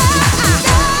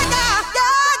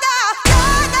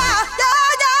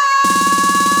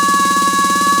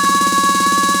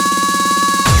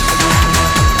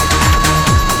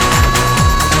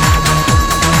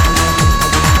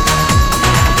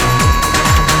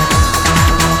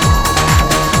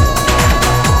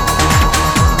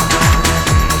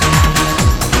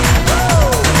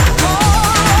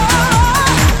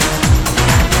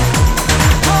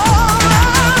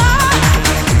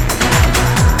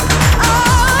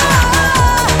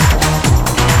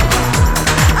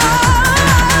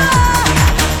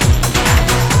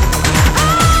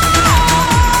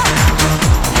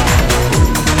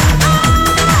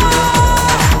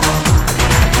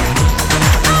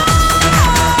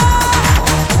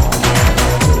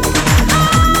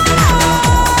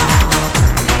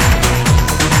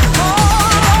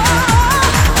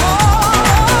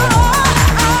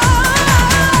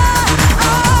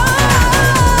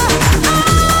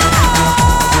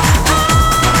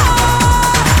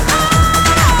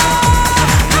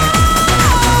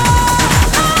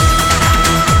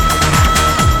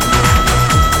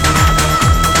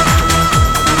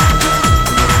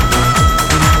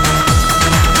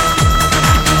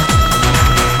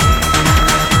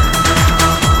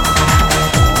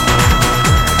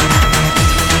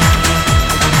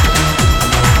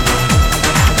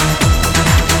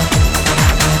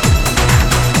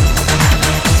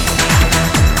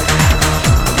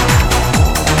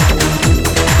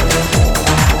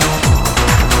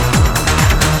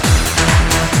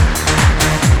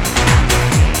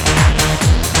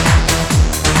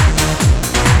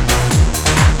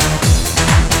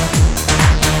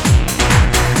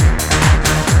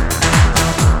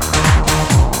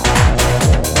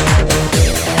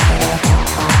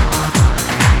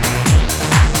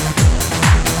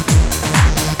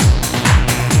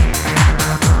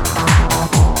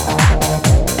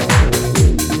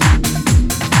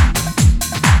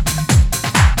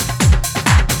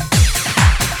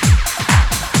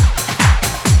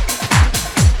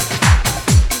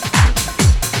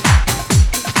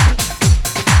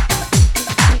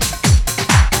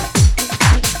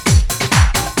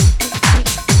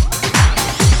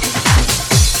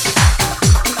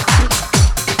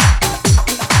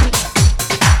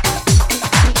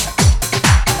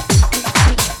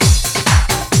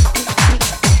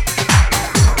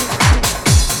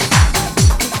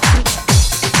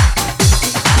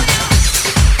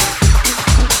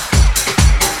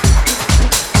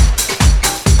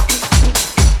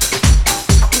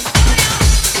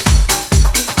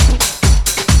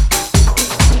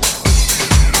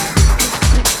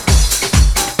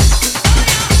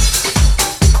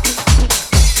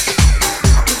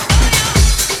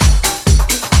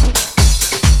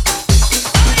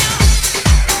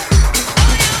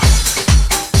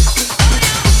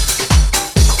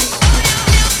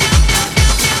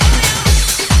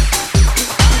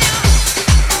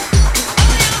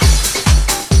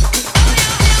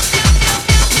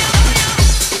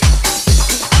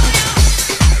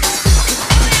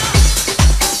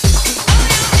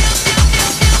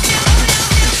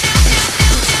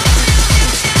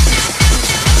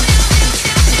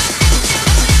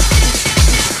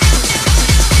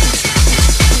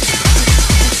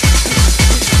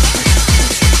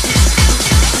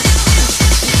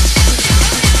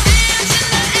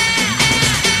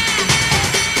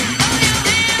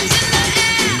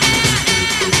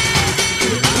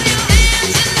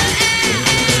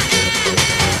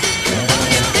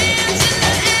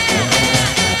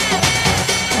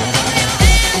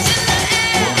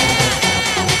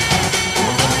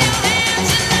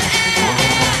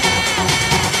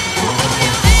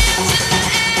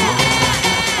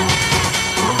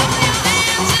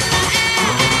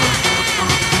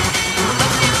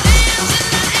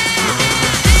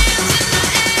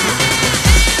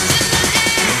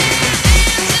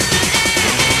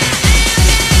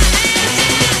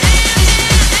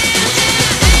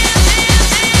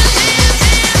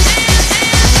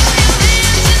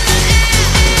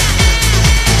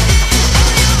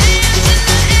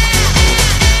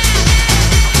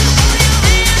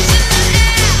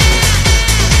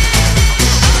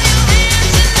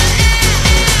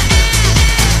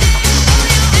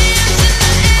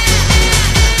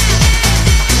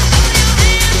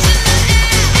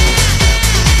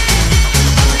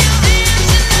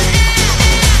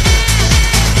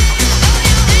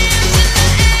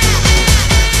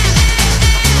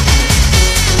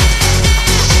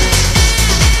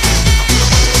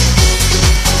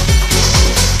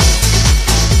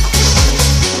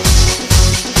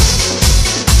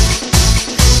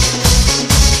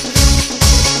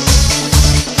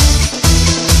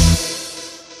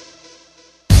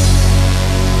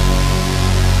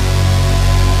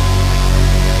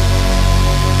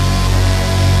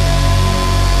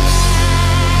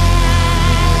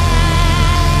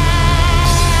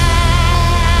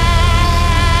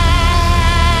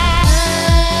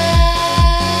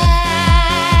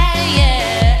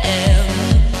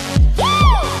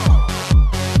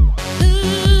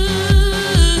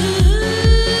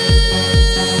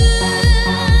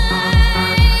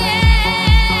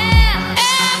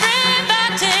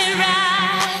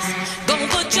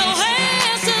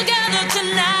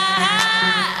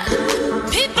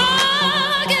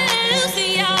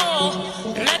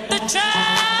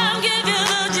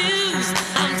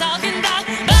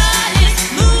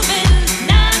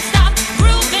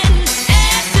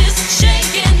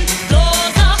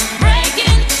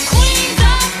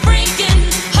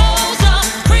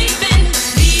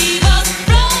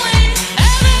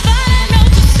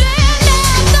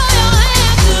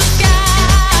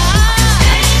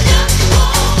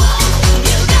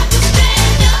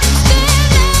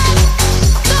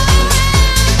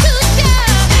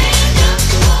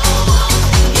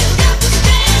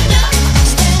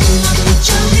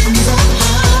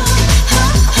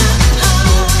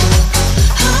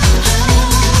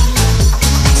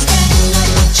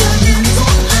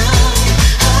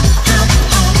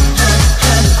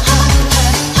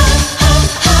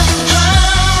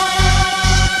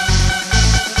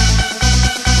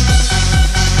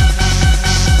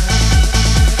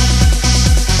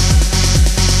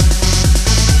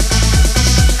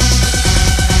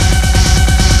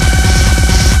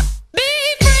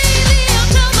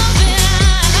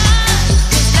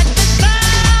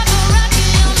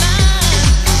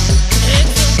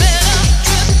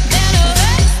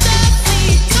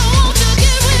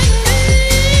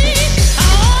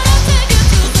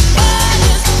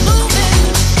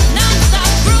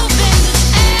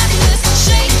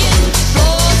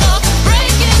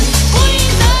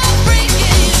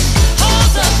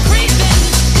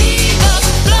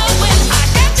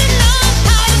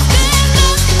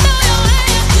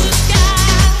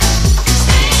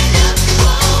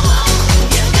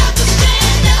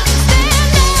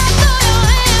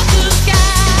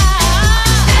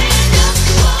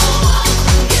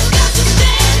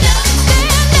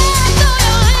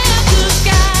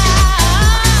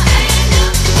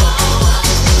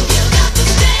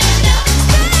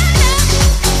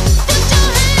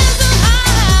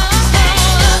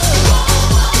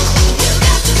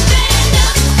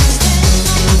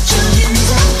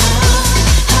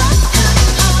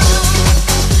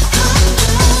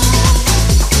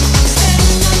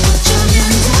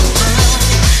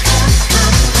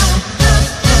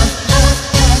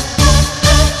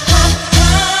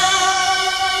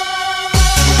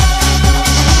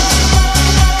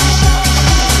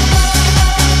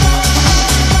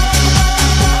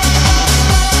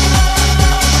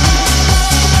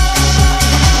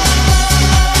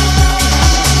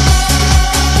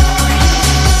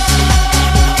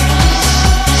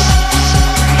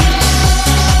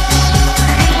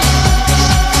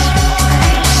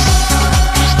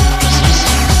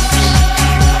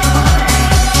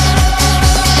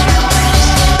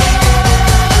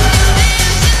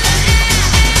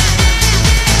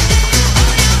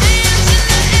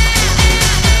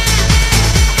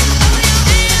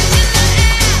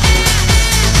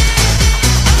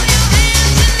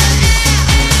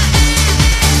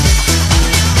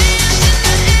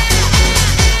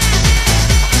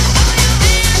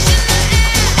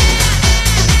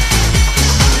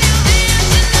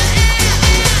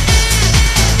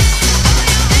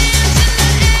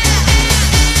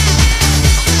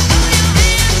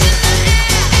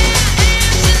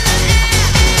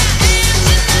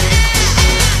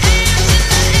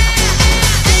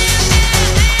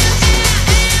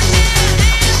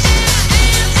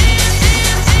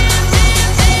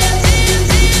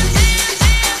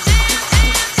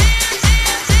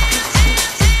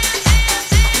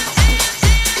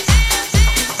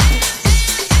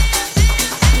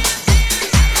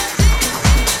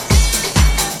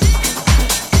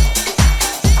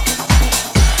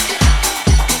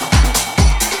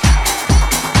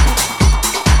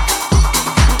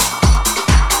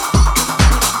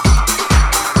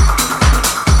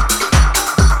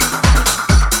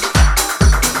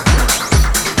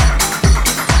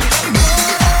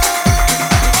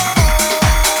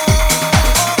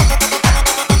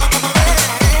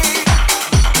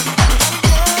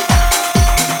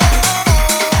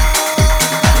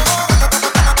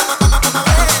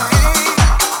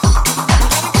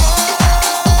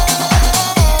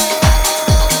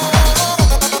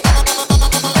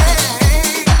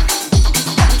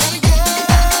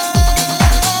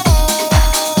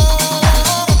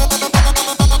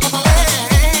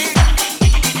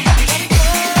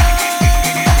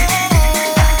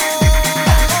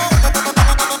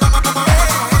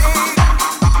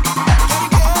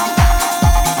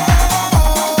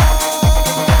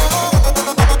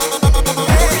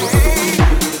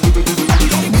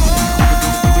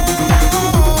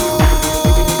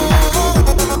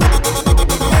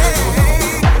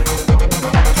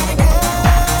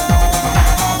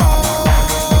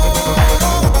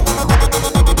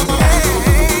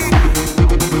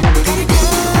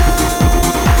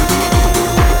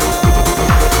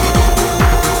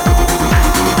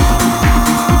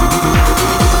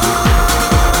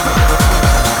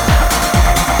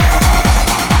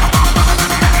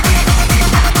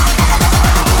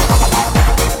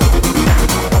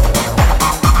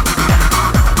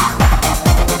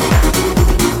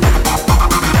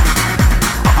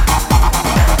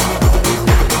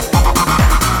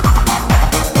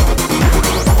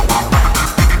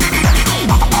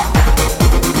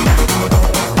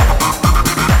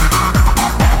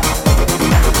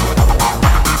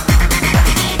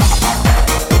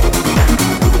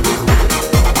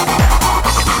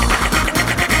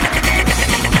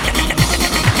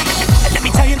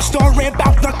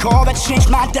 changed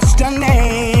my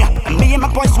destiny. Me and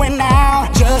my boys went out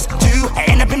just to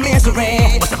end up in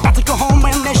misery. Was about to go home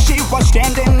when there she was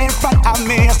standing in front of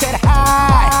me. I said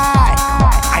hi,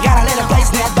 I got a little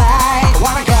place nearby.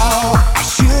 Wanna go? I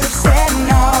should have said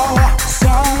no.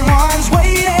 Someone's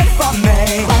waiting for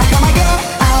me. Wanna come and go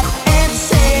out and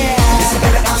say, listen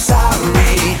baby, I'm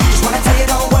sorry. Just wanna tell you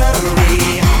don't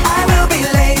worry. I will be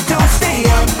late, don't stay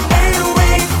up and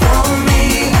wait for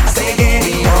me. I say again,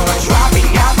 you're dropping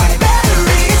out my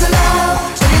batteries low.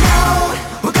 So you know,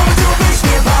 we're going to a place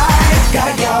nearby.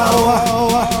 Gotta go.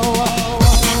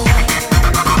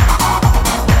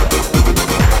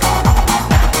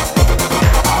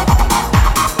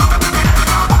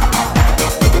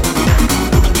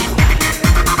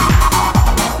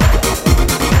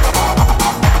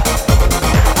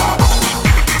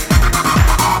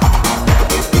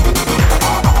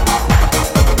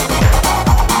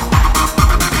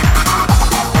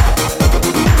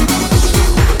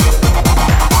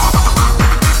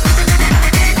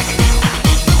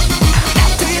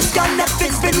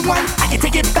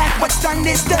 Done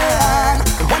is done.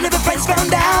 One of her friends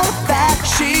found out that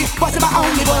she wasn't my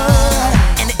only one,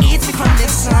 and it eats me from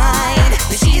inside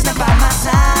that she's not by my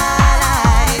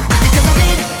side. Because I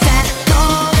need that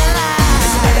golden line.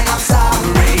 Listen, baby, I'm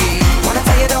sorry. Wanna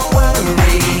tell you don't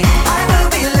worry. I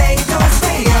will be late. Don't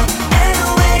stay up and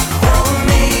wait for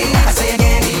me. I say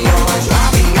again, you're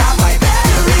dropping out my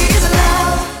batteries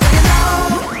low. You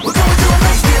know, we're going to a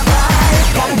place nearby.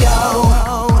 Gotta go.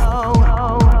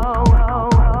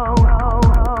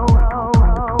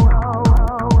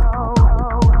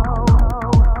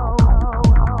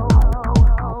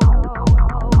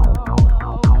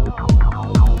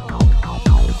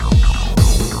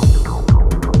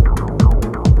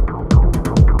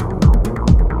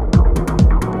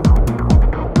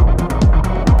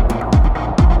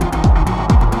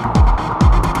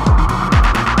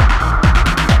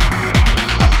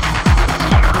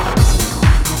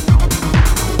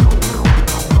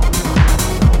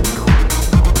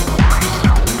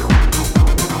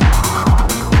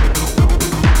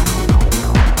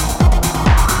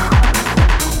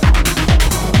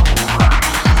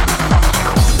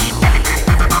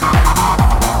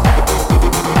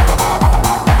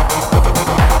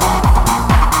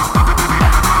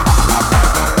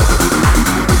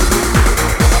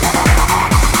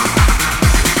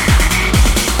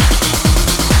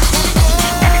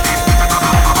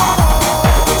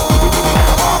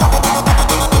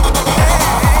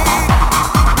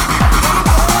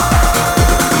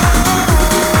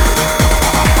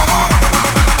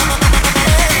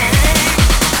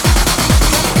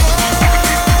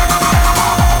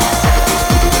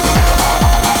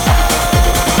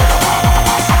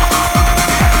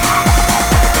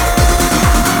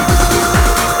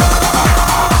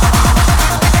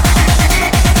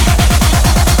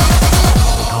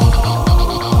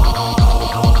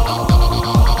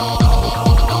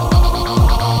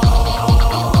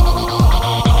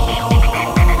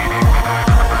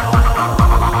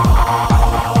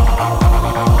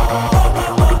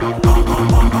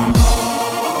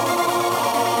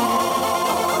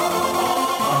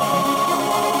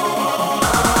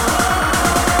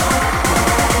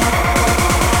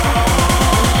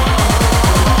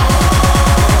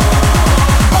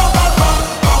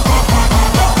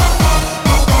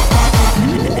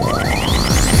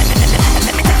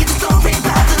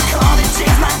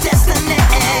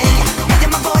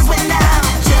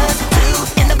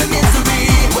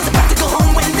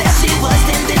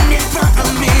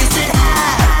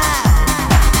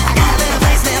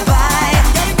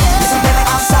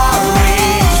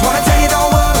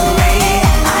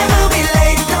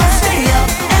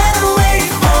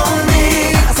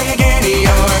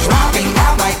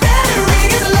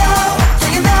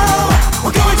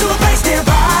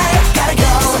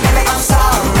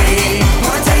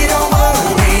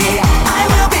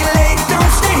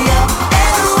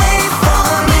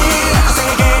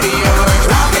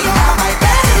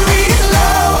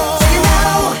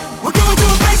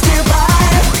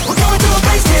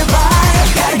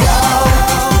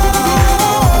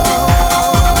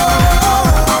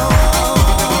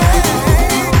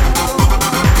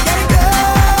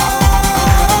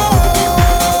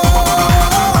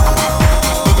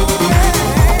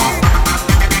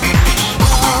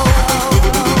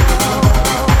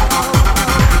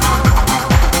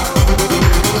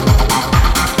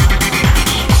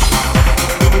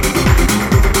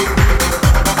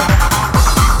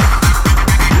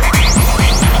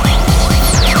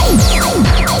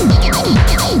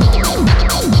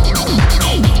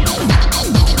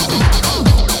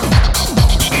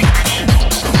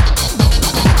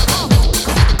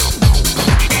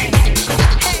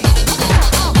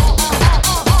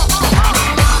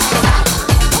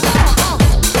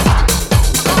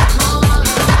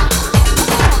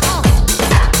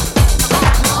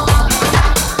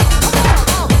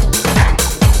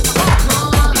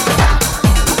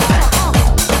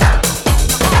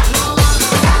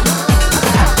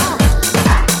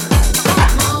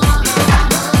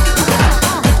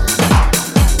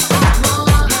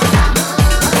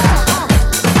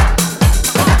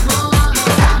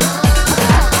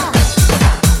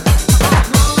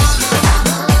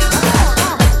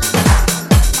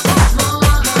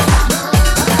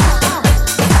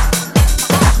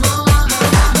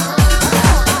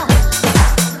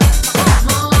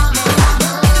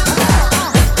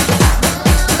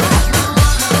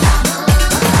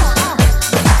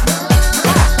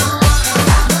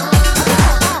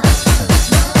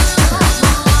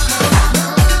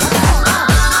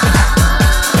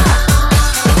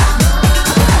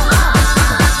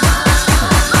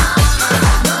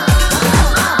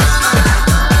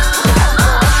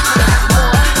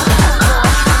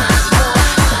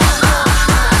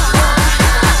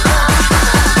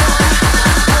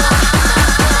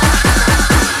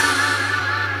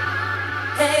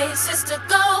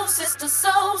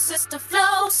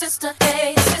 sister,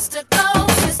 hey, sister, go,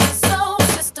 sister, soul,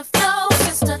 sister, flow,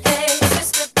 sister, hey,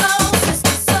 sister, go,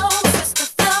 sister, soul, sister,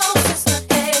 flow, sister,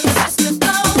 hey, sister,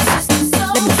 go, sister,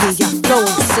 soul. Let me hear y'all go,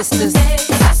 sisters. Let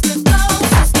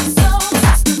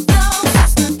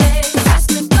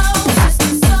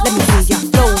me hear y'all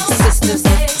go, sisters,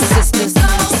 sisters, sisters,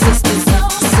 sisters,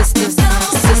 sisters,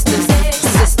 sisters,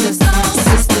 sisters, sisters,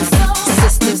 sisters,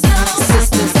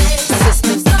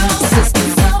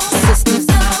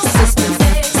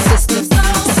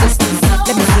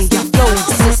 let me hear y'all go,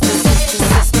 sisters.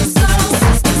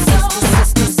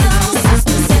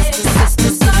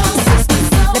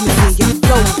 Let me hear y'all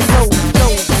go, go, go, go,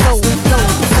 go,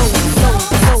 go,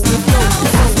 go, go,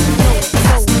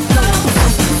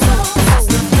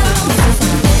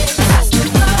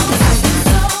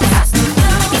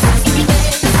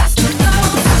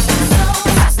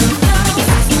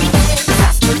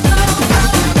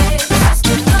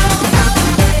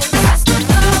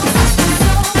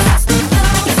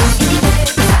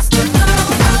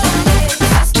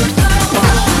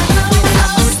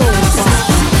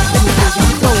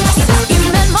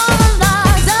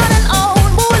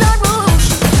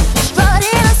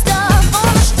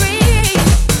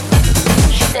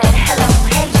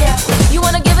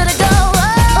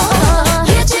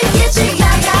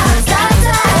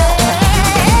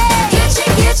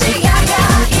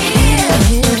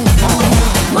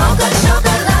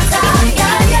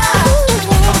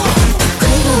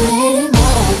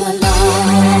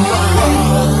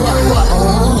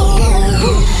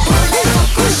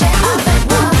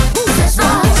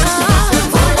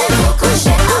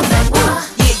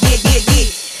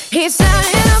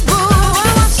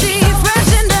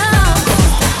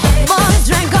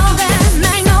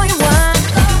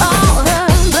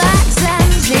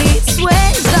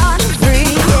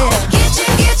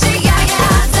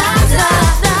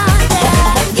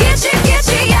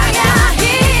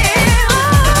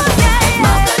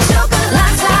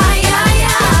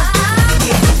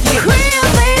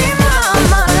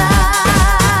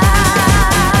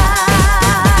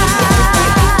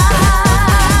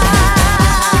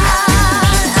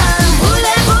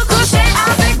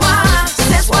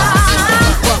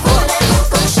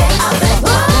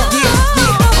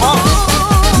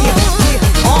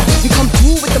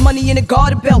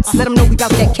 let them know we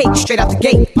bout that cake straight out the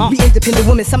gate. We independent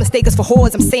women, some mistake us for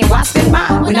whores. I'm saying, why spend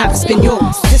mine when I can spend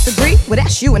yours? Disagree? Well,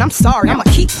 that's you, and I'm sorry. I'ma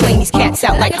keep playing these cats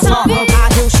out like a song.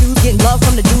 High heel shoes, getting love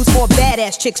from the dudes, 4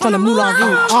 badass chicks from the Moulin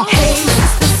Rouge. Hey,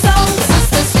 sisters, soul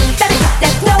sisters, better get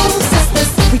that dough, sisters.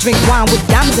 We drink wine with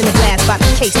diamonds in the glass by the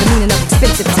case, the meaning of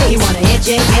expensive taste. You wanna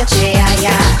enche,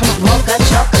 ay, ay. Come on, mocha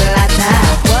chocolate.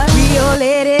 What? Rio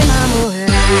Lady Mama.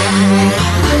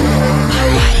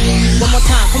 One more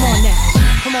time, come on now.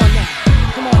 Come on now.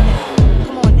 Come on now.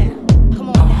 Come on now. Come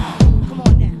on now. Come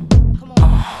on now. Come on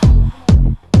now.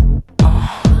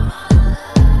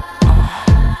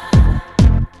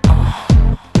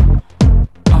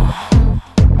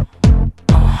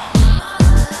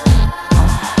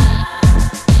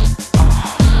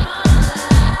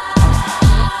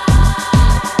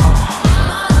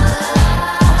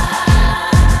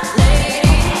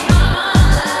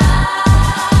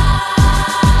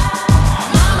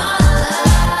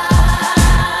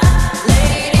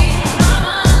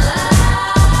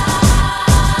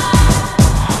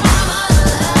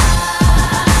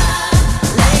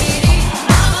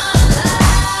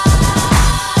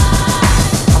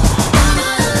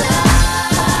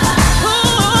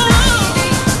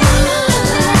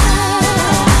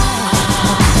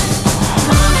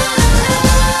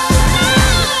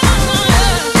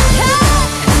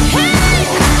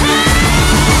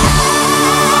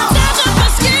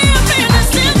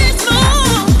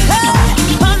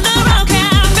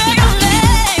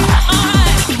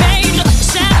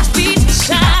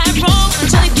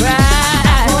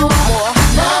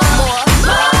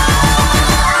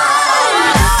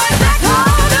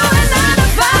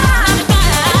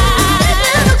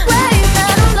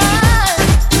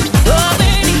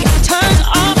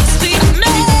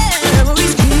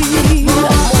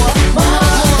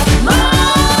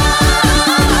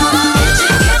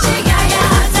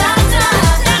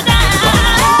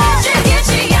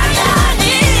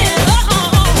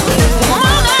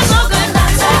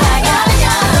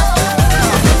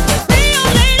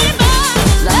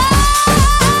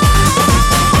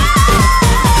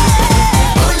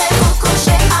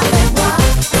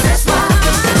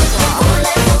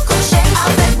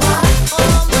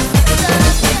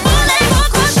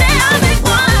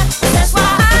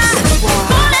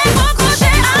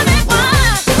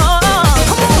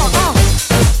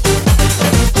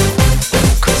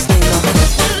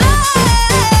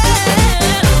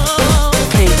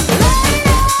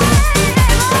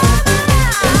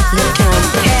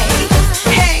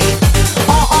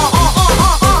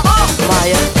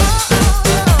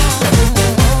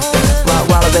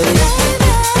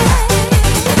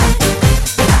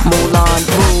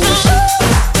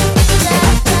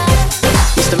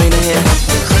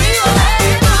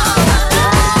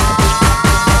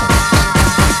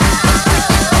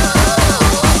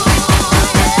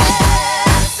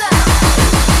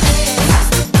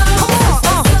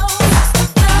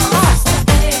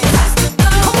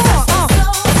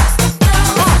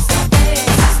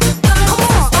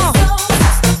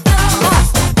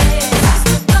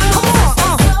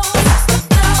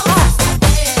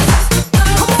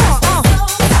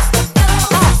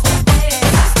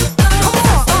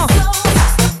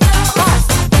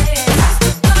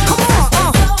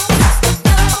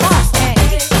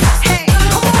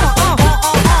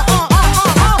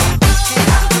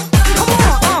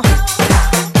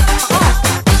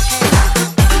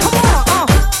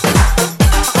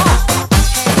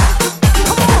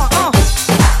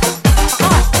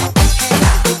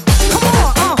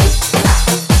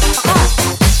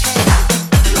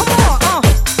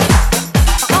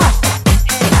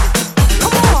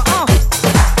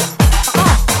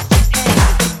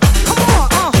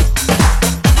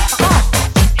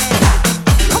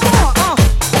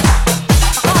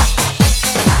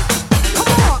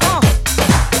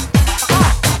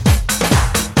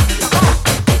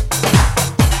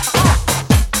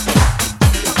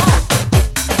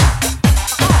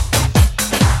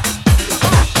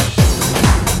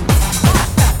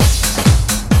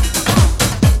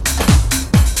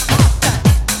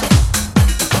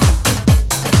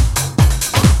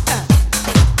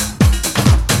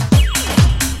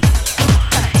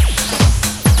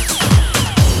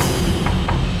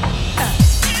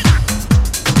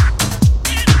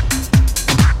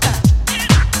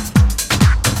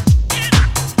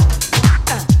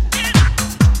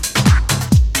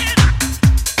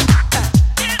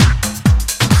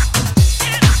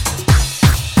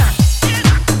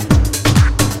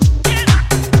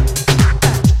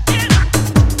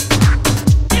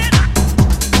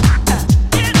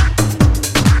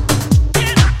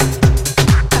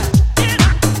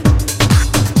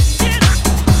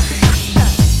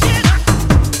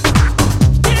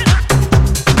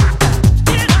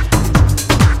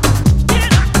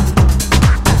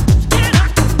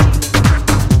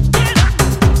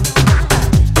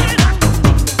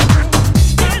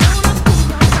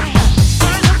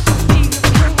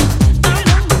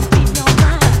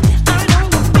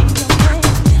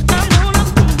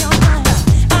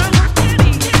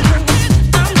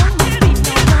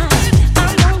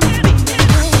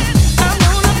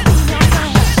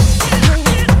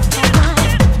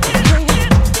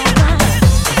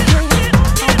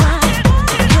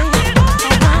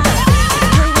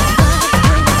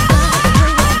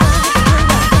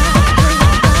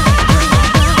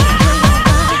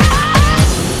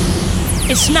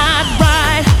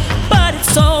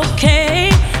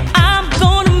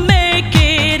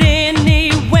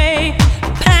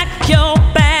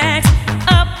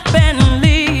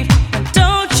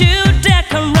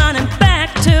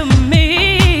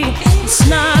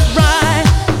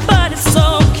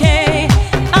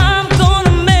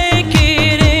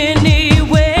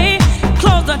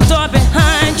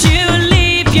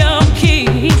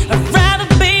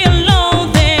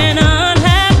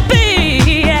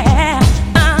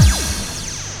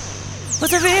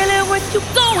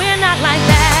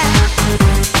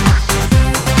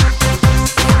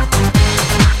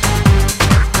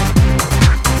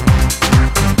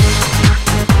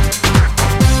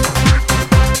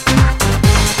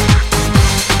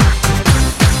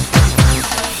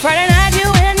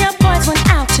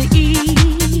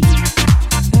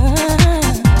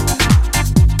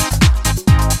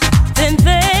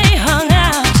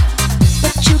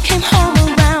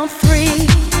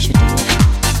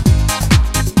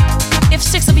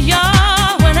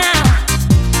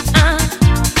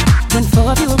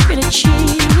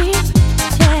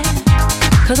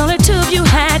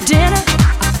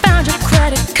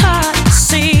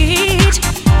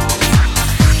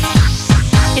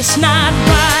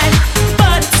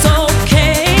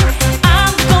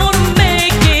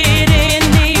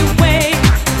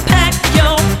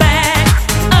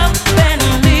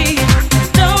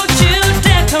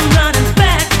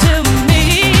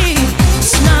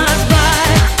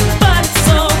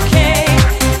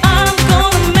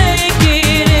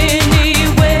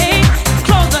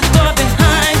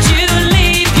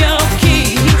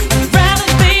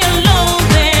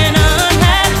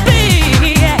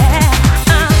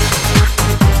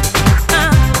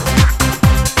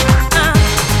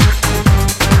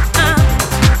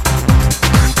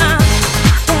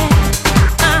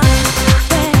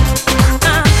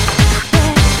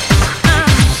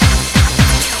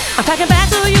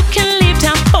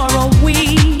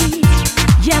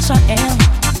 yes I am.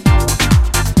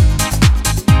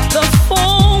 The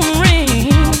phone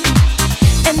rings,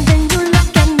 and then you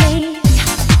look at me.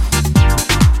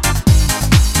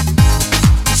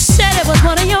 You said it was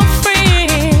one of your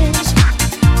friends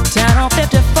down on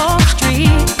 54th Street,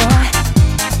 boy.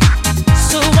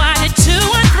 So why did 2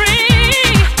 and 3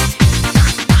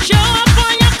 show up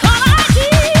on your call ID?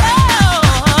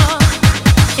 Oh,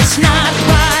 it's not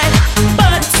right,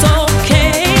 but it's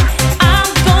okay. I'm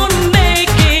gonna make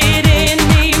it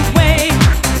anyway.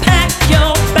 Pack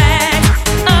your bags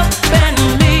up and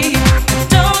leave.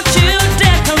 Don't you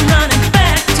dare come running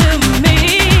back to me.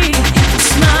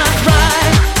 It's not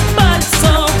right, but it's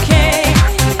okay.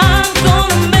 I'm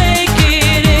gonna make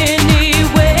it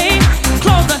anyway.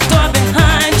 Close the door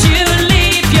behind you,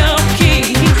 leave your key.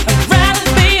 I'd rather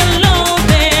be alone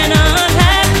than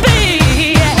unhappy.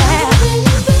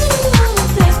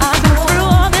 I've been through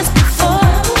all this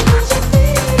before.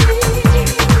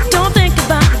 Don't think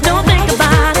about it, don't think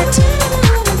about it.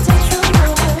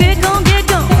 Get gone, get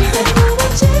gone.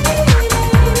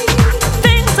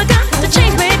 Things are got to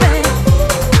change, baby.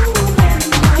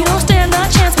 You don't stand a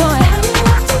chance, boy.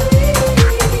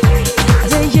 I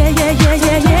say yeah, yeah, yeah,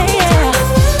 yeah, yeah, yeah.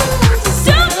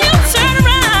 Don't you turn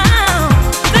around.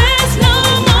 There's no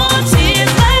more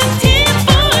tears left here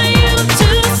for you to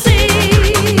see.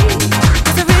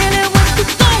 Is it really worth you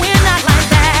going out like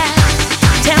that?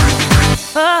 Tell me,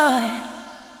 boy.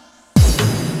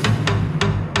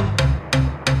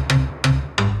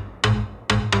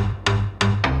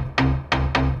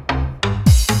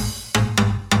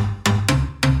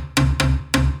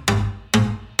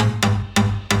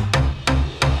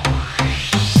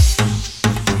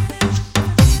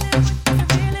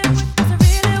 Was it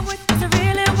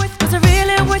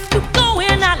really worth you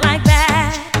going out like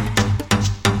that?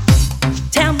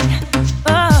 Tell me,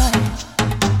 boy.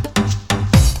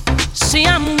 See,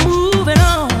 I'm moving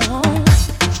on,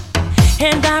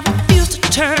 and I refuse to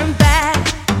turn back.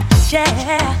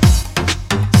 Yeah.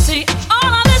 See,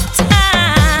 all of this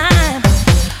time,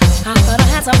 I thought I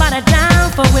had somebody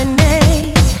down for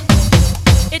winning.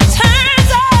 It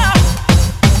turns out,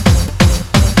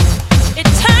 it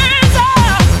turns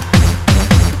out,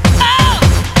 oh,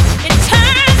 it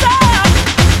turns out,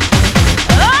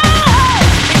 oh,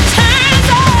 it turns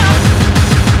out,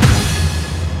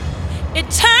 it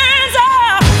turns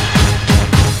out,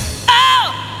 oh,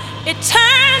 it turns